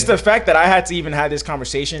there, man. But it's the fact that I had to even have this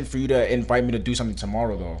conversation for you to invite me to do something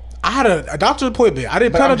tomorrow, though. I had a doctor's appointment. I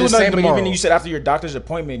didn't plan on doing nothing tomorrow. But even you said after your doctor's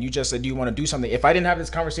appointment, you just said, "Do you want to do something?" If I didn't have this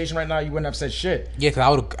conversation right now, you wouldn't have said shit. Yeah,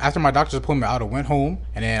 because after my doctor's appointment, I would have went home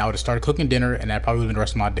and then I would have started cooking dinner, and that probably would have been the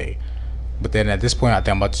rest of my day. But then at this point, I think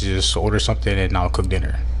I'm about to just order something and I'll cook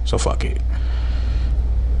dinner. So fuck it.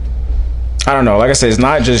 I don't know. Like I said, it's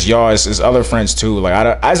not just y'all. It's other friends too.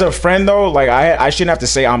 Like as a friend though, like I shouldn't have to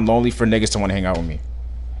say I'm lonely for niggas to want to hang out with me.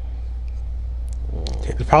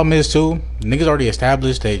 The problem is too, niggas already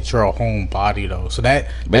established that you're a homebody though. So that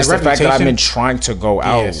But it's the fact that I've reputation- been trying to go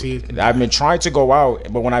out. Yeah, see- I've been trying to go out,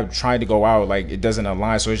 but when I've tried to go out, like it doesn't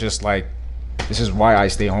align. So it's just like, this is why I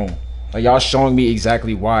stay home. Like y'all showing me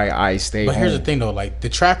exactly why I stay But home. here's the thing though, like the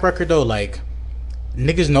track record though, like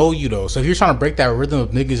niggas know you though. So if you're trying to break that rhythm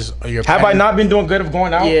of niggas, or your Have I not been doing good of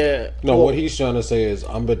going out? Yeah. No, Well, what he's trying to say is,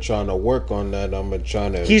 I've been trying to work on that. I've been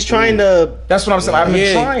trying to. he's trying to. That's what I'm saying. I've been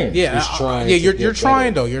Yeah, trying. yeah, He's trying yeah. to You're get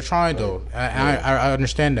trying better. though. You're trying though. I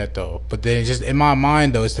understand that though. But then it's just in my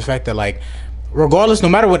mind though, it's the fact that like, regardless, no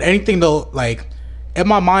matter what anything though, like. In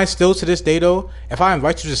my mind, still to this day, though, if I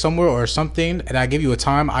invite you to somewhere or something and I give you a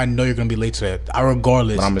time, I know you're gonna be late to that.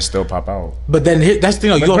 Regardless. But I'm gonna still pop out. But then that's the thing.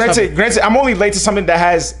 Though, you But also granted, I'm only late to something that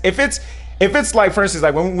has. If it's like, for instance,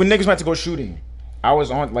 like when niggas went to go shooting, I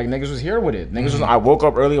was on. Like niggas was here with it. Niggas was. I woke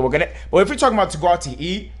up early. We're gonna. But if you're talking about to go out to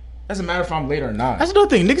eat, doesn't matter if I'm late or not. That's another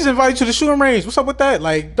thing. Niggas invite you to the shooting range. What's up with that?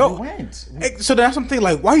 Like, don't. We went. So that's something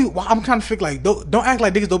like, why you? Why, I'm trying to figure like, don't act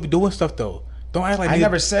like niggas don't be doing stuff though. Don't act like I niggas,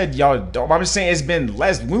 never said y'all don't. I'm just saying it's been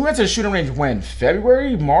less. We went to the shooting range when?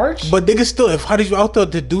 February, March? But niggas still, if how did you out there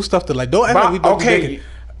to do stuff to like? Don't act like we don't. Okay.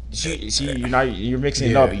 See, you're mixing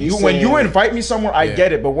it Yeah, up. he's When you saying- invite me somewhere, I Yeah.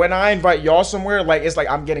 get it. But when I invite y'all somewhere, like it's like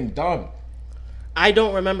I'm getting dumb. I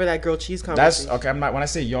don't remember that grilled cheese That's conversation. okay. I'm not. When I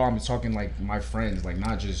say y'all, I'm talking like my friends, like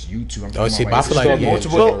not just you two. I'm Oh, talking see, about, but I feel like it's yeah,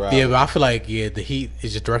 multiple. Right. yeah, but I feel like the heat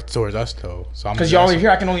is just directed towards us though. So I'm Because just y'all are asking. here,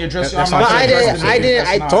 I can only address y'all. That's I'm not not saying saying president. I didn't- That's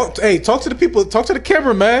I not- Talk to the people. Talk to the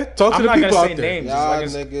camera, man. Talk to I'm the not people gonna out say there. names. Y'all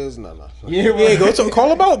It's like niggas, no. Yeah, go to call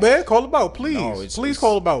them out, man. Call them out, please. No, it's- Please it's-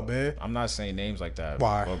 call them out, man. I'm not saying names like that.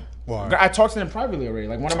 Why? but- Why? I talked to them privately already.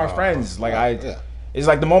 Like one of my friends. Like yeah. It's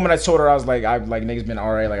like the moment I told her I was like, I've like niggas been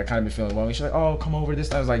alright. Like I kind of been feeling lonely. She's like, oh, come over this.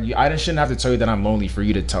 I was like, shouldn't have to tell you that I'm lonely for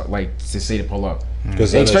you to talk, like to say to pull up.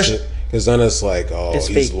 Because Especially- then it's like, oh, It's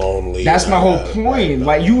he's fake. lonely. That's my whole Right, point. right.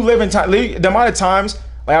 Like you live in time. The amount of times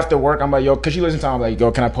like after work, I'm like, yo, cause she lives in town. I'm like, yo,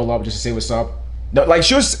 can I pull up just to say what's up? No, like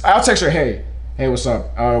I'll text her, hey, what's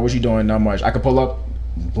up? What you doing? Not much. I could pull up.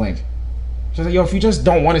 Blink. She's like, yo, if you just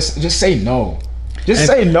don't want to, just say no. Just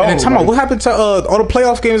say no. And then tell me, like- what happened to all the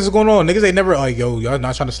playoff games that's going on? Niggas ain't never like, yo, y'all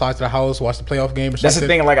not trying to slide to the house, watch the playoff game or something? That's the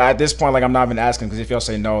thing. Like at this point, like I'm not even asking because if y'all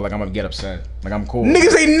say no, like I'm gonna get upset. Like I'm cool.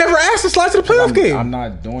 Niggas ain't never asked to slide to the playoff game. I'm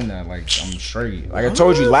not doing that. Like I'm straight. Like I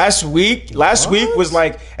told you last week. Last week was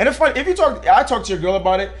like, and it's funny if you talk. I talked to your girl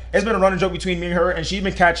about it. It's been a running joke between me and her, and she's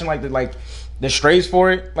been catching like the strays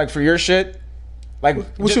for it, like for your shit. Like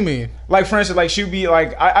What you mean? Like for instance, like she'd be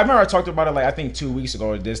like, I remember I talked about it like I think 2 weeks ago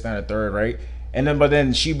or this, that, and the third, right? And then, but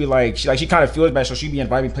then she'd be like, she kind of feels bad, so she'd be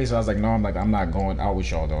inviting me places. I was like, no, I'm not going out with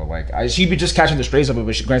y'all though. Like, she'd be just catching the strays of it,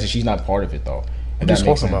 but granted, she's not part of it though. If What that you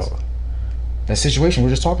makes talking sense. about? That situation we're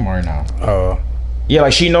just talking about right now. Yeah,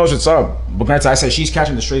 like she knows what's up. But granted, I said she's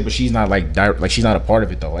catching the strays, but she's not like like she's not a part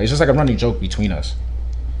of it though. Like, it's just like a running joke between us.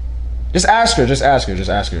 Just ask her. Just ask her. Just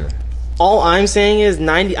ask her. All I'm saying is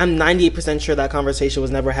I'm 98% sure that conversation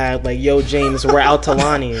was never had. Like, yo, James, we're out to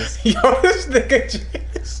Lonnie's. Yo, this nigga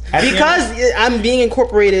just... Because I'm being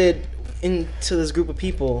incorporated into this group of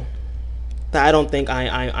people that I don't think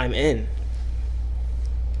I'm in.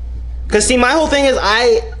 Cause see, my whole thing is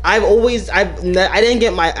I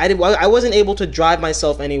wasn't able to drive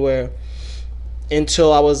myself anywhere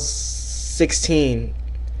until I was 16,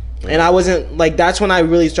 and I wasn't like that's when I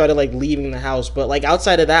really started like leaving the house. But like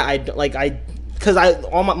outside of that,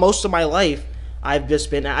 most of my life I've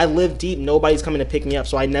just been I live deep. Nobody's coming to pick me up,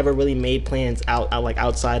 so I never really made plans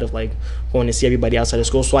outside of like going to see everybody outside of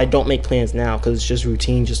school. So I don't make plans now because it's just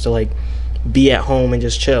routine, just to like be at home and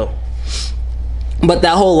just chill. But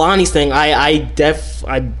that whole Lonnie's thing, I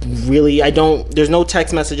don't. There's no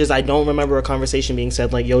text messages. I don't remember a conversation being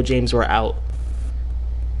said like, "Yo, James, we're out."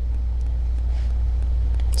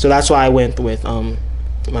 So that's why I went with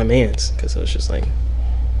my man's, because it was just like,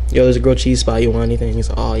 "Yo, there's a grilled cheese spot. You want anything?" He's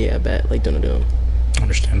like, "Oh yeah, bet." Like, don't.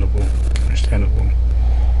 Understandable.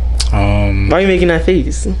 Why are you making that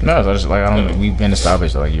face? No, it's just like I don't. We've been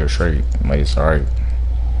established that, like you're straight. Like it's alright.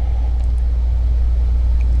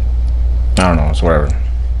 I don't know. It's whatever.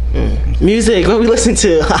 Music. What we listen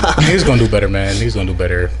to? Niggas gonna do better, man. Niggas gonna do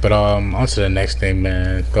better. But on to the next thing,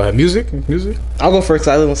 man. Go ahead. Music. I'll go first.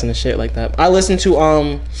 'Cause I don't listen to shit like that. I listened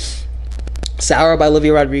to "Sour" by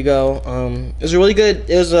Olivia Rodrigo. It was really good.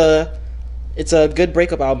 It's a good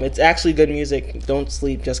breakup album. It's actually good music. Don't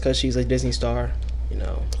sleep just because she's a Disney star. You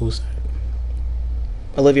know. Who's that?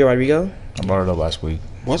 Olivia Rodrigo. I brought it up last week.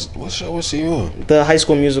 What show was she on? The High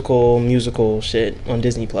School musical shit on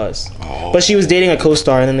Disney Plus. Oh, But she was dating a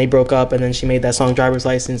co-star, and then they broke up, and then she made that song "Driver's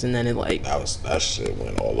License," and then it like, that shit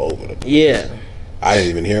went all over the place. yeah. I didn't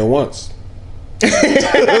even hear it once.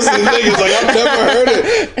 That's the thing. It's like I've never heard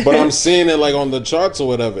it, but I'm seeing it like on the charts or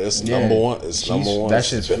whatever. It's number one. It's number one. That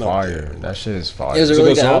shit's Been up fire. there. That shit is fire. It was a It's a really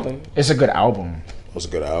good good song? album. It's a good album. It was a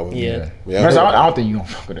good album. Yeah. Yeah. I don't think you gonna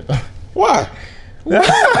fuck with it though. Why?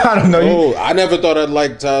 I don't know. Oh, I never thought I'd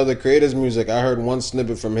like Tyler the Creator's music. I heard one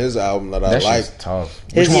snippet from his album that I That shit's liked. tough.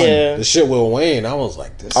 His, Which one? yeah. The shit with Wayne, I was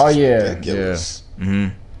like, this Oh, is yeah, ridiculous.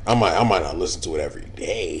 I might not listen to it every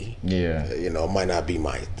day. Yeah. You know, it might not be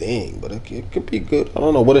my thing, but it could be good. I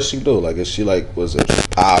don't know. What does she do? Like, is she like, was it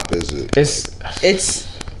pop? Is it? It's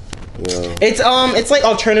You know, it's like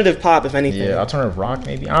alternative pop, if anything. Yeah, alternative rock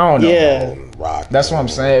maybe. I don't know. Yeah. rock. That's what I'm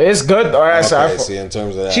saying. It's good. All right, so Okay, see, in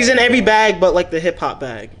terms of that, She's in every bag, but like the hip hop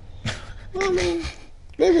bag. I mean,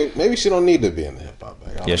 maybe she don't need to be in the hip hop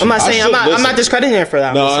bag. Yeah, I'm not saying I'm should not listen. discrediting her for that.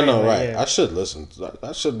 I'm No, just I saying, know, like, right? yeah. I should listen.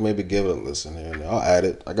 I should maybe give it a listen here and there. I'll add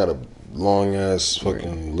it. I got a long ass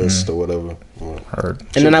fucking list or whatever. Heard.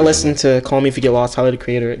 And then I listened to "Call Me If You Get Lost," Tyler the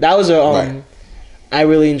Creator. That was a Right. I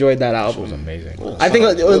really enjoyed that It was album. amazing. I think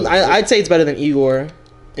I'd say it's better than Igor,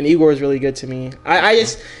 and Igor is really good to me. I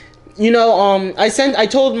just. I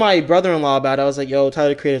told my brother-in-law about it. I was like, "Yo, Tyler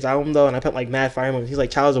the Creator's album though," and I put like mad fire emojis. He's like,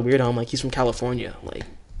 "Tyler's a weirdo." I'm like, "He's from California." Like,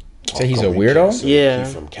 Say he's a weirdo? Yeah.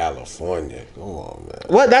 He's from California. Come on, man.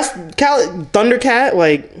 what? That's Thundercat.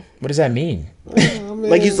 Like, What does that mean?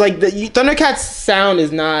 like he's like Thundercat's sound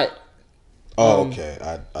is not. Oh, okay.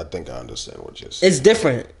 I think I understand what you're saying. It's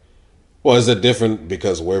different. Well, is it different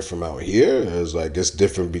because we're from out here? Or is like it's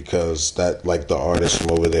different because that like the artists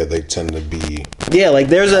from over there they tend to be Yeah, like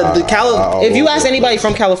there's if you all ask over anybody the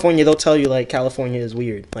from place. California, they'll tell you like California is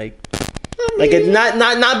weird. Like it's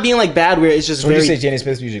not being like bad weird. It's just Would you say very. Janet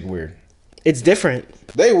Smith's music weird? It's different.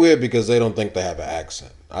 they weird because they don't think they have an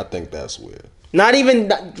accent. I think that's weird. Not even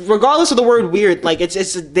regardless of the word weird. Like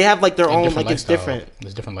it's they have like their own Different like it's lifestyle. different.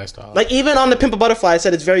 There's different lifestyle. Like even on the Pimp a Butterfly, I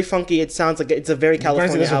said it's very funky. It sounds like it's a very California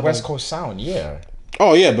California is a album. West Coast sound. Yeah.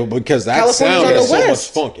 Oh yeah, but because that California's sound on has the so much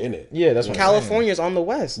West. funk in it. Yeah, that's what California's on the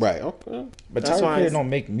West. Right. Okay. But That's Tyler why Creator I- don't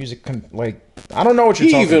make music like I don't know what you're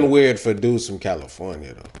He talking even about. weird for dudes from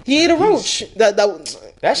California though. He ate a roach.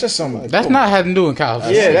 That's just some. That's not had to do in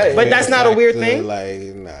California. Yeah, that- But that's not a weird thing. Like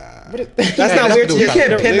nah. That's Yeah, not that's weird to the you. dude. You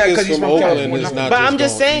can't pin that Niggas because he's from from Oakland California. is not But I'm just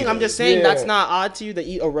just saying. gonna I'm eat just saying Yeah. that's not odd to you to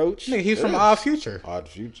eat a roach. Nigga, he's from Odd Future. Odd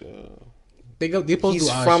Future. They supposed to He's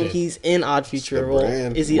do odd from. shit. He's in Odd Future. the Well,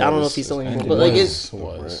 brand. is he? I don't know if he's still anymore. But like it's.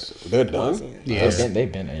 was. They're done. Yeah. They've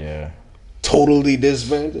been yeah. Totally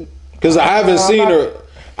disbanded. Because I haven't seen her.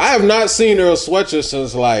 I have not seen Earl Sweatshirt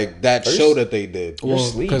since like that show that they did. You're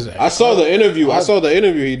asleep. Because I saw the interview. I saw the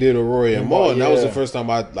interview he did with Rory and Maul, and that was the Yeah. first time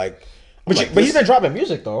I like. But, I'm like, but he's this- been dropping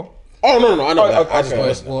music though. Oh no, I know that. okay, I just okay. don't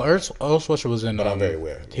listen. well, Earl Sweatshirt was in. But I'm very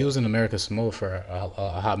aware. He was in America's Samoa for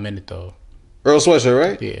a hot minute though. Earl Sweatshirt,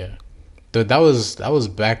 right? Yeah, that was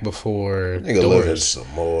back before Nigga live in Doors.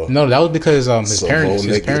 Samoa. No, that was because his Samoa parents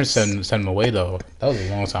niggas. sent him away though. That was a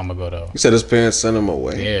long time ago though. He said his parents sent him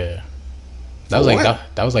away. Yeah, that was like what?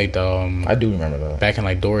 that was like the I do remember that. back in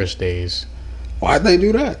like Doris days. Why'd they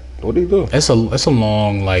do that? What did he do? It's a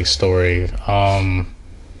long like story.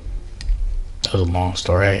 That was a long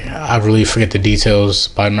story. I really forget the details,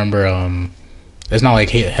 but I remember it's not like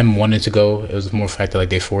him wanting to go. It was more the fact that like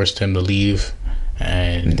they forced him to leave,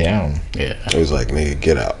 and Damn. yeah, He was like, "Nigga,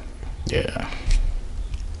 get out." yeah.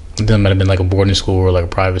 Then it might have been like a boarding school or like a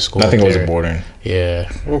private school. I think up it was there. a boarding.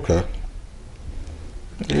 Yeah, Okay.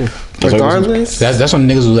 Regardless, that's when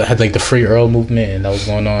niggas had like the Free Earl movement and that was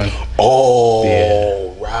going on. Oh,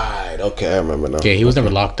 Yeah. right. Okay, I remember now. Yeah, he was never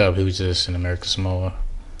locked up. He was just in American Samoa.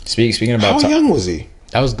 Speaking How about young was he?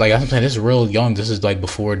 That was like I'm saying. This is real young. This is like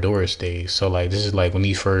before Doris days. So like this is like when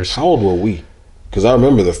he first How old were we? Because I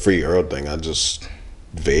remember the Free Earl thing. I just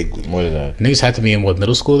vaguely. what is that? niggas had to be in what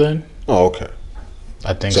middle school then. Oh, okay.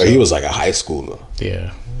 I think So he was like a high schooler,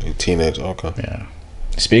 Yeah, a teenager. Okay. yeah.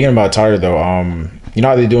 Speaking about Tyler though, you know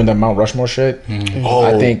how they doing the Mount Rushmore shit? Oh,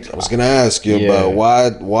 I think- I was gonna ask you Yeah.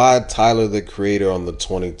 about why Tyler the Creator on the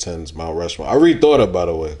 2010s Mount Rushmore. I rethought it, by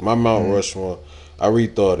the way. My Mount Rushmore, I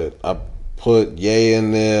rethought it. I put Ye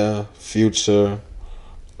in there, Future.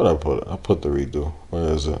 What I put? I put the redo.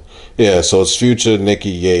 Where is it? Yeah, so it's Future, Nicki,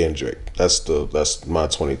 Ye, and Drake. That's my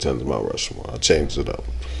 2010s Mount Rushmore. I changed it up.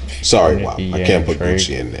 Sorry, wow. Nicki, I Ye, can't put Drake.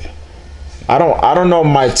 Gucci in there. I don't know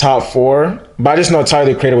my top 4, but I just know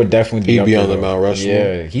Tyler the Creator would definitely be He'd up be there, on the though. Mount Rushmore?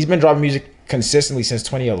 Yeah, he's been dropping music consistently since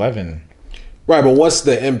 2011. Right, but what's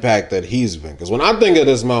the impact that he's been? Because when I think of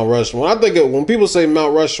this Mount Rushmore, when people say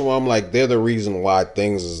Mount Rushmore, I'm like, they're the reason why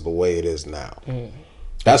things is the way it is now.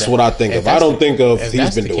 That's what I think if of. I that's don't the- think of if he's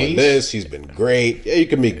that's been the doing case- this, he's been great. Yeah, you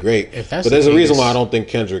can be great. If that's But there's the a reason case- why I don't think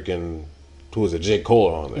Kendrick and who is it, J. Cole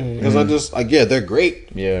are on there. Because I just, like, yeah, they're great.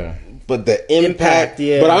 Yeah, But the impact,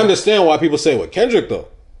 yeah. But I understand why people say with Kendrick though,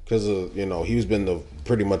 because he's been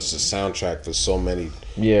pretty much the soundtrack for so many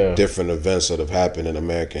different events that have happened in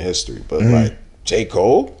American history. But like J.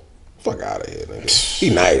 Cole, fuck out of here, nigga. He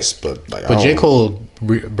nice, but like. But J. Cole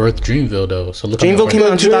birthed Dreamville though, so look. Dreamville came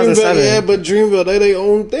out in 2007. Yeah, but Dreamville, they their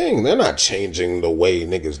own thing. They're not changing the way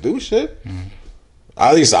niggas do shit.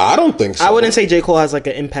 At least I don't think so. I wouldn't say J. Cole has like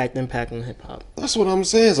an impact on hip hop. That's what I'm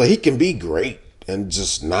saying. It's like he can be great and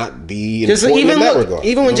just not be important in that regard.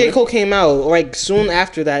 Even when J. Cole came out, like soon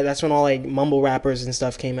after that, that's when all like mumble rappers and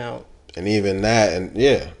stuff came out. And even that, and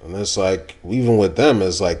it's like even with them,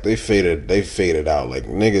 it's like they faded out. Like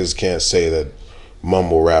niggas can't say that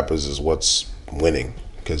mumble rappers is what's winning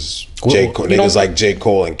because niggas like J.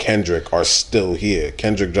 Cole and Kendrick are still here.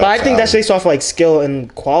 Kendrick dropped. But I think that's based off like skill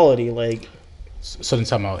and quality, like. So then,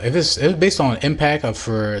 talking about if it's based on impact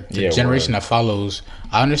for the generation that follows,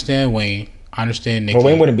 I understand Wayne. I understand Nicki. But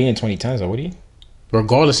Wayne wouldn't be in 2010s, though, would he?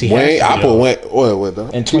 Regardless, he Wayne. has to. I put Wayne. What though?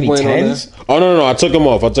 In 2010s? Oh no! I took him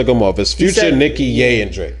off. It's Future, Nicki, Ye,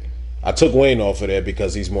 and Drake. I took Wayne off of there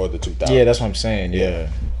because he's more of the 2000s. Yeah, that's what I'm saying. Yeah.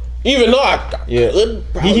 Even though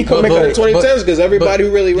he could make it 2010s because everybody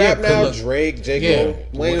who really rap now, Drake, J. Cole,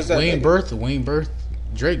 Wayne is that. Wayne birthed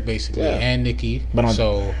Drake basically and Nicki. But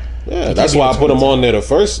yeah, that's why I put him on there the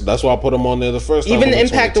first. That's why I put him on there the first. Even the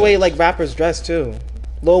impact the way like rappers dress too.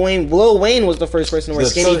 Lil Wayne was the first person to wear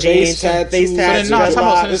skinny jeans, face tattoos.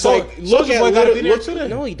 It's like Soulja Boy gotta be there too.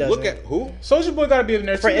 Then no, he doesn't. Look at who? Soulja Boy gotta be in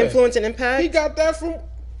there too. For influence and impact, he got that from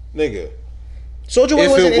nigga. Soulja Boy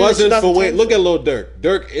if it wasn't for Wayne, look at Lil Durk.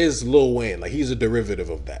 Durk is Lil Wayne. Like he's a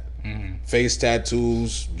derivative of that. Face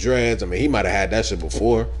tattoos, dreads. I mean, he might have had that shit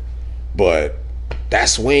before, but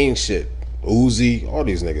that's Wayne shit. Uzi, all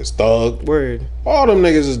these niggas, Thug, word. All them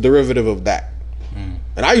niggas is derivative of that.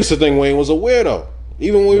 And I used to think Wayne was a weirdo.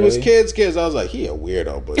 Even when we was kids, I was like, he a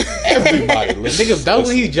weirdo, but everybody listen. Nigga, that was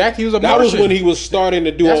when he jacked. He was a Martian. Martian. That was when he was starting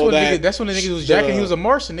to do all that. That's when the nigga was jacking. He was a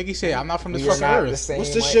Martian. Nigga said, "I'm not from this fucking earth."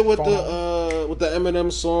 What's the shit with the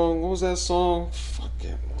Eminem song? What was that song?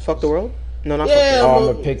 Fuck the world. No, not yeah,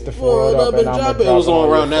 I'm gonna pick the Ford up and I'm gonna drop it. Was on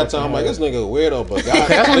around that time. I'm like, this nigga a weirdo, but God,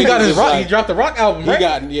 that's when he got his rock. He dropped the rock album, right?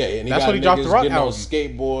 That's when he dropped the rock album.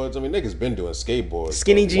 Skateboards. I mean, niggas been doing skateboards.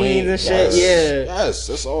 Skinny jeans and shit. Yes,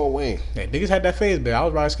 that's all Wayne. Yeah, niggas had that phase, but I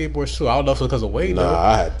was riding skateboards too. I don't know if it was because of Wayne. Nah,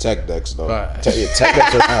 I had tech decks though. Tech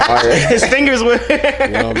decks was hard. His fingers were.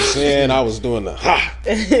 You know what I'm saying? I was doing the ha.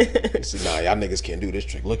 He said, nah, y'all niggas can't do this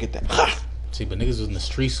trick. Look at that ha. See, but niggas was in the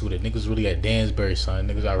streets with it. Niggas really at Dansbury, son.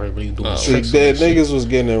 Niggas out here really doing tricks. Niggas was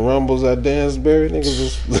getting in rumbles at Dansbury.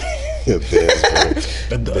 Niggas was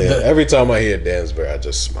Dansbury. Every time I hear Dansbury, I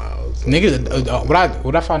just smile. Niggas,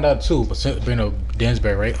 what I found out too, but you know,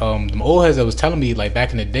 Dansbury, right? The old heads that was telling me like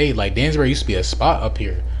back in the day, like Dansbury used to be a spot up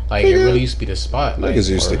here. Like it really used to be the spot. Niggas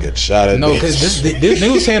used to get shot at. No, because this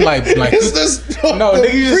nigga was saying like no,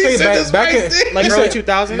 nigga used to say back in like early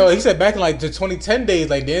 2000s. No, he said back in like the 2010 days,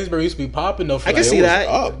 like Dansbury used to be popping though. I can see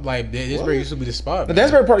that. Like Dansbury used to be the spot. The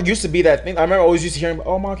Dansbury part used to be that thing. I remember always used to hearing,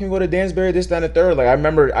 "Oh, mom, can we go to Dansbury? This, that, and the third." Like I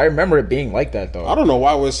remember it being like that though. I don't know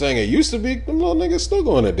why we're saying it used to be. Them little niggas still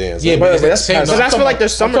going to dance. Yeah, but that's for like their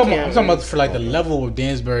summer camp. I'm talking about for like the level of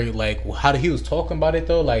Dansbury, like how he was talking about it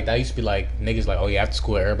though. Like that used to be like niggas like, oh yeah, after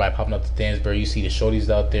school, everybody popping up to Dansbury. You see the shorties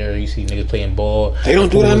out there. You see niggas playing ball. They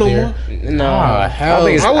don't do that no more. Nah, hell,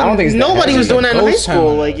 I don't think nobody was doing that in high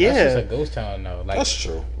school. Like That's just a ghost town now. Like that's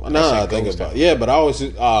true. Nah, I think about it. But I always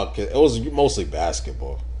it was mostly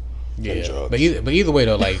basketball. Yeah, but either way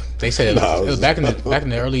though, like they said, it was back in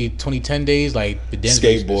the early 2010 days, like the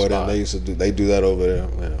skateboarding. They used to do that over there.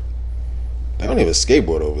 Man. They don't even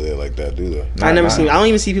skateboard over there like that, do they? I don't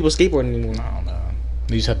even see people skateboarding anymore. I don't know.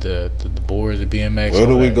 They just have the boards, the BMX. Where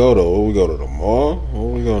do we go though? Where we go to the mall? Where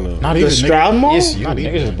we going now? Not even the Stroud Mall. ESU.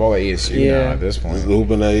 Niggas just ball at ESU now at this point. Just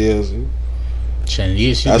hooping at ESU.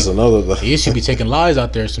 That's another thing. ESU be taking lives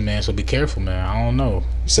out there, man. So be careful, man. I don't know.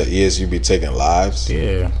 You said ESU be taking lives?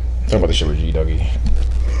 Yeah. Talk about the shit with G Dougie.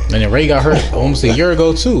 And then Ray got hurt almost a year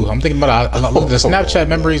ago too. I'm thinking about I look at the Snapchat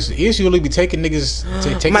memories. ESU really be taking niggas.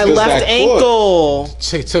 My left ankle.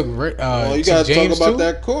 Took you gotta James talk about too.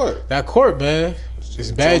 that court. That court, man. It's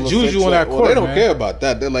bad juju on that court. They don't care about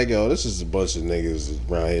that. They're like, yo, this is a bunch of niggas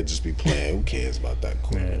around here just be playing. Who cares about that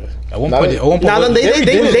court? Yeah. At one point, they did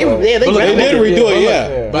redo it.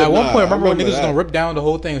 Yeah, but at one point, remember when niggas was gonna rip down the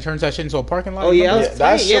whole thing and turn that shit into a parking lot? Oh yeah,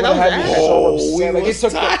 that was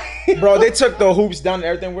bro, they took the hoops down and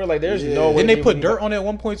everything. We're like, there's no way. Didn't they put dirt on it at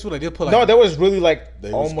one point too? Like they put like no, there was really like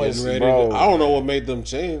almost. Bro, I don't know what made them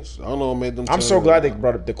change. I'm so glad they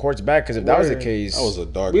brought up the courts back because if that was the case, that was a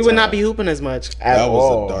dark. We would not be hooping as much. That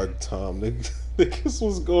was a dark time. Niggas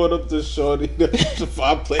was going up to Shawnee to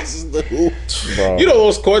find places to hoop. Bro. You know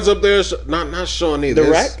those courts up there? Not Shawnee. The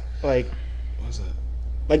there's- rec, like What's that?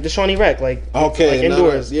 like the Shawnee rec, like Okay, like no,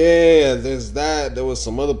 indoors. yeah, there's that. There was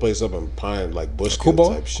some other place up in Pine, like Bushkill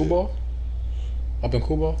Kubo? type shit. Kubo? Up in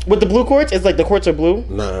Kubo? With the blue courts, it's like the courts are blue.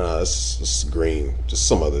 No, it's green. Just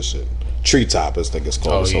some other shit. Treetop, I think it's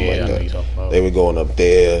called, Oh, or something yeah, I like know that. you talking about. They were going up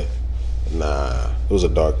there. Nah, it was a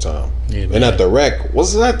dark time. Yeah, and man. at the rec,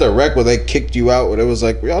 wasn't that the rec where they kicked you out? Where it was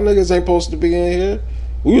like, y'all niggas ain't supposed to be in here.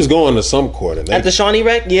 We was going to some court and they, At the Shawnee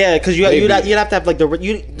rec, yeah, because you'd Maybe. have to have like the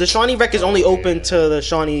Shawney rec is only open to the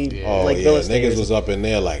Shawnee oh like yeah, village niggas stadium. was up in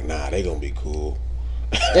there like, nah, they gonna be cool.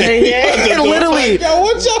 Yeah, literally. Yo,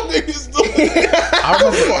 what y'all niggas doing? I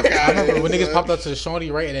remember when niggas popped up to the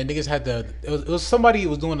Shawnee, right? And then niggas had the it was somebody who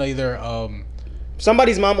was doing either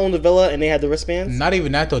Somebody's mom owned a villa and they had the wristbands. not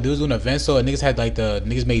even that though. They was doing events so and niggas had like the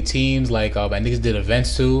niggas made teams like and niggas did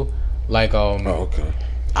events too. Like Oh, okay.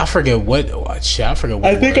 I forget what shit. I forget what.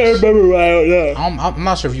 I it think was. I remember right. Yeah. I'm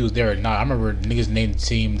not sure if he was there or not. I remember niggas named the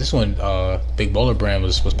team. This one, Big Bowler Brand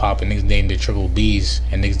was popping. Niggas named it Triple B's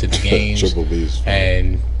and niggas did the games. Triple B's.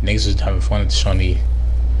 And niggas was having fun at the Shawnee.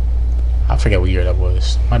 I forget what year that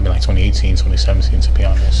was. Might be like 2018, 2017 to be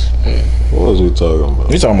honest. What was we talking about?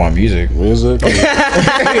 We talking about music. Music?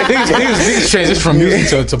 niggas transition from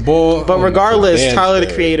music to bull. But regardless, dance Tyler the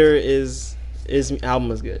there. Creator is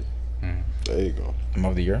album is good. There you go. Album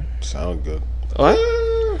of the year. Sound good. What?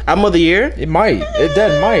 Album of the year? It might. It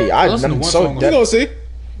dead might. listen to I'm one so song. You dead. gonna see?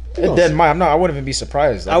 It dead might. I wouldn't even be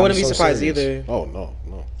surprised. Like, I wouldn't I'm be so surprised serious. either. Oh no.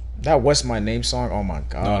 That What's My Name song. Oh my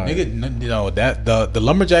god. That the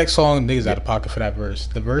lumberjack song. Niggas out of pocket for that verse.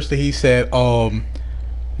 The verse that he said,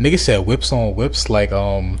 niggas said whips on whips like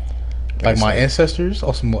my ancestors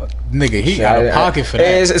or some nigga. He out of pocket for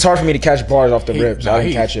that. It's hard for me to catch bars off the rips. I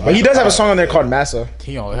didn't catch it, but he does have a song on there called Massa.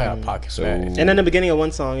 He only had a pocket for that. And in the beginning of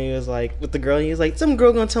one song, he was like, with the girl, he was like, some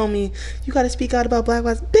girl gonna tell me, you gotta speak out about black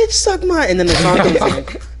lives. Bitch, suck my. And then the song comes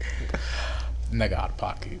in. Nigga out of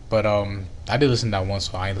pocket. But I did listen to that one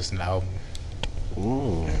song. I ain't listened to the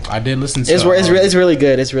album. I did listen to It's really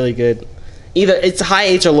good. It's really good. Either it's high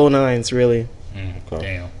H or low nines, really.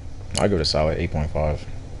 Damn. I give it a solid 8.5.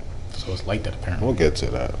 So it's like that apparently. We'll get to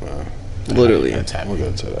that, man. Literally. That's We'll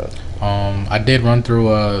happening. get to that. I did run through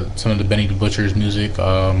some of the Benny the Butcher's music.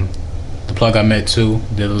 The Plug I Met too.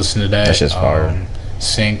 Did listen to that. That's just fire.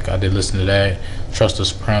 Sync. I did listen to that. Trust the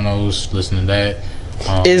Sopranos. Listen to that.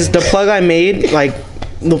 Is the plug I made, like,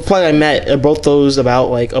 the plug I met, are both those about,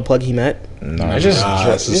 like, a plug he met? No, it's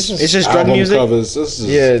just It's just drug album music? Covers. This is,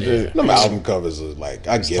 Yeah, them album covers are like,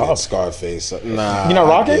 I get it. tough. Scarface. Nah, You not I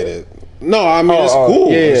rocking? get it. No, I mean it's Oh,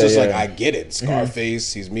 cool. yeah, It's just yeah. like I get it.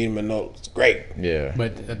 Scarface. He's meeting him. No, it's great. yeah.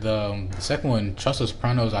 But the second one, Trust the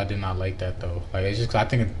Sopranos, I did not like that though. Like it's just 'cause I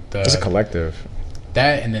think It's a collective.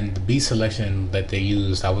 that and then the beat selection that they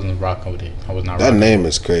used, I wasn't rocking with it. I was not. That rocking. name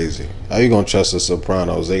is crazy. How you gonna trust the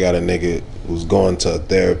Sopranos? They got a nigga who's going to a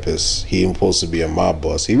therapist. He ain't supposed to be a mob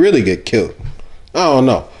boss. He really get killed. I don't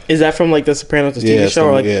know. Is that from, like, the Sopranos, the TV it's show?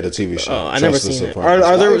 Or, like, the TV show. I never Trust the seen it. Sopranos. Are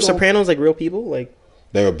How there you gonna- Sopranos, like, real people? Like,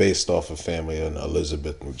 They were based off a family in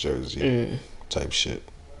Elizabeth, New Jersey, type shit.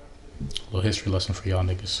 Little history lesson for y'all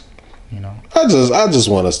niggas. You know. I just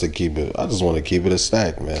want us to keep it. I just want to keep it a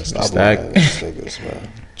stack, man. Stop Stack. lying to these niggas, man.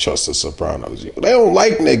 Trust the Sopranos. They don't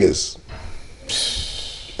like niggas.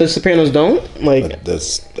 the Sopranos don't? Like, But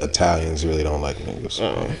that's Italians really don't like niggas.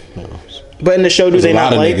 You know. but in the show, do There's they a lot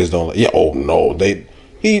not of like? niggas don't like. Yeah. Oh no.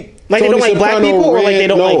 He Like, they don't like black people, or like they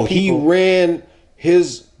don't like people? He ran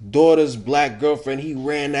his daughter's black girlfriend. He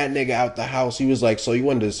ran that nigga out the house. He was like, so you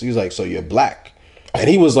wanted to? He was like, so you're black, and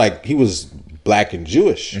he was black and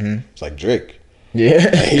Jewish. It's like Drake. Yeah.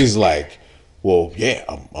 And he's like, well, yeah,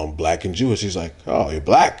 I'm black and Jewish. He's like, oh, you're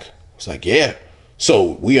black. It's like, yeah.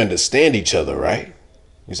 So we understand each other, right?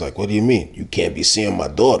 He's like, what do you mean? You can't be seeing my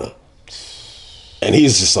daughter. And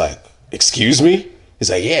he's just like, excuse me? He's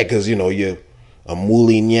like, yeah, because, you know, you're a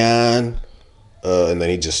Moulignan. And then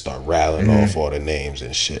he just start rattling off all the names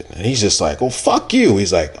and shit. And he's just like, oh, fuck you.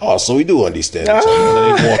 He's like, oh, so we do understand each other. And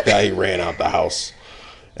then he walked out, he ran out the house.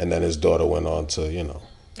 And then his daughter went on to, you know,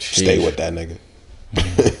 stay Sheesh. with that nigga.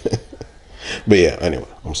 But yeah, anyway,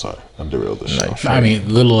 I'm sorry. I derailed the show. I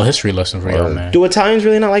mean, little history lesson for y'all, man. Do Italians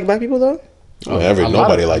really not like black people, though?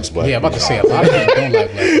 Nobody likes black Yeah, I'm about to people. say a lot of people don't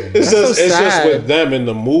like black people. It's just, so it's just sad. with them in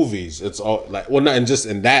the movies. It's all like, well, not just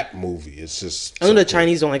in that movie. It's just. I know the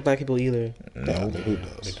Chinese don't like black people either. No, who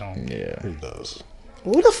does? They don't. Yeah. Who does?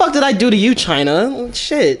 What the fuck did I do to you, China?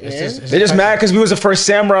 Shit, man. It's They're just mad because we was the first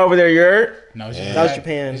samurai over there, you heard? No, it's just That the was fact-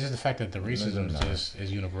 Japan. It's just the fact that the racism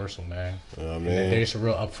is universal, man. You know what I And mean? they're just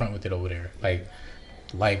real upfront with it over there.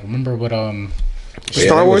 Like remember what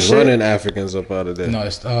Star Wars shit? running Africans up out of there. No,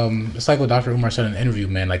 it's like what Dr. Umar said in an interview,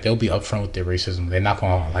 man. Like they'll be upfront with their racism. They're not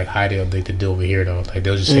gonna like hide it like they do over here though. Like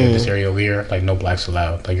they'll just say this area over here, like no blacks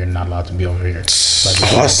allowed. Like you're not allowed to be over here. Like,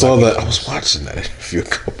 I saw that. I was watching that interview a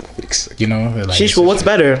couple weeks ago. You know, like, Sheesh, well, what's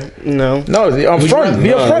better? No. No, I'm front. Be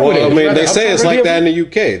upfront with Well, it. I mean, they say it's like that in the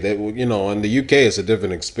UK. That in the UK, it's a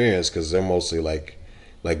different experience because they're mostly like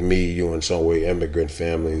me, you, and some way immigrant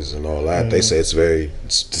families and all that. They say it's the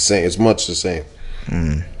same. It's much the same.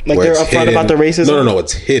 Like they're upfront about the racism? No,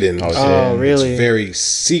 it's hidden. Oh, really? It's very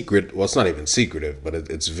secret. Well, it's not even secretive, but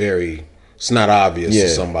it's not obvious to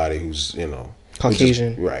somebody who's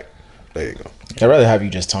Caucasian. Right. There you go. I'd rather have you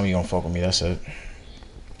just tell me you don't fuck with me. That's it.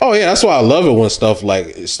 Oh yeah, that's why I love it when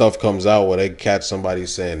stuff comes out where they catch somebody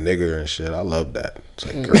saying nigger and shit. I love that. It's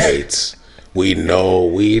like great. We know.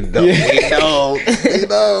 I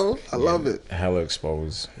love it. Hella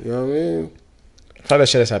exposed. You know what I mean? I feel like that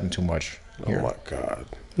shit has happened too much. Oh my god.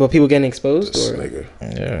 Well, people getting exposed? This Or? nigga.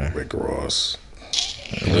 Yeah. Rick Ross.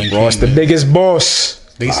 Ross, the biggest boss.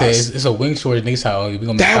 They say it's a wing shortage. They say, we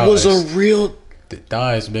gonna That was a real. the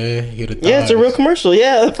thighs, man. Yeah, it's a real commercial.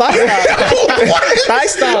 Yeah, thigh stop. Thigh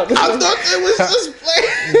stop. I thought it was just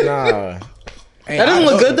playing. Nah. That doesn't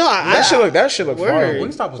look good though. That shit look fire.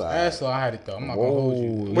 Wingstop was ass, so I had it though. I'm not gonna hold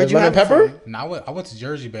you. Where'd you Lemon have pepper? it Nah, I went to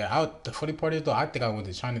Jersey, but the funny part is though, I think I went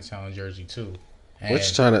to Chinatown, Jersey too. And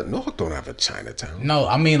Which China? Newark don't have a Chinatown. No,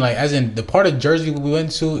 I mean like as in the part of Jersey we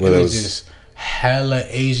went to, it was just hella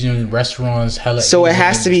Asian restaurants, hella. So it Asian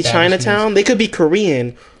has to be establishments. Chinatown. They could be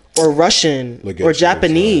Korean or Russian or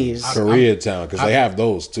Japanese. Koreatown, because they have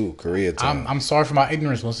those too. Koreatown. I'm sorry for my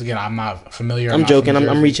ignorance. Once again, I'm not familiar. I'm not joking. from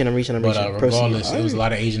I'm Jersey. reaching. But Proceed. regardless, it was a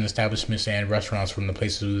lot of Asian establishments and restaurants from the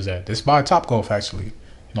places we was at. It's by Topgolf actually.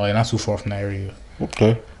 Like not too far from that area.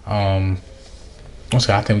 Okay. Once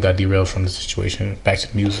again, I think we got derailed from the situation. Back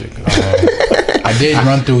to music. I did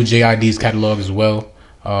run through JID's catalog as well.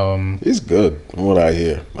 He's good. From what I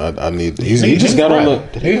hear, I need. He just got on the.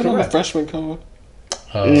 Did he get on the freshman cover?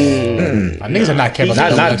 Niggas are not caring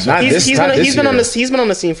about Not this He's been on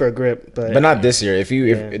the scene for a grip, but not this year. If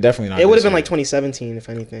definitely not. it would have this been year. like 2017, if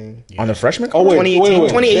anything. On the freshman. Oh wait, 2018.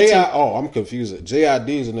 2018. I'm confused. JID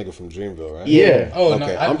is a nigga from Dreamville, right? Yeah. Oh, Okay, no,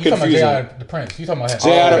 I'm you talking about confused. J.I. the Prince. You talking about him.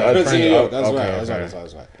 JID Prince in Prince. New York. That's Okay, right. okay.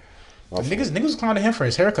 That's right. Niggas was clowning him for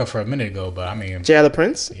his haircut for a minute ago, but I mean, J.I. the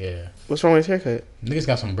Prince? yeah. What's wrong with his haircut? Niggas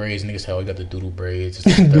got some braids. Niggas hell, he got the doodle braids.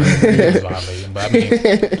 Niggas violating, but I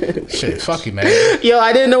mean, shit, fuck you, man. Yo,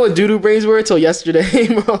 I didn't know what doodoo braids were until yesterday,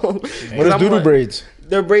 bro. What is doodle braids?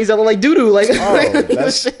 They're braids that look like doodoo. Like, Oh,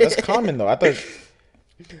 that's common though. I thought.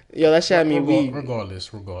 yo, that shit had me weak. Regardless.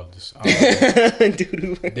 Doodoo.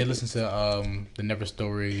 They listen to the Never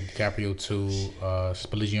Story, DiCaprio 2,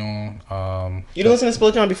 Spilligion. You didn't listen to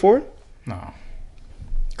Spilligion before? No.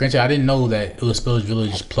 Granted, I didn't know that it was Spillage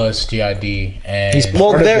Village plus GID, and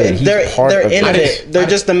Well, Part of they're it. He's they're part they're of in it. it. They're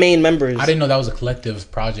just the main members. I didn't know that was a collective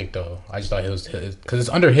project though. I just thought it was because it's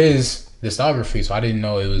under his discography, so I didn't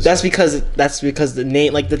know it was. That's because the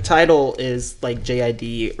name, like the title, is like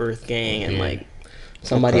JID, Earth Gang, and like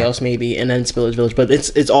somebody else maybe, and then Spillage Village. But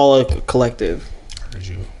it's all a collective. Heard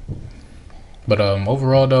you. But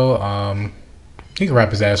overall though, he can rap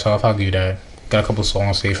his ass off. I'll give you that. Got a couple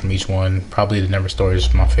songs saved from each one. Probably the Never Story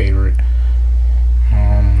is my favorite.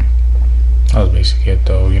 That was basically it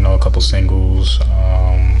though. You know, a couple singles.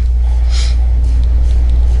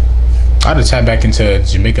 I had to tap back into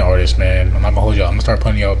Jamaican artists, man. I'm not gonna hold y'all. I'm gonna start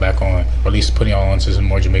putting y'all back on, or at least putting y'all on to some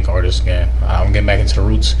more Jamaican artists again. I'm getting back into the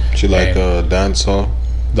roots. She like dancehall.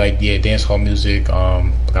 Like dance hall music.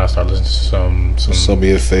 Gotta start listening to some. Some of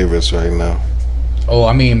your favorites right now. Oh,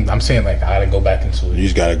 I mean, I'm saying like I gotta go back into it. You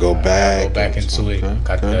just gotta go back. Go back into it.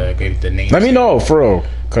 Got the names. Let me know for real,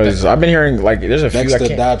 because I've been hearing like there's a few. Next I to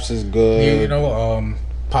can't. Daps is good. Yeah, you know,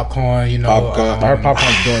 Popcorn. You know, Popcorn. Our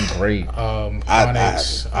Popcorn's doing great.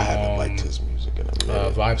 Phonics, I haven't liked his music in a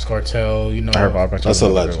minute. Vibes Cartel. You know, I heard Popcorn's That's a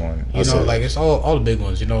good legend. one. you know, like it's all the big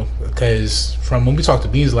ones. You know, because from when we talked to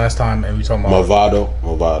Beans last time, and we talking about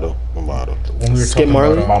Movado. when we were Skip talking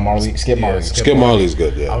Marley? about Bob Marley, Skip Marley. Skip Marley's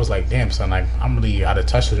good, I yeah. was like, damn son, like I'm really out of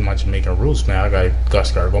touch with my Jamaican roots, man. I gotta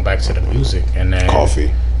start going back to the music, and then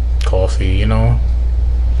Coffee. you know,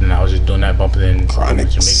 and I was just doing that, bumping in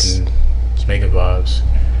Chronics. Jamaican vibes.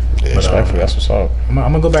 Yeah, Respectfully, that's what's up. I'm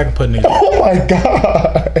gonna go back and put niggas. Oh my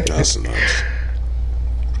god, that's nuts.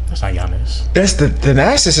 That's not Giannis. that's the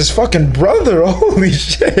Nasus' fucking brother. Holy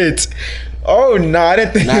shit. Oh nah, I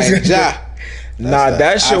didn't think. he was gonna- Nah,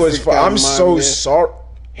 that shit was. I'm so sorry.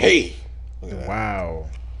 Hey. Wow,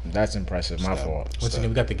 that's impressive. My fault. What's the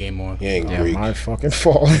name? We got the game on. He ain't Yeah, Greek. my fucking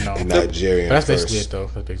fault. No. Nigerian But that's basically first. it though.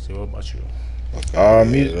 That's basically what about you?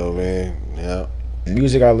 You know what I mean? Yeah.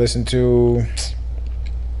 Music I listen to.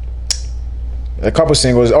 A couple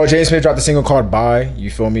singles. Oh, James Smith dropped a single called "Bye." You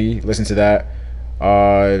feel me? Listen to that.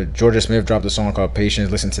 Georgia Smith dropped a song called "Patience."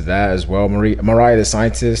 Listen to that as well. Mariah the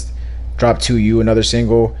Scientist dropped "To You," another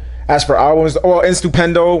single. As for albums, in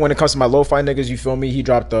Stupendo, when it comes to my lo-fi niggas, you feel me? He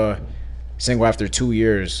dropped a single after 2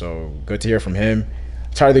 years, so good to hear from him.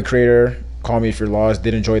 Tyler the Creator, "Call Me If You're Lost."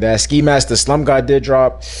 Did enjoy that. Ski Mask the Slum God did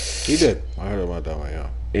drop. He did. I heard about that one. Yeah.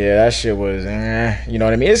 Yeah, that shit was, you know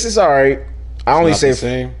what I mean? It's all right. I only say the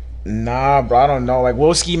same. Nah, bro, I don't know. Like,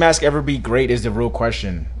 will Ski Mask ever be great is the real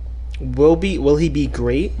question. Will he be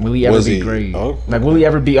great? Will he ever be great? Oh, like, will he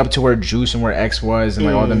ever be up to where Juice and where X was and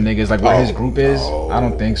like all them niggas, like where his group is? I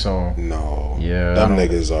don't think so. No. Yeah. Them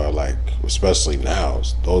niggas are like, especially now,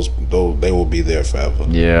 those they will be there forever.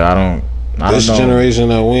 Yeah, I don't This know. generation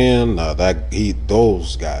that win,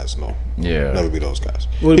 those guys, no. Yeah. Never be those guys.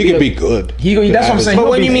 Would He it could be be good. That's what I'm saying. But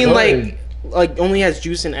He'll when be you mean good. like only has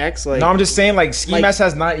Juice and X, like No, I'm just saying like Ski like- Mask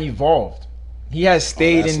has not evolved. He has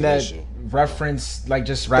stayed that's in an that issue. reference, like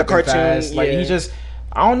just rapping cartoon, fast. Like yeah. he just,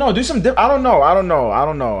 I don't know, do some. I don't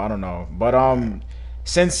know. But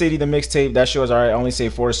Sin City the mixtape, that shit was alright. I only say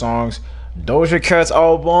 4 songs. Doja Cat's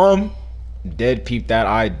album, did peep that.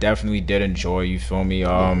 I definitely did enjoy. You feel me?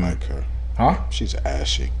 I don't like her. Huh? She's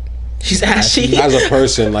ashy. she's ashy. As a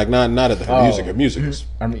person, like not at her music. Her music is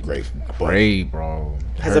I mean, great. great, bro.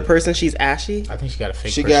 As a person, she's ashy. I think she got a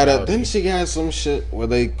fake She got a. personality. Then she got some shit where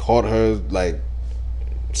they caught her like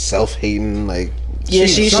self-hating, like Yeah,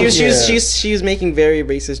 she yeah. she was making very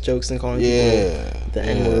racist jokes and calling people yeah. the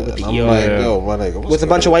N-word with the I'm ER. like, yo, my nigga, what's with a going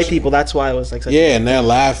bunch of on white with you? people. That's why it was like such Yeah, and they're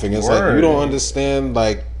laughing. It's like Word. you don't understand,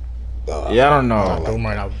 like. Yeah, I don't know. Don't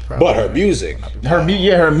mind how proud. But her music, Her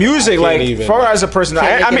music, I like can't even- far as a person,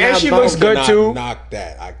 Can't I make mean, it and not she bump. looks good cannot too. knock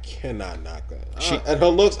that. I cannot knock that. And her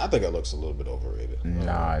looks, I think her looks a little bit overrated.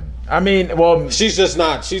 Nah, I mean, well, She's just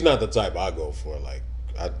not. She's not the type I go for. Like,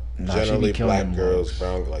 she be generally killing black them girls, looks.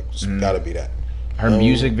 brown, like, gotta be that. her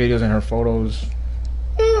music videos and her photos.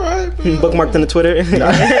 All right, bookmarked on the Twitter.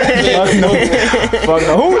 Fuck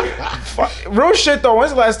no. Real shit though.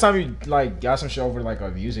 When's the last time you like got some shit over like a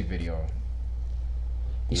music video?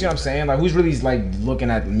 You see what I'm saying? Like, who's really like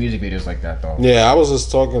looking at music videos like that though? Yeah, I was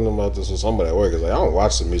just talking about this with somebody at work. It's like I don't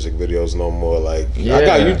watch the music videos no more. Like I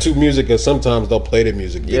got Yeah. YouTube Music, and sometimes they'll play the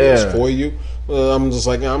music videos Yeah. for you. I'm just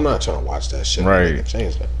like, yeah, I'm not trying to watch that shit. Right. They can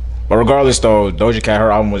change that. But regardless though, Doja Cat,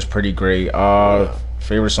 her album was pretty great.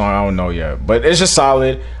 Favorite song, I don't know yet, but it's just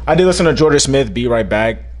solid. I did listen to Georgia Smith, "Be Right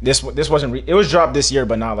Back." This wasn't. It was dropped this year,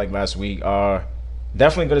 but not like last week.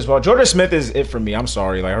 Definitely good as well. Georgia Smith is it for me. I'm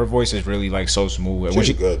sorry, like her voice is really like so smooth.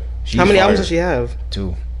 She's good. she's How many fire. albums does she have?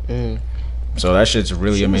 2. So that shit's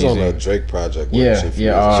really She was amazing. on a Drake project. Yeah, wasn't she,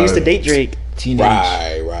 yeah, She used to date Drake. Teenage.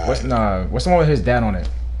 right. What's the one with his dad on it?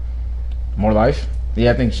 More Life.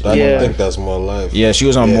 Yeah, I think. I Yeah. don't think that's More Life. Yeah, she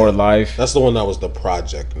was on Yeah. More Life. That's the one that was the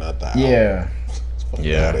project, not the album. Yeah,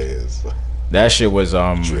 Yeah, that is. that shit was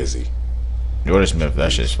Drizzy. Georgia Smith.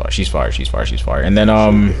 That shit's fire. She's fire. And then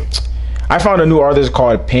I found a new artist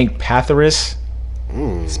called Pink Pantheris.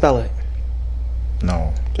 Spell it.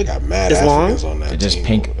 No, They got mad It's long? Africans on that just team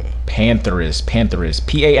Pink over there. Pantheris. Pantheres.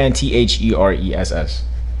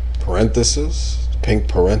 Parenthesis? Pink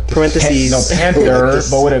parenthesis? Parentheses. No, Panther,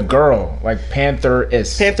 but with a girl, like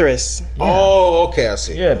Pantheris. Pantheris. Oh, okay, I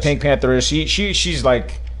see. Yeah, Pink Pantheris. She's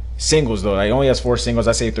like singles though. Like only has 4 singles.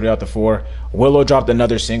 I say 3 out the 4. Willow dropped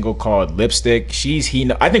another single called Lipstick.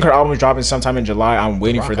 I think her album is dropping sometime in July. I'm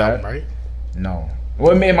waiting for that. Album, right? No.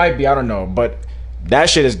 Well, it might be. I don't know. But that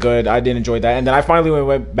shit is good. I did enjoy that. And then I finally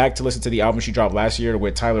went back to listen to the album she dropped last year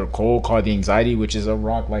with Tyler Cole called The Anxiety, which is a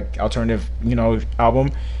rock like alternative,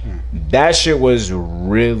 album. That shit was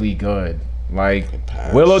really good. Like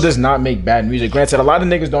pass. Willow does not make bad music. Granted, a lot of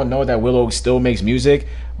niggas don't know that Willow still makes music,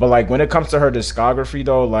 but like when it comes to her discography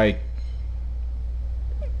though, like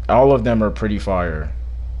all of them are pretty fire.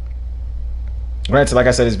 Granted, like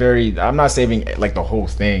I said, it's very. I'm not saving like the whole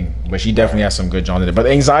thing, but she definitely has some good genre in it. But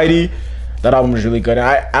Anxiety, that album is really good. And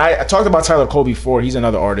I talked about Tyler Cole before. He's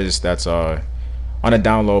another artist that's on a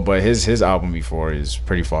download, but his album before is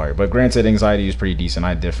pretty fire. But granted, Anxiety is pretty decent.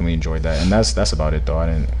 I definitely enjoyed that, and that's about it though. I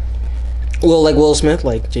didn't. Well, like Will Smith,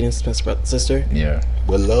 like Jaden Smith's sister. Yeah.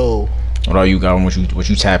 Willow. What all you got? What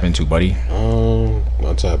you tap into, buddy?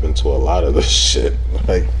 I tap into a lot of this shit.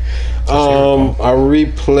 Like, I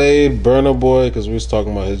replayed Burna Boy because we was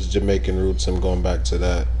talking about his Jamaican roots. I'm going back to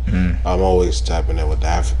that. I'm always tapping in with the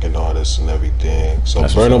African artists and everything. So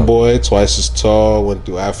That's what's Burna up. Boy, Twice as Tall, went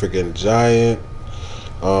through African Giant.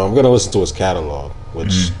 I'm gonna listen to his catalog.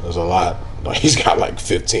 which is a lot. Like, he's got like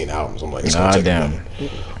 15 albums. I'm like, it's gonna take a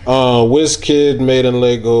minute. Wizkid, Made in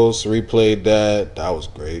Lagos, replayed that. That was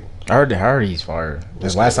great. I heard he's fired.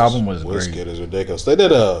 His last album was great. Wizkid is ridiculous. They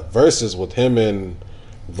did a verses with him and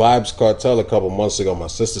Vibes Cartel a couple months ago. My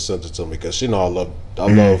sister sent it to me because she know I love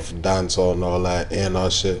dancehall and all that and all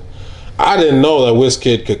shit. I didn't know that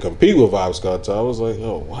Wizkid could compete with Vibes Cartel. I was like,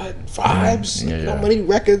 yo, what? Vibes? You know how many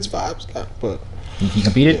records Vibes got? But he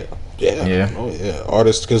competed? Yeah. Oh, yeah.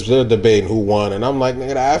 Artists, because they're debating who won. And I'm like,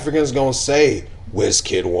 nigga, the Africans going to say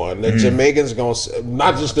Wizkid won. The Jamaicans going to say,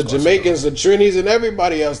 not just the Jamaicans, the Trinis and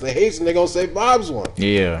everybody else. The Haitians, they're going to say Vibes won.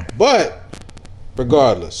 Yeah. But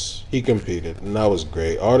regardless, he competed. And that was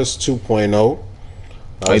great. Artist 2.0.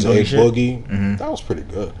 That was A-Boogie. That was pretty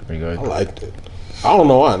good. Pretty good. I liked it. I don't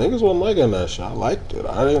know why niggas wasn't liking that shit. I liked it.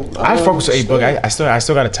 I focus on A-Boogie. I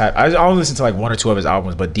still got to tap. I only listen to like one or two of his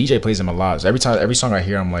albums, but DJ plays him a lot. So every song I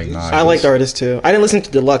hear, I'm like, nah. I like the artist too. I didn't listen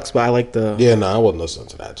to Deluxe, but I like the. Yeah, nah, I wasn't listening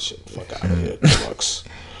to that shit. Fuck out of here, Deluxe.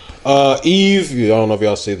 Eve. I don't know if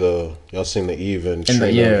y'all seen the Eve and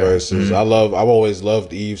Trina verses. I've always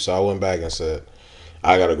loved Eve, so I went back and said,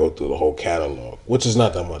 I gotta go through the whole catalog, which is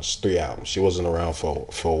not that much. 3 albums. She wasn't around for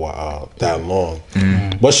a while that long,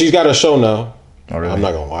 but she's got a show now. Oh, really? I'm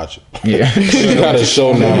not gonna watch it. Yeah, she's got a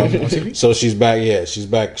show now, so she's back. Yeah, she's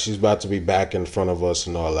back. She's about to be back in front of us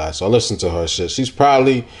and all that. So I listen to her shit. She's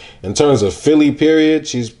probably, in terms of Philly period,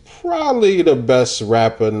 she's probably the best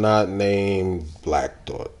rapper not named Black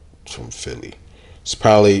Thought from Philly. It's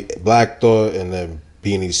probably Black Thought and then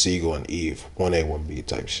Beanie Siegel and Eve, 1A 1B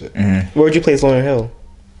type shit. Where'd you place Lauryn Hill?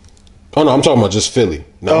 Oh no, I'm talking about just Philly.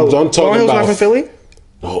 No, I'm talking Lauryn Hill's about not from Philly.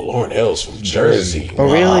 No, Lauryn Hill's from Jersey. Oh,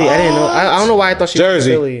 really? I didn't know. I don't know why I thought she was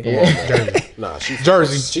from Philly. Yeah. Jersey. Nah, she's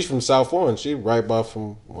Jersey. She's from South Orange. She right by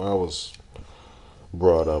from where I was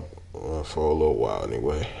brought up for a little while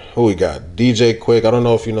anyway. Who we got? DJ Quick. I don't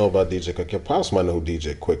know if you know about DJ Quick. Your pops might know who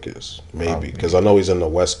DJ Quick is. Maybe. Because I know he's in the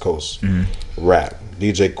West Coast rap.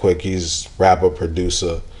 DJ Quick, he's rapper,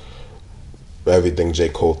 producer, everything J.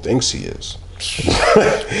 Cole thinks he is.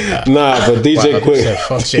 Nah, but DJ Quick.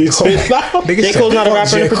 J. Cole's not a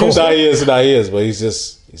rapper and a producer. Nah, he is, but he's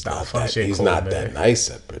not that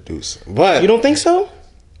nice at producing. But you don't think so?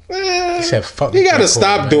 He gotta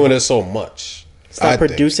stop doing it so much. Stop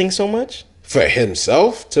producing so much for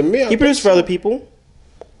himself. To me, he produced for other people.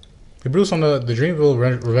 He produced on the Dreamville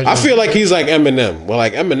Revenge. I feel like he's like Eminem. Well,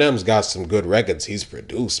 like Eminem's got some good records he's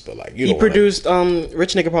produced, but like he produced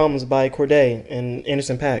Rich Nigga Problems by Cordae and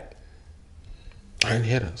Anderson .Paak. I didn't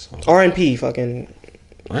hear that song. R&P fucking.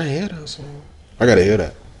 I didn't hear that song. I gotta hear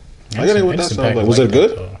that. I gotta hear what that song like. Was it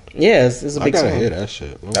good? Yeah, it's a big song. I gotta hear that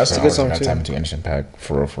shit. That's a good song too. Time into Anderson .Paak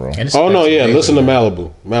for real. Oh no, yeah. Listen to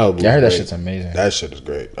Malibu. Yeah, I heard that shit's amazing. That shit is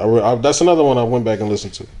great. That's another one I went back and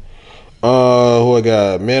listened to. Who I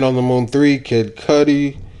got? Man on the Moon 3, Kid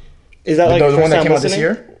Cudi. Is that like the one that came out this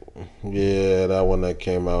year? Yeah, that one that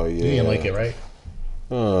came out. Yeah, you didn't like it, right?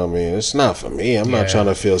 I mean, it's not for me. I'm not trying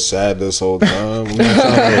to feel sad this whole time.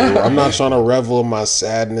 I'm not trying to revel in my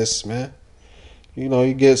sadness, man. You know,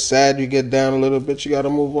 you get sad, you get down a little bit, you gotta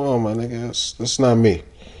move on, my nigga. That's not me.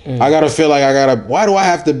 I gotta feel like why do I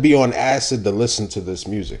have to be on acid to listen to this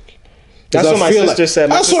music? That's what my sister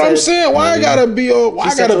said. That's what I'm saying. Why I gotta be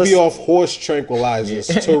off horse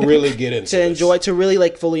tranquilizers to really get into to really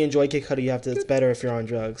like fully enjoy Kid Cudi? It's better if you're on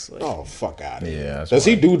drugs. Like. Oh, fuck out of here. Yeah. Does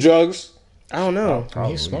he do drugs? I don't know.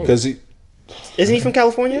 He smokes. Because isn't he from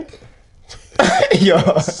California? Yo,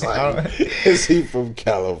 is he from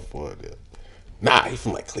California? Nah, he's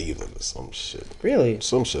from like Cleveland or some shit. Really?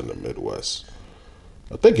 Some shit in the Midwest.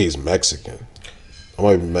 I think he's Mexican. I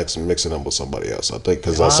might be mixing him with somebody else. I think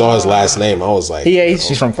because I saw his last name, I was like, yeah,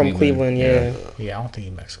 he's from Cleveland. Yeah, I don't think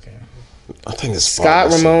he's Mexican. I think it's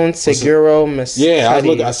Scott Ramon Seguro. Yeah,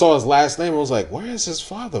 I saw his last name. I was like, where is his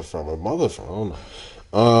father from or mother from? I don't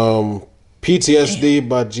know. PTSD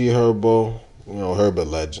by G Herbo. You know, Herbo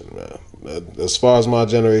legend, man. As far as my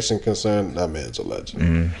generation concerned, that man's a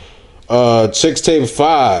legend. Chicks Tape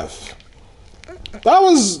 5. It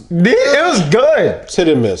was good. Hit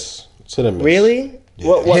and miss. Really? Yeah.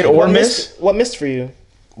 What hit or miss? What missed for you?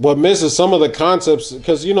 What misses some of the concepts,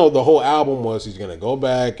 because you know the whole album was he's gonna go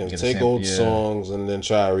back and take old songs and then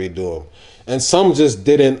try to redo them, and some just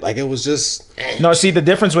didn't. Like it was just no. See the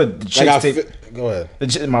difference with Chicks Tape. Go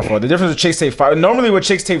ahead. My fault. The difference with Chicks Tape 5. Normally with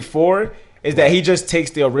Chicks Tape 4 is that he just takes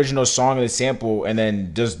the original song and the sample and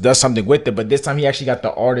then just does something with it. But this time he actually got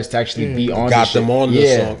the artist to actually be on. Got them on the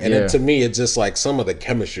song, and then to me it's just like some of the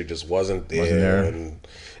chemistry just wasn't there. And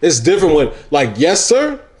it's different when like Yes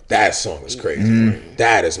Sir. That song is crazy.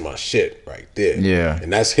 That is my shit right there. Yeah.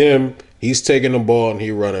 And that's him He's taking the ball and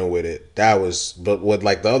he running with it. That was, but with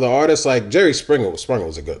like the other artists, like Jerry Springer was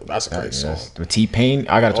a good. That's a great song. The T-Pain,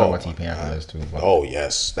 I gotta talk about T-Pain after this too. But. Oh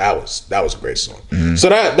yes, that was a great song. So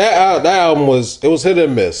that album was hit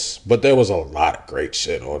and miss, but there was a lot of great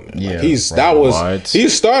shit on there. Yeah, like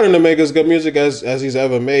he's starting to make as good music as he's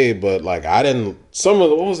ever made. But like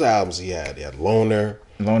what was the albums he had? He had Loner,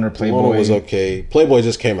 Playboy. Loner was okay. Playboy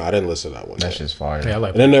just came out. I didn't listen to that one. That's just fire. Yeah, I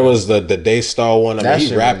like. And then there was the Daystar one. I mean,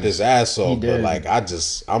 he rapped his ass off, but like I'm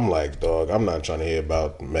like, dog, I'm not trying to hear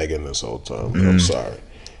about Megan this whole time. I'm sorry,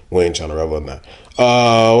 we ain't trying to revel in that.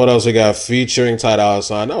 What else we got? Featuring Ty Dolla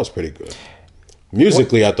 $ign. That was pretty good.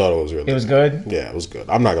 Musically, I thought it was really. It was good. Yeah, it was good.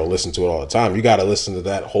 I'm not gonna listen to it all the time. You got to listen to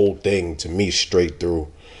that whole thing to me straight through.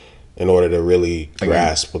 In order to really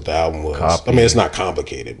grasp what the album was. I mean, it's not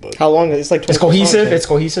complicated, but... How long? It's like 20 It's cohesive? It's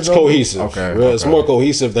cohesive, though? It's cohesive. Okay. It's more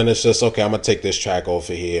cohesive than it's just, okay, I'm going to take this track off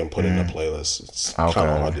of here and put it in a playlist. It's kind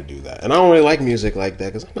of hard to do that. And I don't really like music like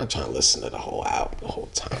that because I'm not trying to listen to the whole album the whole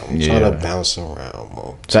time. I'm trying to bounce around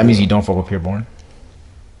more. So that means you don't fuck with Pureborn?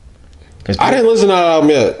 I didn't listen to that album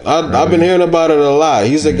yet. I've been hearing about it a lot.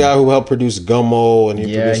 He's the guy who helped produce Gummo and he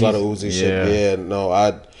produced a lot of Uzi shit. Yeah, no,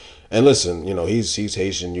 And listen, you know, he's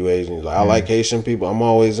Haitian, you Asian. He's like, I like Haitian people. I'm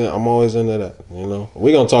always into that. You know,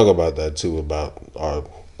 we're gonna talk about that too, about our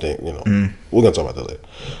thing. You know, we're gonna talk about that later.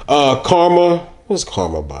 Karma. What's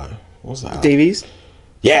Karma by? What's that? Davies.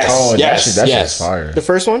 Yes. Oh, yes. That's fire. The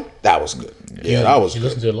first one. That was good. Yeah, that was. You good.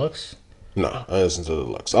 listen to the Deluxe? No, I listened to the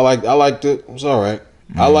Deluxe. I liked it. It was all right.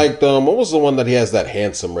 I liked what was the one that he has that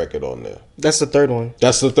Handsome record on there? That's the third one.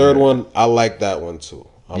 That's the third one. I like that one too.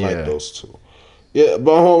 I like those two. Yeah,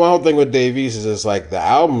 but my whole thing with Davies is just like the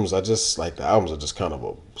albums. I just like the albums are just kind of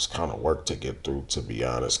work to get through, to be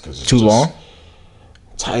honest, because it's too long.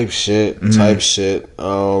 Type shit. You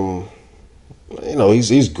know,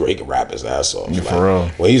 he's great at rap his ass off. Yeah, for real.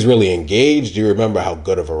 When he's really engaged, you remember how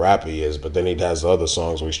good of a rapper he is. But then he has other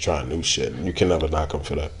songs where he's trying new shit. You can never knock him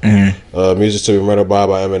for that. Music to Be Murdered by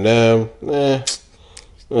Eminem.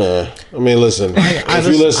 I mean, listen, if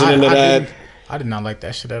you listening to that. I did not like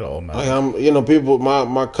that shit at all, man. Like people,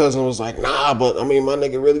 my cousin was like, nah, but I mean, my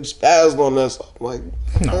nigga really spazzed on this. I'm like,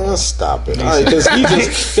 stop it,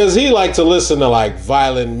 because he like to listen to like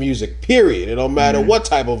violent music. Period. It don't matter what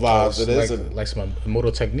type of vibes it is. Like some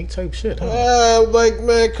Motor Technique type shit. Huh? Like,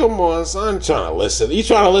 man, come on, son. I'm trying to listen. You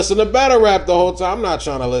trying to listen to battle rap the whole time? I'm not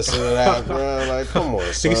trying to listen to that, bro. Like, come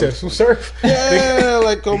on, son. He said Sue Surf. Yeah,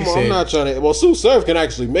 like, come on. I'm not trying to. Well, Sue Surf can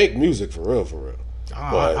actually make music for real, for real.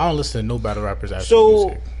 I don't listen to no battle rappers. So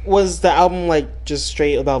music. was the album like just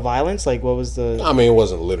straight about violence? Like what was the? I mean, it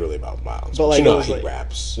wasn't literally about violence, but like, you know how he like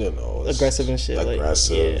raps. You know, aggressive and shit.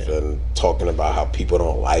 Aggressive and talking about how people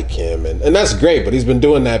don't like him, and that's great. But he's been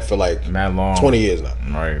doing that for like mad long, 20 years now.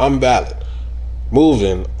 Right. I'm valid.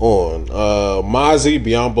 Moving on. Mozzie,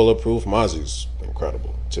 Beyond Bulletproof. Mozzie's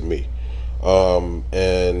incredible to me.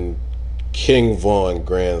 And King Von,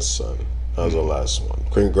 Grandson. That was the last one.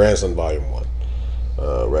 King Grandson Volume 1.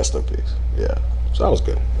 Rest in peace. Yeah. So that was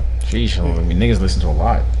good. Sheesh, I mean, niggas listen to a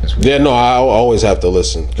lot. Yeah, no, I always have to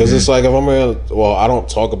listen. Because it's like, if I'm gonna, well, I don't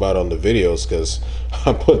talk about it on the videos because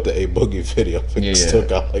I put the A Boogie video. It still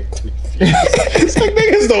got like 3 views. It's like,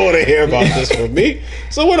 niggas don't want to hear about this from me.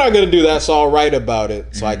 So we're not going to do that. So I'll write about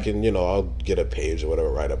it. So I can, you know, I'll get a page or whatever,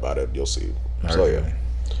 write about it. You'll see. So yeah.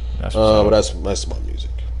 But that's my music.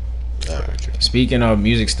 Speaking of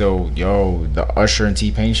music still, yo, the Usher and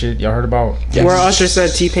T-Pain shit, y'all heard about? Yes. Where Usher said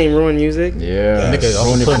T-Pain ruined music? Yeah. Nigga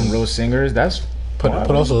ruined it from real singers. That's put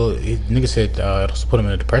also, nigga said also put him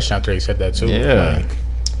in a depression after he said that too. Yeah. Like,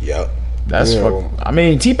 yeah. That's I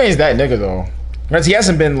mean, T-Pain's that nigga though. Because he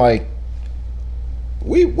hasn't been like,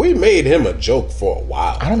 we made him a joke for a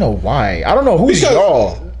while. I don't know why. I don't know who's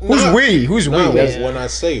y'all. Who's we? Who's we? When I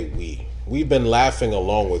say we've been laughing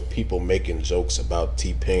along with people making jokes about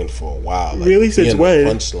T-Pain for a while. Like, really? Since when?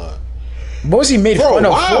 Punchline. What was he made fun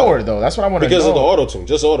of for though? That's what I want to know. Because of the auto-tune.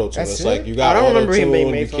 Just auto-tune. It's like you got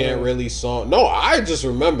auto-tune, you can't really song. No, I just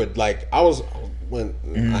remembered, like, I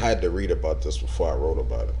had to read about this before I wrote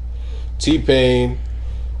about it. T-Pain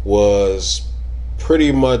was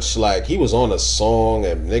pretty much like, he was on a song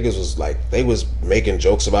and niggas was like, they was making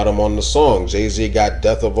jokes about him on the song. Jay-Z got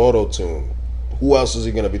Death of Auto-Tune. Who else is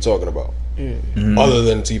he going to be talking about? Other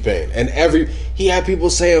than T-Pain. And he had people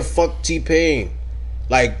saying fuck T-Pain.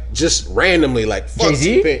 Like, just randomly, like, fuck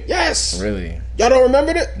Jay-Z? T-Pain. Yes. Really? Y'all don't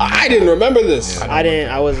remember that? I didn't remember this. Yeah, I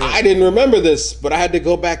didn't remember this, but I had to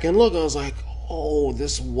go back and look. I was like, oh,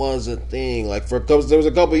 this was a thing. Like, there was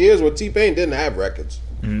a couple years where T-Pain didn't have records.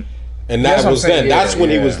 And that was then. That's when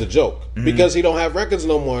he was the joke. Because he don't have records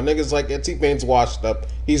no more. Niggas like, T-Pain's washed up.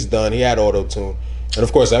 He's done. He had auto-tune. And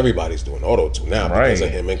of course, everybody's doing auto-tune now because Right.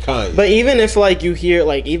 of him and Kanye. But even if like you hear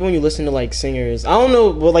like even when you listen to like singers, I don't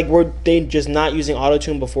know, but like were they just not using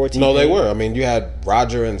autotune before T-Pain? No, they were. I mean, you had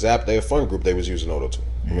Roger and Zap. They a fun group. They was using auto-tune.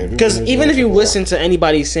 I mean, Because even if you listen to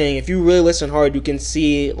anybody sing, if you really listen hard, you can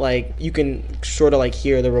see like you can sort of like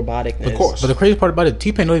hear the roboticness. Of course. But the crazy part about it,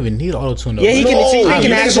 T-Pain don't even need auto tune though. Yeah, he can. No, T-Pain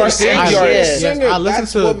can niggas actually are sing. singing. Yeah. Yes, I listened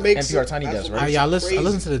That's to what makes NPR it- Tiny that's Desk, what right? makes I it listen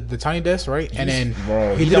crazy. to the Tiny Desk, right? And then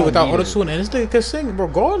Bro, he he did it don't without need auto it. tune, and this nigga could sing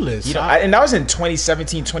regardless. You know, and that was in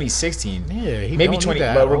 2017, 2016. Yeah, he maybe don't 20. need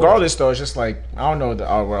that But at all. regardless, though, it's just like I don't know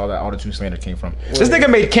where all that autotune slander came from. This nigga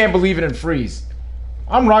made "Can't Believe It" and "Freeze."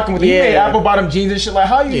 I'm rocking with it. He Yeah. made apple bottom jeans and shit. Like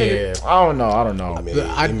how you? Yeah. Nigga, I don't know. I mean,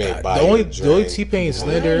 he made the Body only Drink, T-Pain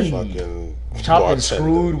slander. fucking Chopped and bartender.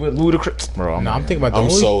 screwed with Ludacris. Bro, No, I'm thinking about I'm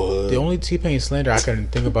so hood. the only T-Pain slander I can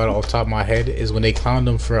think about off the top of my head is when they clowned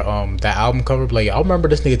him for that album cover. Like I remember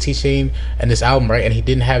this nigga T-Chain and this album, right? And he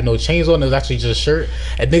didn't have no chains on. It was actually just a shirt.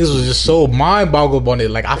 And niggas was just so mind boggled on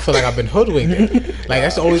it. Like I feel like I've been hoodwinked. Like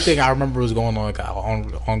that's the only thing I remember was going on, like an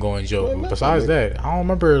ongoing joke. Well, Besides nothing, that, I don't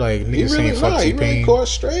remember like He niggas really, saying fuck he really T-Pain. caught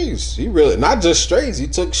strays. He really not just strays. He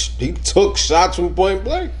took shots from point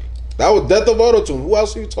blank. That was death of auto-tune. Who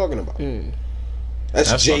else are you talking about? That's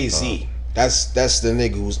That's Jay-Z. That's the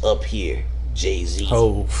nigga who's up here. Jay-Z.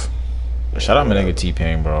 Hove. Shout out my nigga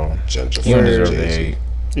T-Pain, bro. Gentrified He don't deserve the Jay-Z. hate.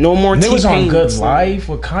 No more Niggas T-Pain. on Good Life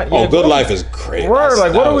with Kanye. Oh, Yeah, Good what- Life is great. Word,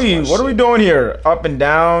 like That was my what are we shit. doing here? Up and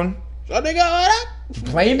down. That nigga, what up?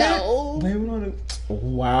 Blame No. it. Blame it on it.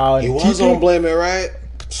 Wow. He was T-Pain- on Blame It, right?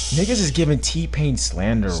 Niggas is giving T-Pain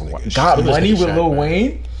slander. nigga Got shit. money This nigga with shit, Lil man.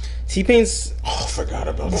 Wayne. T-Pain's Oh, I forgot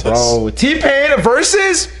about this. Bro, T-Pain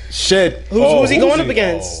versus shit. who's he going who's up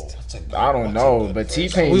against? I don't know, but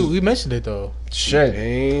T-Pain. We mentioned it though. Shit.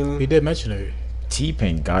 Pain. We did mention it.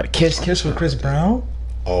 T-Pain got it. Kiss with Chris Brown.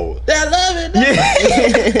 Oh, that love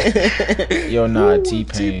it. Yeah. Yo, nah, Ooh,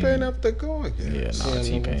 T-Pain. T-Pain have to go again. Yeah, nah, Yeah,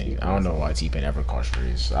 T-Pain. I don't know why T-Pain ever caught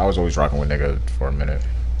streets. I was always rocking with nigga for a minute.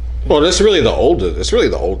 Well, that's really the older. It's really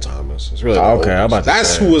the old timers. It's really the Okay, I'm oldest. about to That's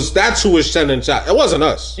say. who was sending shots. It wasn't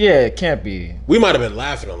us. Yeah, it can't be. We might have been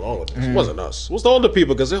laughing along with this. It wasn't us. It was the older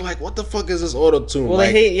people because they're like, "What the fuck is this auto tune?" Well,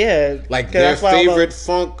 like, they hate. Yeah, like 'Cause their that's why all the- favorite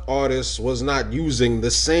funk artist was not using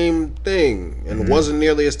the same thing and wasn't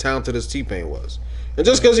nearly as talented as T-Pain was. And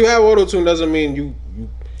just because you have auto tune doesn't mean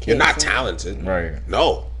you're not talented. Right.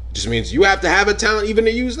 No, it just means you have to have a talent even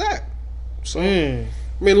to use that. So.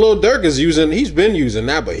 I mean, Lil Durk he's been using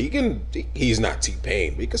that, but he's not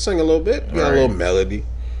T-Pain, but he can sing a little bit. He got a Right. little melody.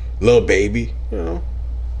 Lil Baby, you know.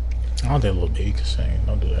 I don't think Lil Baby can sing.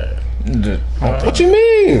 Don't do that. What you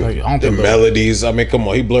mean? Like, I don't The think Lil- melodies, I mean, come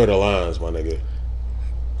on, he blurred the lines, my nigga.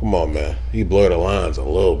 Come on, man. He blurred the lines a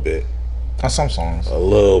little bit. On some songs. A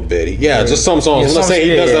little bit. Yeah, just some songs. Yeah, I'm not some- saying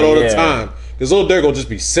he does yeah, that all the yeah. time. Because Lil Durk will just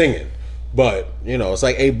be singing. But, you know, it's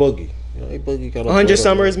like A Boogie. You know, A Boogie got a 100 blur.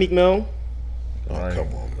 Summers, Meek Mill. Oh, Right. come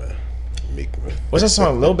on, man. Meek Mill. What's that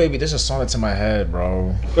song? Lil Baby, there's a song that's in my head,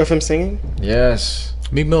 bro. With him singing. Yes.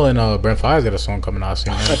 Meek Mill and Brent Fires got a song coming out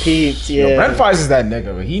soon. I peeped. Yeah. Yo, Brent Fires is that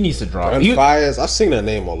nigga, but he needs to drop. Brent He- Fires, I've seen that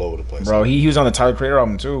name all over the place. bro, he was on the Tyler Creator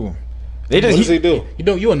album too. They just What does he do?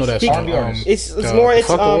 You wouldn't know that He- song. It's the more it's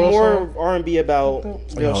Fuck the World more song? R&B about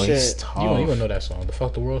real Yo, he's shit. tough. You wouldn't know that song. The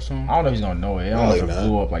Fuck the World song. I don't know if he's gonna know it. I don't know Probably if it not.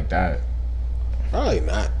 blew up like that. Probably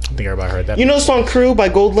not. I think everybody heard that. You know the song "Crew" by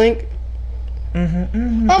Gold Link?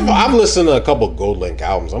 I've listened to a couple Gold Link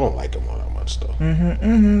albums. I don't like them all that much though. The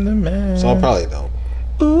man. So I probably don't.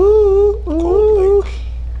 Ooh, Gold Link.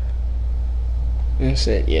 That's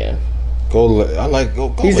it. Yeah. Gold Link. I like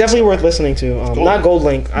Gold He's Link. definitely worth listening to. Not Gold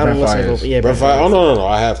Link. I don't Brent listen to Fires. Gold. Yeah, Brent Brent Fires. Fires. Oh no,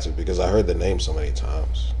 I have to because I heard the name so many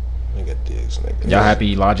times. Nigga digs, nigga. Y'all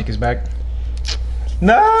happy Logic is back?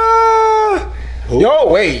 Nah. Who? Yo,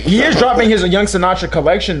 wait. He is dropping his Young Sinatra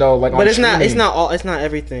collection though. Like, But on it's not. It's streaming. not all. It's not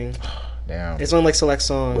everything. Damn. It's only like select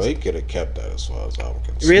Bro, songs. he could have kept that as far as I'm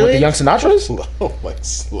concerned. Really? The Young Sinatras? Oh my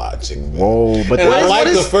Logic, man. Whoa, but And I What liked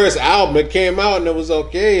is- the first album. It came out and it was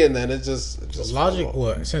okay, and then it just Logic, fell off.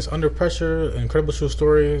 what? Since Under Pressure, Incredible True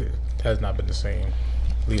Story has not been the same.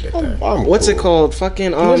 Leave it at that. I'm What's it cool. called?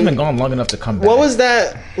 Fucking he hasn't been um. gone long enough to come back. What was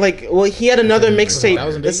that? Like, well, he had another 1,000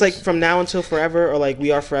 mixtape. It's like Days? From Now Until Forever, or like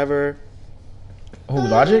We Are Forever. Who,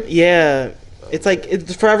 Logic? Yeah, it's like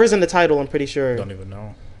Forever's in the title. I'm pretty sure. Don't even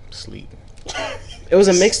know. Sleep. It was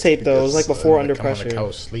a mixtape though. It was like before Like, Under I'm on the Pressure.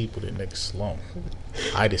 couch, sleep with a nigga slump.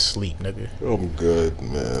 I just sleep, nigga. I'm good,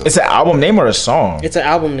 man. It's an album name or a song? It's an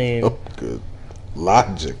album name. I'm good.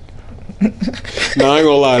 Logic. No, I ain't gonna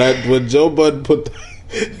lie. That when Joe Budden put,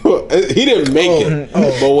 he didn't make it.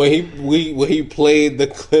 But when he played the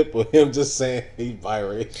clip of him just saying he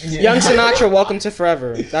biracial, Young Sinatra, Welcome to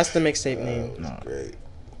Forever. That's the mixtape name. that was great.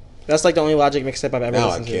 That's like the only Logic mixtape I've ever Now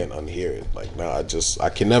I listened can't unhear it. Like now I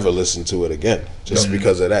can never listen to it again just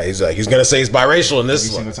because of that. He's like he's gonna say he's biracial in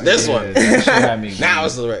this one. This one. That shit had me. Now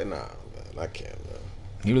it's the right. Nah, man, I can't. Man.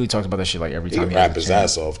 He really talks about that shit like every He time can he rap has a his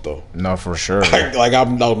chance. ass off though. No, for sure.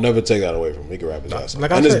 I'll never take that away from him. He can rap his ass off.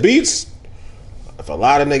 like I And his said- beats. If a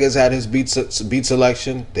lot of niggas had his beat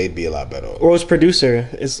selection, they'd be a lot better. Or his producer.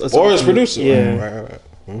 It's Or his producer. Yeah. Right.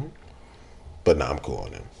 Mhm. But nah, I'm cool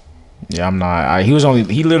on him. Yeah, I'm not. He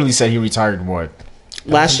literally said he retired what?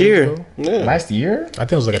 Last year. Yeah. Last year? I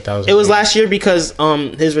think it was like 1,000. It was last year because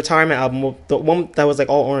his retirement album, the one that was like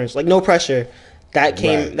all orange, like No Pressure, that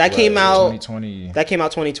came Right, came right. out 2020. that came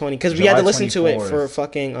out 2020 because we had to July listen to it 24th. for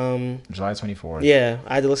fucking July 24th. yeah,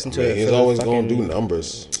 I had to listen to it. He's for the always fucking- gonna do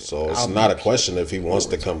numbers, so it's album. not a question. If he wants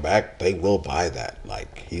to come back, they will buy that.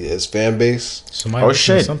 Like his fan base. Somebody Oh,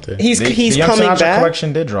 listened to shit. something. He's The Young coming Sinatra back.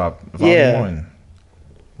 collection did drop. Volume Yeah. 1.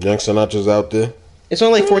 Young Sinatra's out there. It's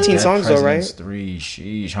only like 14 Dead songs though, right? Presidents 3,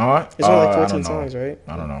 sheesh, huh? It's only like I don't 14 know. songs, right?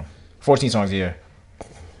 I don't know. 14 songs, yeah.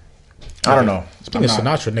 I don't know. Speaking of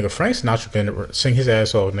Sinatra, nigga, Frank Sinatra can sing his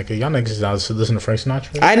ass off, nigga. Y'all niggas not listen to Frank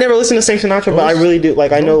Sinatra? I never listened to Frank Sinatra, but I really do.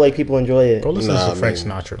 Like, I know like people enjoy it. Go listen Nah, to some Frank I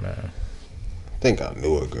mean- Sinatra, man. I think I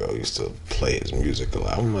knew a girl used to play his music a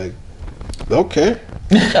lot. I'm like, okay.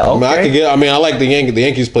 I mean, I like the Yankees. The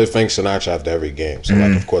Yankees play Frank Sinatra after every game, so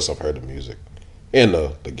like, of course, I've heard the music and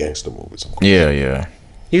the gangster movies. Of course. Yeah.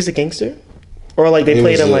 He was a gangster, or like they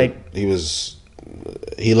played him like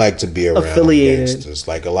he liked to be around Affiliated. gangsters.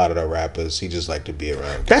 Like a lot of the rappers, he just liked to be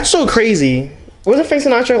around. that's so crazy. Wasn't Frank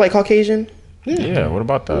Sinatra like Caucasian? Yeah, what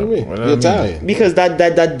about that? What do you mean? What He does that mean? Italian, Because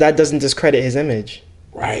that doesn't discredit his image.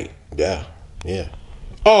 right? Yeah.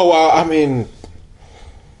 Oh well, I mean,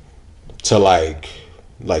 to like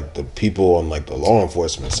the people on like the law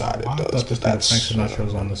enforcement side, I it does. thought this But nigga that's Frank Sinatra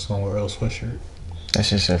was on the song with Earl Sweatshirt. That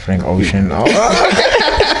shit said Frank Ocean. Oh.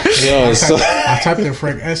 yo. So, I typed in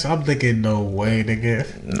Frank S. I'm thinking, no way, nigga.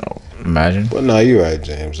 No, imagine. but no, you're right,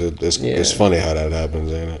 James. It's funny how that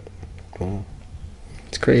happens, ain't it?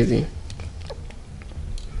 It's crazy.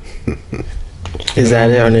 Is that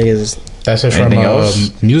it, or niggas? That's it from Anything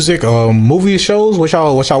else? music, movie shows. What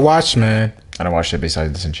y'all watch, man? I don't watch shit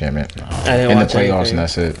besides Disenchantment. I didn't In the watch playoffs, anything. and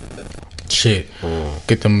that's it. Shit,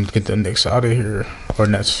 get them Knicks out of here, or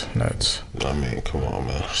Nets. I mean, come on,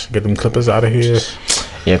 man. Get them Clippers out of here.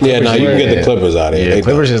 Yeah, Yeah, no, you can get the yeah. Clippers out of here. Yeah, They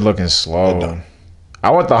Clippers done. is looking They slow. done.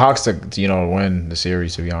 I want the Hawks to win the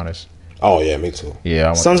series. To be honest, Oh yeah, me too. yeah. I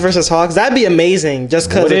want Suns versus Hawks. That'd be amazing. Just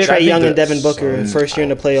because Would of it? I Trey think Young the and Devin Booker, Suns- first year in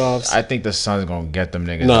the playoffs. I think the Suns gonna get them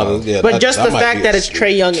niggas. No, out. yeah, but just that the might fact be that a it's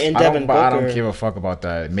Trey Young and Devin I Booker. don't give a fuck about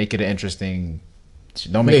that. Make it an interesting.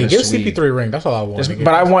 Don't make Nigga, it give sweet. CP3 a ring. That's all I want. Just- nigga.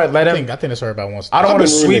 but I want- let I him- think that's what everybody wants. I don't I've want been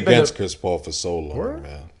to rooting sweep in against the, Chris Paul for so long,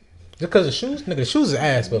 man. Because the shoes, nigga, the shoes is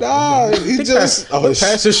ass, but Nah, he Look just look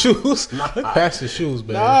past the shoes. Look past the shoes,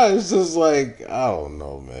 man. Nah, it's just like I don't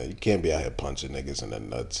know, man. You can't be out here punching niggas in the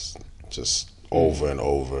nuts just over and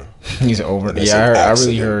over. He's over. It's Yeah, an I really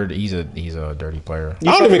accident. heard he's a dirty player.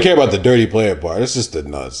 I don't even care about the dirty player part. It's just the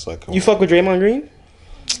nuts. Like, come You on. fuck with Draymond Green?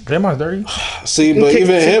 Draymond's dirty. See, but kick-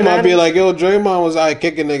 even kick him, him I'd at be him? like, yo, Draymond was out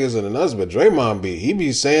kicking niggas in the nuts, but Draymond he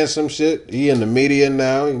be saying some shit. He in the media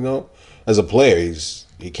now, you know. As a player,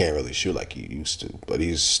 he can't really shoot like he used to, but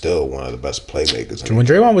he's still one of the best playmakers. When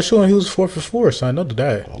Draymond was shooting, he was 4 for 4, son. Don't do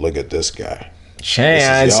that. Look at this guy.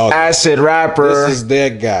 Chance, y'all- acid rapper. This is their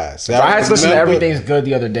guy. See, I had to listen to remember Everything's Good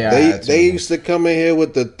the other day. They used to come in here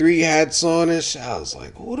with the 3 hats on and shit. I was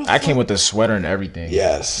like, who the I fuck? came with the sweater and everything.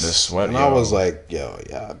 Yes. the sweater. And I was like, yo,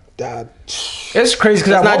 yeah, it's crazy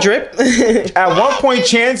because That's not drip. At one point,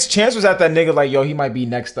 Chance was at that nigga like, yo, he might be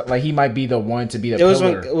next. Like he might be the one to be the It was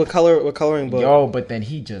pillar. with coloring book. Yo, but then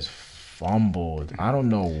he just fumbled. I don't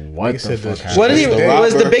know what Nigga the said fuck the- happened. What did he? The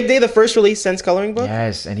Was the rapper. big day the first release since coloring book?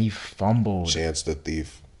 Yes, and he fumbled. Chance the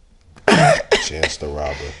thief. Chance the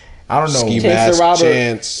robber. I don't know. Ski Chance the mask robber.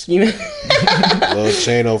 Chance. You know, Lil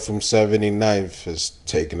Chano from 79th is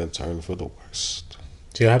taking a turn for the worst.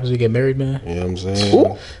 See what happens when you get married, man? You know what I'm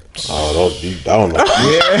saying? Oh, don't know.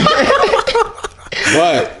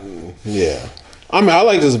 But, yeah. I mean, I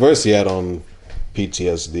like this verse he had on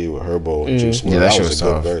PTSD with Herbo and Juice WRLD. Yeah, that shit was was a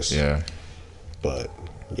good tough. verse. Yeah. But,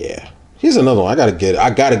 yeah. He's another one. I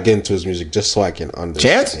gotta get into his music just so I can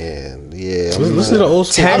understand. Yeah. Listen to the old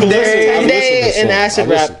school. 10 I've listened day to and songs. acid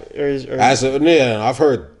I've rap. Yeah, I've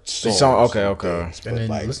heard songs. Okay. and things, And but, then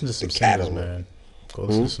like, listen to some the singles, catalog. man. Go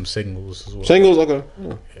listen to some singles as well. Singles, okay.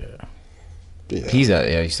 Yeah. He's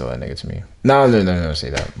still that nigga to me. No, say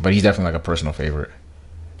that. But he's definitely like a personal favorite.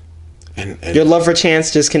 And Your love for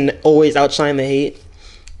Chance just can always outshine the hate.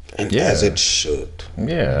 Yeah. as it should. Yeah,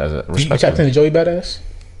 as a You respect. tapped into Joey Badass?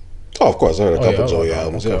 Oh, of course, I heard a couple yeah, Joey okay,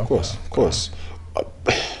 albums. okay, Yeah, of course.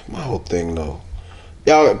 My whole thing though,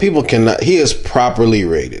 y'all people cannot. He is properly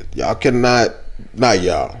rated. Y'all cannot, not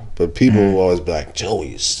y'all, but people will always be like,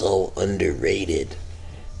 Joey is so underrated.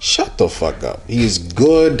 Shut the fuck up. He's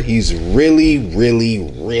good. He's really, really,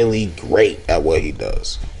 really great at what he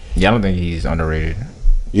does. Yeah, I don't think he's underrated.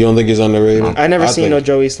 You don't think he's underrated? I never seen think- no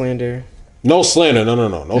Joey slander. No slander.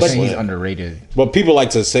 No But he's slander. underrated. But people like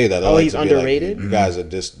to say that. They Oh, like he's to be like, underrated? you guys are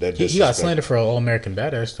they're He got slandered for All American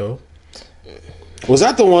Badass though. Was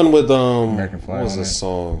that the one with American Flag what was on the it.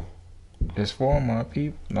 song? It's for my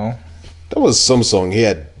people. No. That was some song. He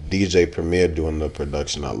had DJ Premier doing the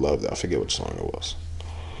production. I loved it. I forget which song it was.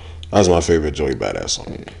 That was my favorite Joey Badass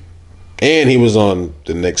song. And he was on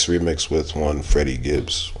the next remix with one Freddie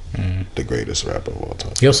Gibbs, the greatest rapper of all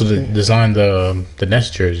time. He also designed the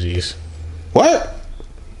Nets jerseys. What?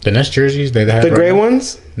 The Nets jerseys they have The right gray now?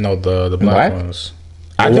 ones? No, the black? black ones.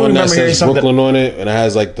 I The do one that remember hearing says something. Brooklyn on it, and it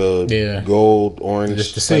has like the Yeah. gold, orange.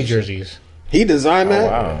 Just the city type- jerseys. He designed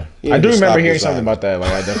that. Wow. He I need do to remember stop hearing designing. something about that.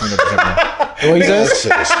 Like I definitely know what he That says.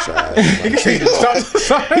 shit is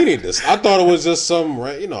trash. He need this. I thought it was just some,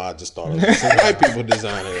 I just thought it was some white people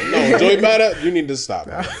designing it. No, Joey Badass, you need to stop.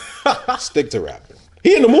 Man. Stick to rapping.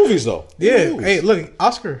 He in the movies though. He in the Yeah. movies. Hey, look,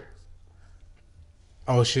 Oscar.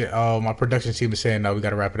 Oh shit. My production team is saying no, we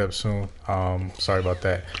gotta wrap it up soon. Sorry about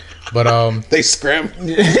that. But They scrambled.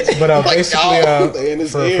 basically they in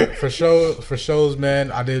his ear. for shows,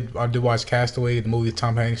 man, I did watch Castaway, the movie with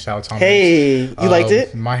Tom Hanks. Shout out Tom Hey, Hanks. you liked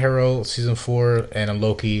it? My Hero season 4 and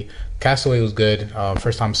Loki. Castaway was good.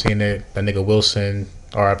 First time seeing it. That nigga Wilson,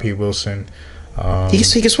 R.I.P. Wilson. He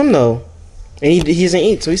can swim though, and he doesn't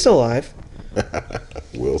eat, so he's still alive.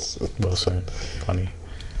 Wilson. Wilson, funny.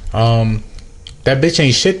 That bitch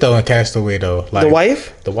ain't shit though in Castaway though. Like The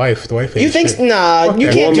wife? the wife ain't You think? shit. Nah, you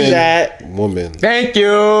can't do that. Woman. Thank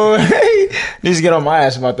you. Needs to get on my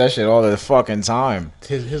ass about that shit all the fucking time.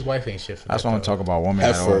 His wife ain't shit. For That's that, why I'm though. talking about woman.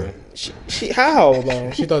 at all. Effort. How though?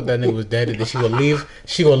 She thought that nigga was dead, and then she gonna leave.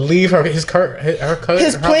 She gonna leave her His her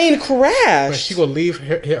plane But crashed. she gonna leave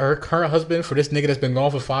her current husband for this nigga that's been gone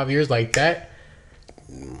for 5 years like that.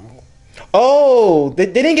 Oh, they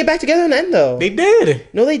didn't get back together in the end though. They did.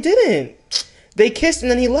 No, they didn't. They kissed and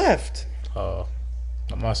then he left. Oh,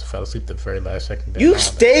 I must have fell asleep the very last second. You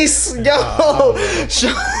stay, yo,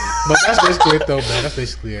 But that's basically it, though, man. That's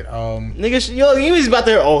basically it. nigga, yo, he was about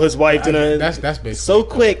there. Oh, his wife done That's basically so it,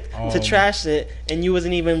 though. quick to trash it, and you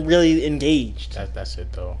wasn't even really engaged. That's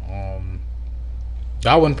it, though.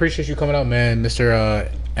 Godwin, appreciate you coming out, man, Mr.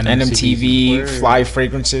 NMTV Fly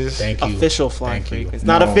Fragrances. Thank you. Official fly Thank you. fragrance,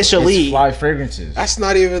 not No, officially. It's Fly Fragrances. That's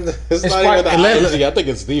not even. It's not fly- even let- the IG. I think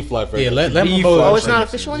it's the fly fragrance. Yeah, let him Beef. promote. Oh, it's not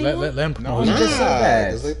official anymore? Let him No, promote. he it. just said that.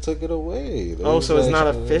 because they took it away. Oh, so it's not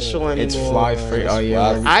official anymore. It's Fly Fragrances. Oh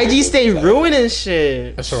yeah. Fly- IG stay ruining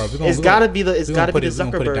shit. That's all right. It's gotta be the. It's we gonna gotta be put the it-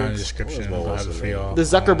 we gonna put it down in the Zuckerbergs. description. We'll have it for y'all. The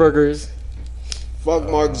Zuckerbergers. Fuck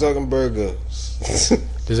Mark Zuckerberg.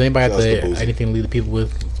 Does anybody have That's the to, boozy. anything to leave the people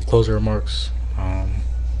with? Closing remarks.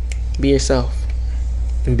 Be yourself.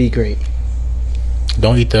 And be great.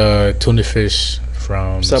 Don't eat the tuna fish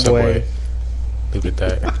from Subway. Subway. Leave it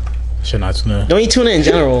at that. Should not tuna. Don't eat tuna in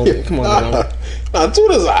general. Come on, now. Nah,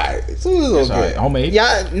 tuna's alright. Tuna's It's okay. alright. Homemade.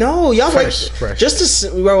 Yeah, no, y'all Fresh, like fresh. just as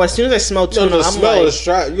soon as I smell No, tuna, the I'm smell like, is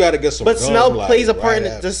try. You got to get some. but gum, smell like, plays a part in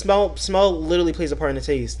right it. The smell literally plays a part in the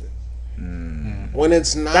taste. when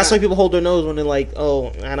it's not. That's why people hold their nose when they're like,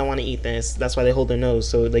 "Oh, I don't want to eat this." That's why they hold their nose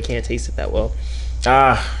so they can't taste it that well.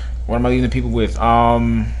 What am I leaving the people with?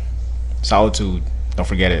 Solitude. Don't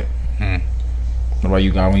forget it. What about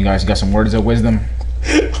you guys? When you guys got some words of wisdom?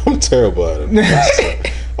 I'm terrible at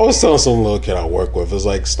it. I was telling some little kid I work with, it's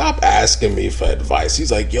like, stop asking me for advice.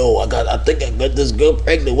 He's like, yo, I think I got this girl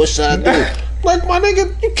pregnant. What should I do? Like, my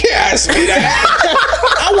nigga, you can't ask me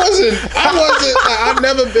that. I wasn't, like, I've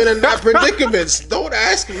never been in that predicament. Don't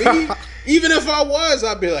ask me. Even if I was,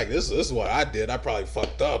 I'd be like, this is what I did. I probably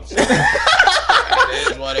fucked up. So.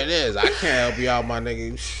 It is what it is. I can't help you out, my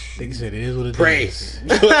nigga. Nigga said it is what it Pray. is.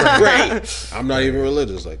 Pray. I'm not even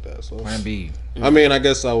religious like that. So. Plan B. I mean, I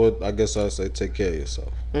guess I'd say take care of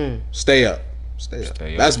yourself. Stay up. Stay up.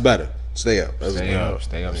 Stay up. That's better. Stay up. That's Stay better. up.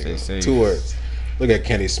 Stay up. Stay safe. 2 words. Look at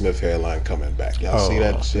Kenny Smith hairline coming back. Y'all see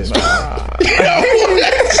that shit?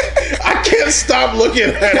 I can't stop looking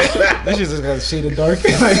at it. That shit just got shade of dark.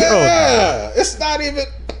 Yeah, it's not even.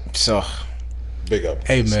 So, Big up.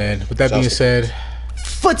 Hey man, with that being Shouts to- said,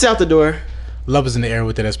 Foot's out the door. love is in the air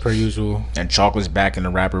with it as per usual. and chocolate's back in the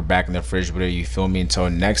wrapper, back in the refrigerator. You feel me? Until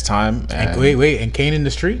next time. And wait, and Kain in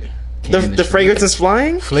the street. The fragrance is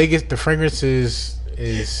flying. The fragrance is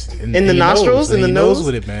in the your nostrils, nose, in the your nose?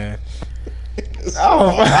 with it, man.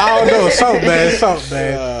 I don't know. Something,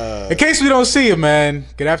 man. In case we don't see you, man.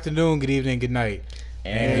 Good afternoon, good evening, good night,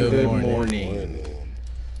 and good morning.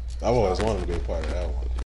 I've always wanted to be a part of that one.